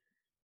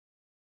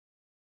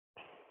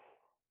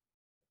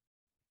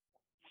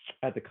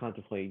had to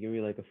contemplate. Give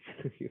me like a.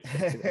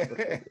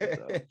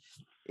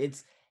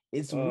 It's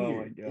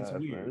weird. My God, it's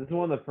weird. Man. This is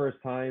one of the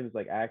first times,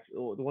 like actually,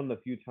 one of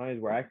the few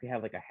times where I actually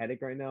have like a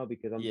headache right now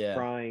because I'm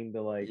trying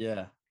to like.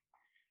 Yeah.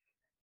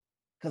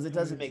 Because it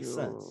doesn't make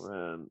sense.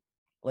 Man.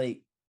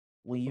 Like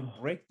when you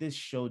break this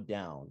show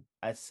down,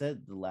 I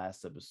said the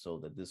last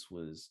episode that this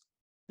was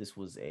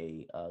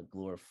a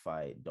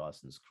glorified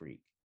Dawson's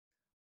Creek.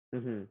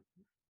 Mm-hmm.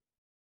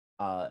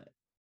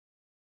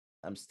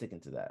 I'm sticking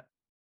to that.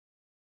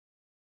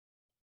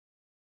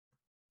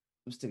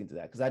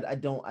 Because I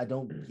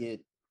don't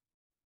get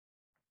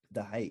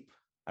the hype.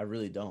 I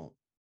really don't.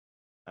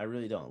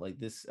 Like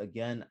this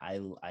again.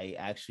 I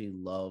actually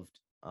loved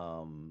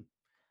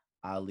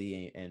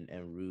Ali and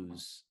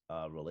Rue's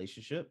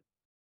relationship.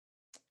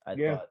 I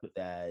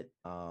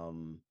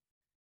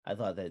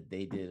thought that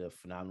they did a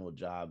phenomenal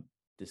job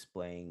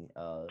displaying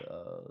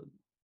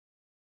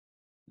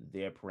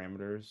their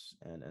parameters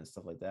and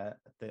stuff like that.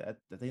 I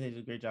think they did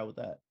a great job with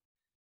that.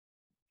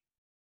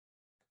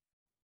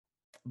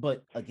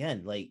 But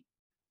again, like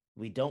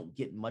we don't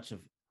get much of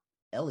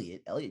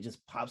Elliot. Elliot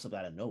just pops up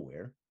out of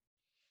nowhere.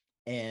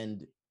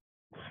 And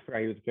I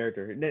forgot he was a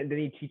character. Then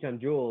he cheats on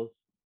Jules,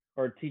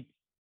 or cheats.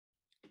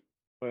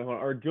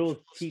 Or Jules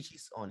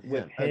cheats on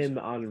with him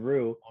on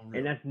Rue,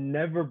 and that's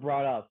never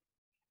brought up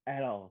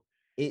at all.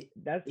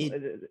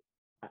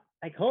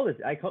 I called it.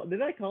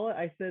 Did I call it?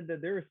 I said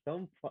that there were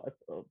some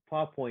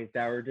plot points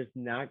that were just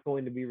not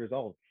going to be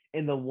resolved.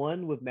 And the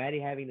one with Maddie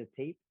having the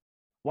tape,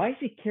 why is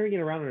she carrying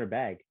it around in her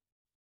bag?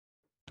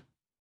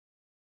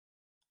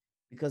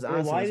 Because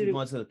honestly, if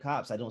going to the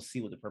cops, I don't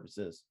see what the purpose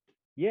is.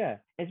 Yeah,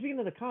 and speaking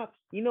of the cops,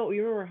 you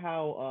remember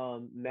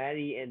how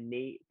Maddie and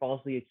Nate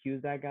falsely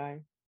accused that guy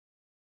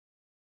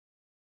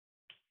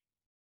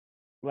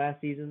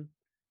last season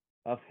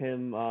of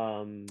him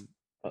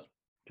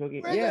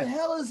choking? Where the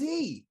hell is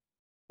he?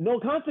 No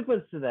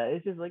consequence to that.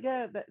 It's just like,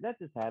 yeah, that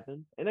just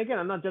happened. And again,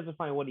 I'm not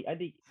justifying what I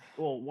think.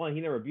 Well, one,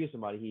 he never abused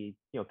somebody.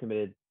 He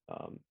committed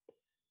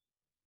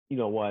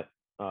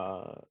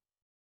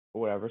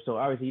whatever. So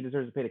obviously he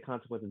deserves to pay the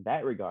consequence in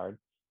that regard.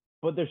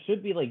 But there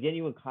should be like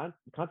genuine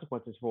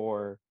consequences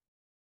for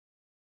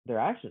their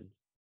actions.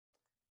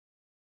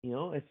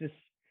 It's just,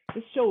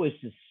 this show is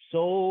just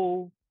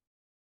so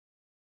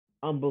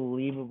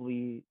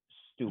unbelievably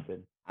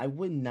stupid. I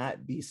would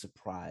not be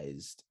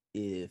surprised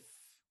if,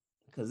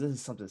 because this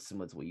is something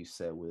similar to what you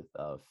said with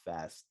the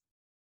Fast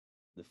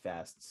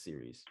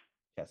Furious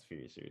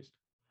series.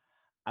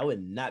 I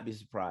would not be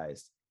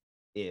surprised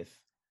if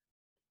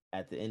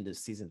at the end of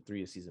season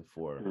 3 or season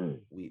 4,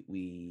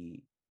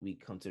 we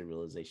come to the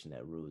realization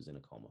that Rue is in a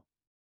coma.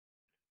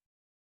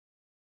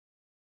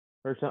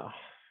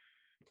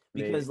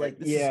 Because this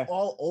is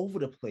all over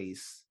the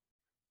place.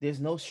 There's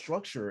no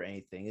structure or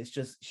anything. It's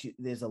just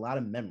there's a lot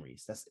of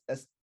memories. That's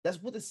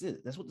what this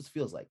is. That's what this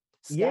feels like.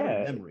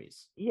 Scattered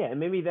memories. Yeah, and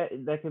maybe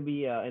that can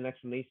be an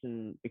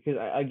explanation, because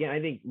I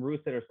think Rue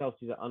said herself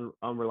she's an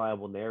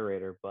unreliable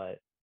narrator, but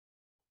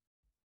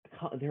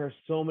there are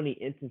so many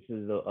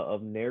instances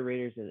of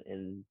narrators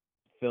in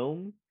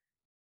film,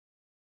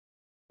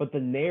 but the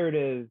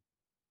narrative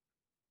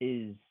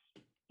is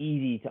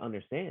easy to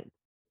understand.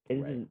 It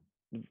isn't,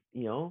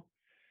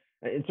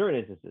 in certain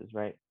instances,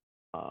 right?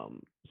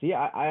 So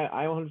yeah,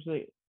 I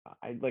 100%.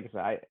 Like I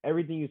said,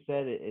 everything you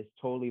said is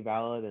totally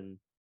valid, and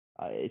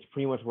it's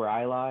pretty much where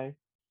I lie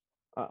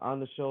on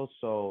the show.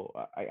 So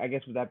I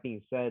guess with that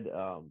being said,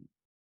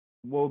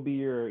 what would be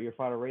your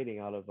final rating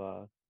out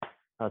of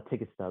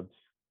Ticket Stubs?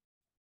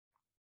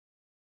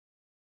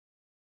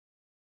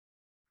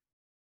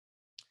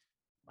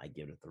 I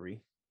give it a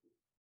 3.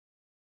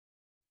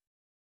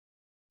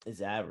 It's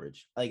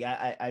average. Like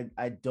I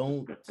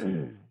don't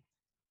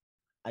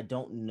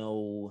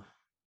know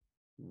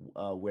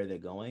where they're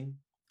going.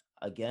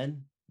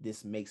 Again,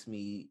 this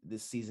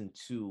season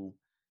 2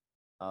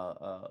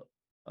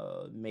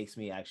 makes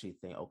me actually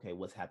think, okay,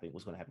 what's going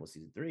to happen with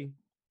season 3?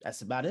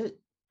 That's about it.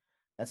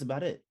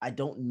 I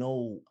don't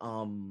know.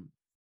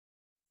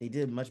 They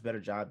did a much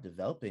better job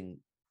developing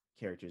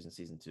characters in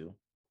season 2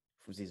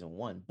 from season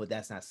 1, but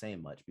that's not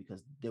saying much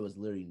because there was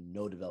literally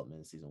no development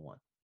in season 1.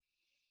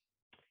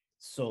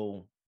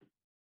 So,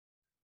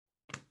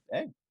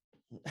 hey,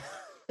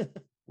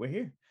 we're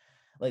here.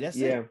 Like that's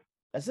it.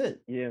 That's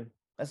it. Yeah.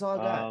 That's all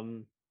I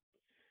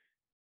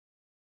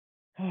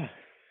got.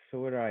 So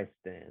where do I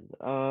stand?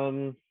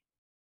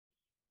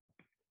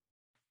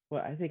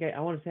 Well, I think I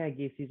want to say I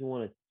gave season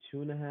 1 a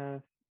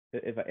 2.5.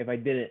 If I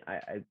didn't,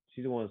 I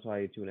season 1 was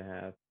probably a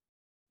 2.5.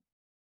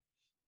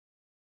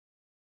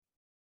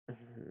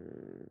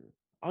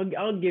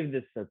 I'll give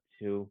this a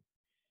 2.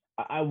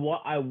 I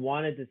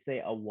wanted to say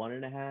a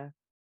 1.5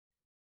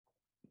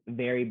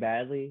 very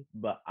badly,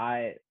 but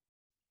I'll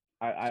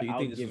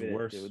give it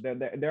worse? A 2.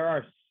 There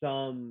are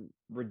some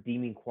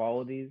redeeming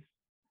qualities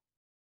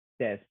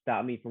that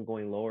stop me from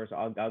going lower, so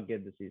I'll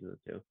give the season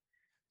a 2.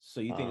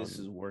 So you think this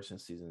is worse than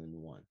season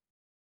 1?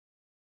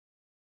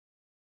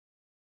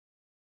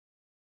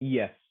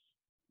 Yes.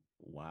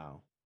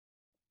 Wow.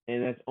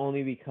 And that's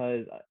only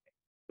because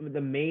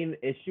the main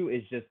issue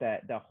is just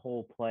that the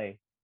whole play.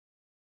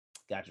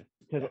 Gotcha.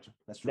 That's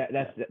true.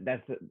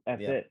 That's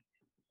it.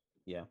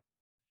 Yeah.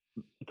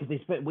 Because they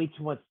spent way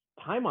too much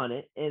time on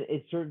it, and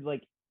it's sort of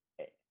like,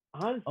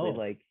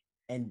 honestly,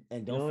 and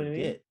don't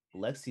forget,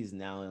 Lexi's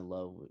now in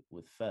love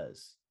with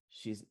Fez.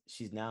 She's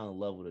now in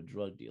love with a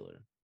drug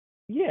dealer.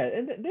 Yeah,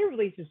 and their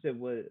relationship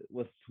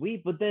was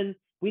sweet, but then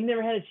we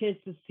never had a chance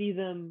to see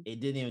them. It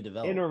didn't even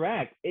develop.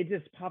 Interact. It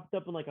just popped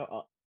up in like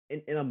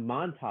in a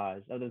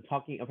montage of them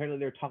talking. Apparently,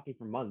 they were talking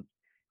for months.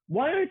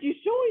 Why aren't you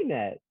showing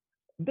that?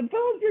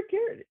 Develop your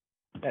character.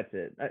 That's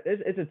it.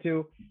 It's a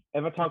 2.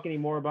 If I talk any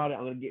more about it,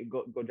 I'm gonna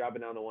go drop it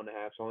down to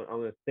 1.5. So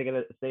I'm gonna stay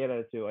at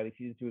a 2. I think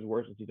season 2 is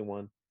worse than season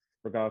 1,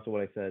 regardless of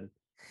what I said.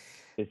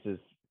 It's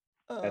just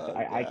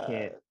I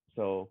can't.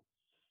 So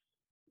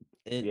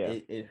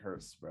it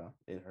hurts, bro.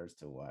 It hurts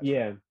to watch.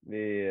 Yeah.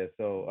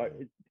 So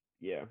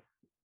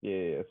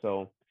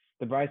So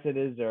the bright side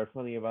is there are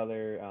plenty of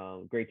other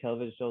great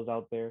television shows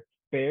out there.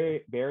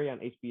 Barry on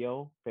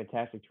HBO,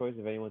 fantastic choice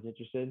if anyone's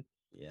interested.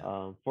 Yeah.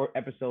 4th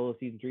episode of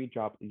season 3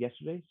 dropped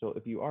yesterday. So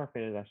if you are a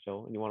fan of that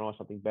show and you want to watch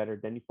something better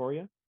than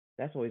Euphoria,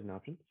 that's always an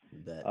option.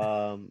 Attack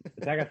on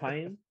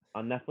Titan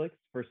on Netflix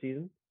first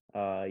season.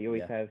 You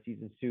always have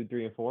seasons 2,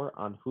 3, and 4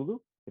 on Hulu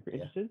if you're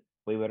interested.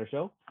 Way better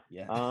show.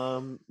 Yeah.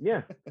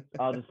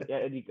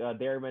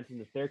 Derek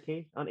mentioned The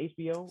Staircase on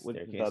HBO, which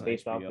is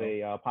based off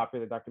a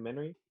popular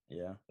documentary.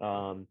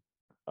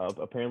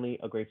 Apparently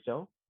a great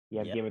show. You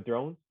have Game of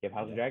Thrones. You have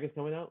House of Dragons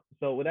coming out.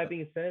 So with that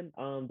being said,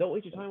 don't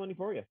waste your time on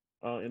Euphoria.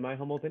 In my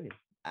humble opinion,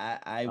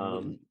 I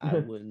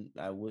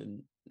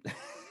wouldn't.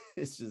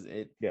 It's just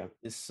it. Yeah.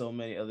 There's so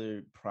many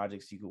other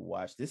projects you could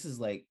watch. This is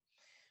like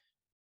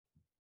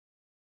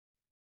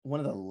one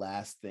of the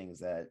last things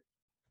that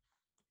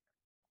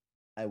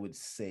I would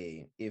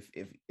say if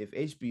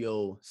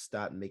HBO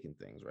stopped making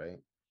things, right?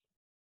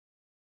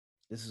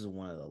 This is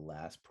one of the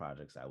last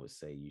projects I would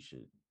say you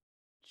should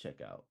check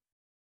out.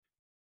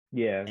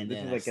 Yeah, and this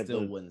then is like I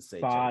still wouldn't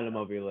say bottom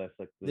of your list.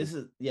 Like this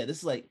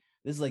is like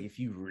if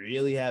you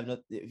really have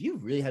nothing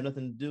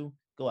to do,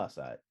 go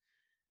outside.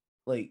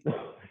 Like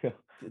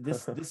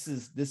this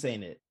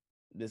ain't it.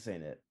 This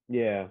ain't it.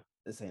 Yeah.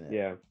 This ain't it.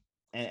 Yeah.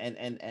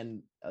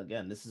 And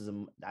again,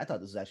 I thought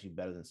this was actually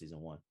better than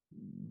season 1.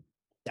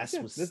 That's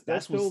what's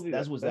totally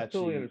actually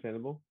totally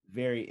understandable.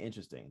 Very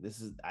interesting.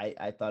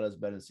 I thought it was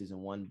better than season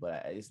 1,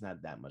 but it's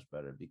not that much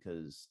better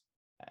because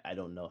I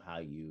don't know how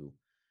you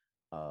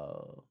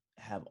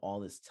have all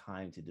this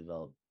time to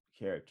develop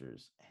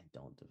characters and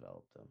don't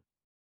develop them.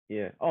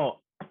 Yeah. Oh,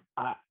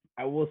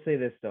 I will say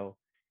this though.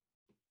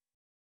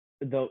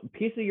 The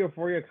piece of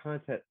Euphoria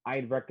content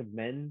I'd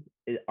recommend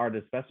are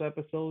the special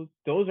episodes.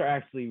 Those are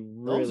actually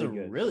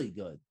really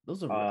good.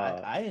 Those are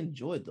I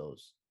enjoyed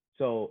those.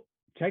 So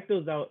check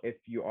those out if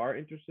you are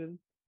interested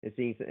in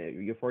seeing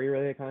Euphoria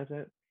related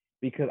content.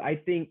 Because I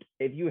think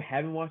if you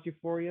haven't watched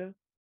Euphoria,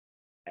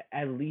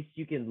 at least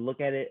you can look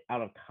at it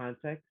out of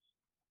context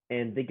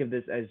and think of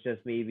this as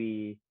just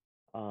maybe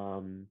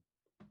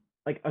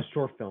like a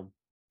short film.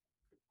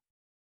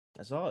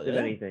 That's all. If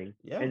anything.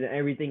 Yeah. And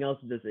everything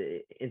else is just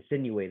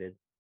insinuated.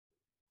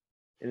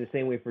 In the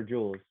same way for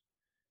Jules.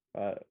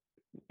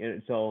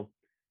 And so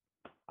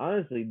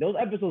honestly, those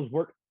episodes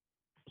work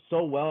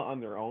so well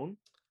on their own.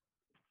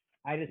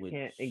 I just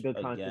can't in good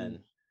conscience.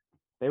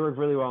 They work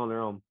really well on their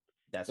own.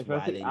 That's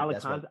especially out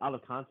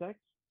of context.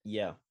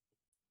 Yeah.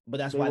 But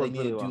that's why they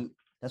need to do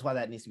that's why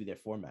that needs to be their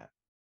format.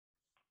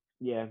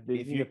 Yeah,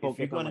 they need to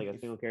focus on like a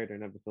single character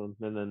in episodes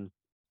and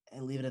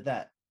leave it at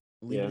that.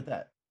 Leave it at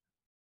that.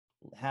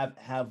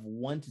 Have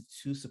 1 to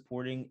 2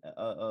 supporting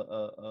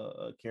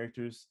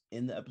characters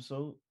in the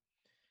episode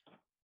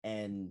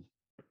and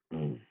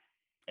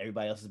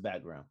everybody else's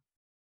background.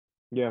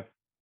 Yeah,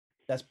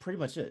 that's pretty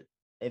much it.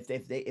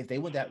 If they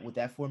went that with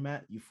that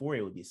format,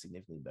 Euphoria would be a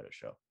significantly better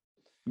show.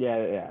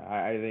 Yeah,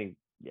 I think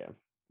yeah.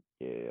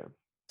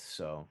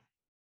 So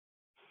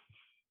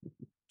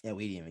yeah,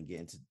 we didn't even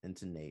get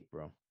into Nate,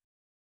 bro.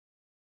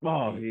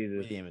 Oh Jesus,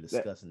 we didn't even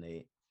discuss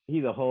Nate.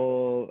 He's a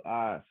whole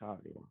sorry.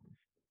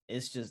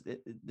 It's just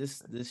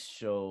this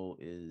show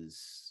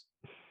is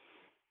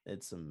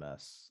it's a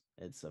mess.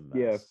 It's a mess.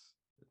 Yeah.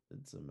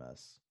 It's a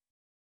mess.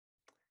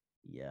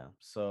 Yeah.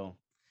 So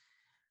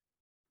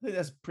I think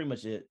that's pretty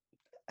much it.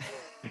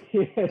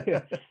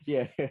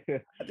 Yeah.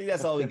 I think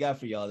that's all we got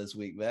for y'all this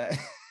week, man.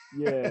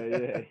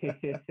 Yeah.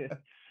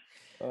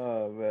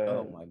 Oh man.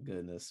 Oh my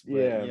goodness. But,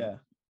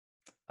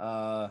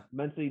 yeah.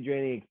 Mentally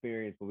draining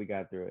experience, but we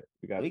got through it.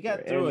 We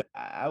got through it.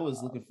 I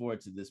was looking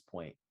forward to this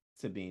point,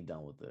 to being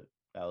done with it.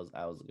 I was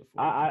looking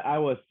forward. I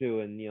was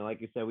too, and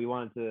like you said, we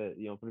wanted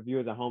to, for the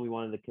viewers at home, we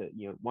wanted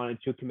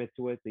to commit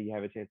to it, so you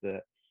have a chance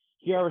to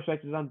hear our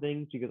perspectives on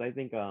things. Because I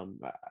think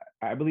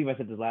I believe I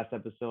said this last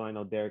episode. I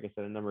know Derek has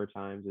said a number of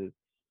times is,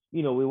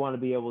 we want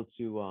to be able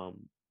to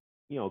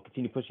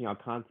continue pushing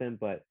out content,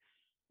 but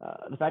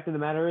the fact of the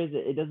matter is,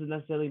 it doesn't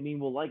necessarily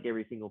mean we'll like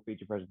every single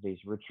feature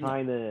presentation. We're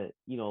trying to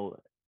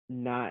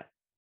not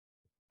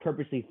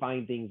purposely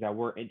find things that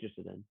we're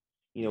interested in.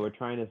 We're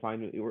trying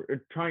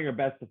our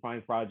best to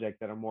find projects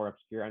that are more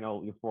obscure. I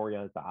know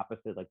Euphoria is the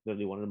opposite, like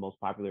literally one of the most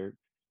popular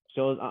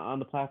shows on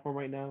the platform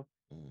right now.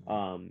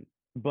 Mm-hmm.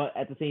 But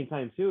at the same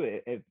time too,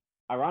 if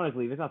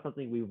ironically, if it's not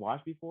something we've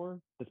watched before,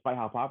 despite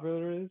how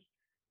popular it is,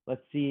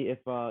 let's see if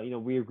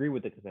we agree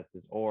with the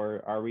consensus,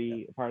 or are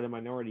we part of the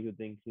minority who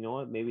thinks,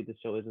 maybe this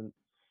show isn't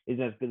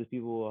as good as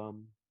people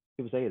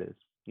say it is.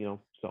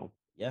 So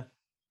yeah,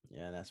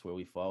 and that's where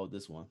we fall with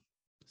this one.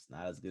 It's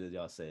not as good as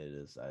y'all say it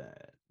is.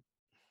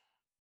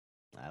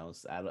 I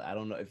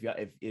don't know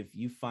if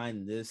you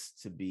find this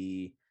to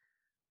be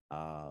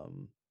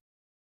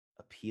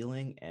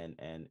appealing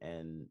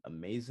and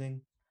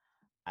amazing.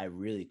 I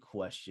really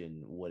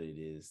question what it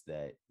is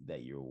that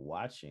you're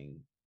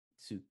watching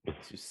to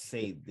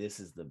say this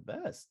is the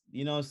best.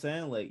 You know what I'm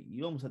saying? Like,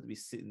 you almost have to be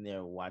sitting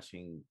there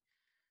watching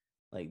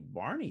like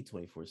Barney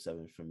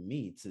 24/7 for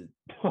me to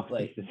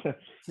like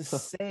to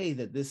say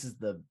that this is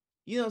the,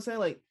 you know what I'm saying?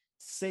 Like,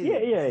 say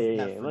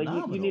yeah. Like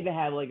you need to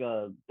have like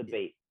a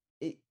debate.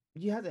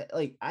 You have to,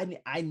 like,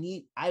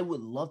 I would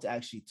love to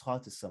actually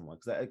talk to someone,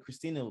 because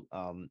Christina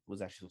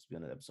was actually supposed to be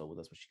on an episode with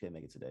us, but she couldn't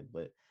make it today.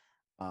 But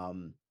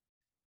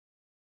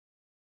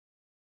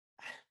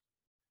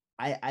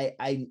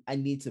I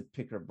need to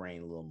pick her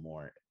brain a little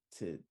more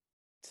to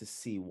to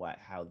see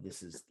how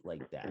this is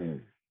like that.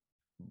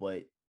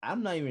 But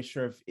I'm not even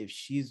sure if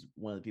she's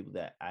one of the people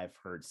that I've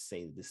heard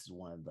say that this is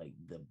one of like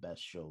the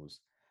best shows.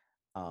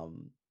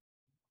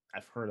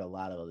 I've heard a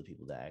lot of other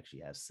people that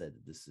actually have said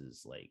that this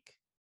is like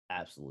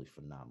absolutely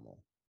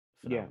phenomenal.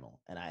 Yeah.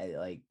 And I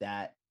like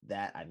that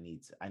I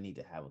need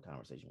to have a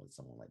conversation with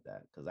someone like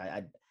that, because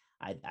I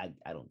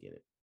don't get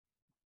it.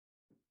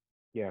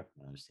 Yeah,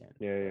 I understand.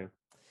 Yeah.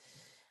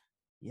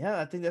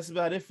 I think that's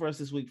about it for us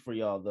this week for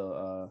y'all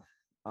though.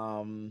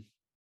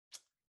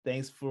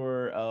 Thanks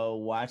for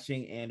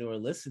watching and or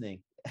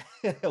listening.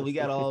 we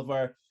got all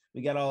the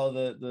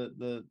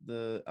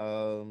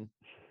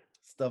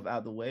stuff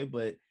out the way,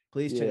 but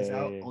please check us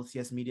out,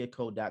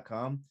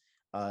 otsmediacode.com.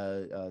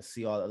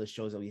 See all the other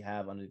shows that we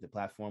have underneath the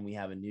platform. We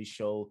have a new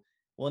show.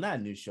 Well, not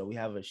a new show. We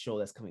have a show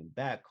that's coming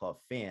back called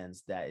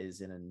Fans that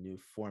is in a new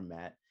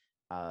format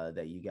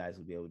that you guys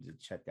will be able to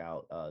check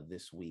out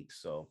this week.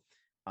 So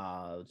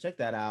check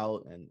that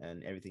out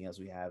and everything else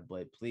we have.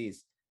 But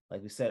please,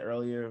 like we said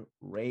earlier,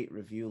 rate,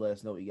 review, let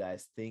us know what you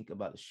guys think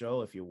about the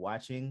show. If you're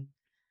watching,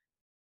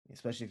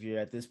 especially if you're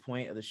at this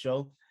point of the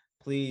show,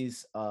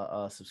 please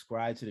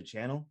subscribe to the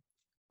channel,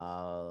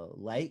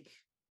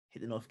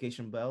 hit the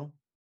notification bell.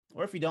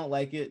 Or if you don't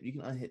like it, you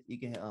can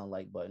hit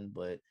unlike button,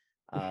 but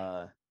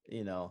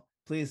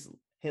please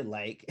hit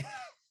like.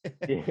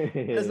 Let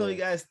us know what you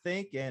guys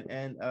think,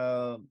 and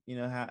how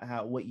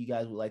what you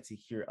guys would like to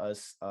hear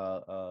us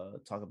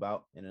talk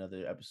about in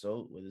another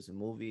episode, whether it's a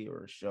movie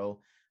or a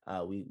show.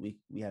 We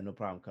have no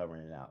problem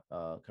covering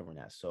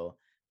that. So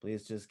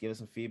please just give us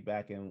some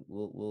feedback, and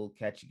we'll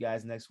catch you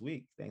guys next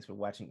week. Thanks for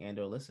watching and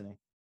or listening.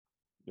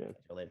 Yeah.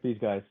 Peace,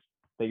 guys.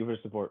 Thank you for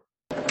the support.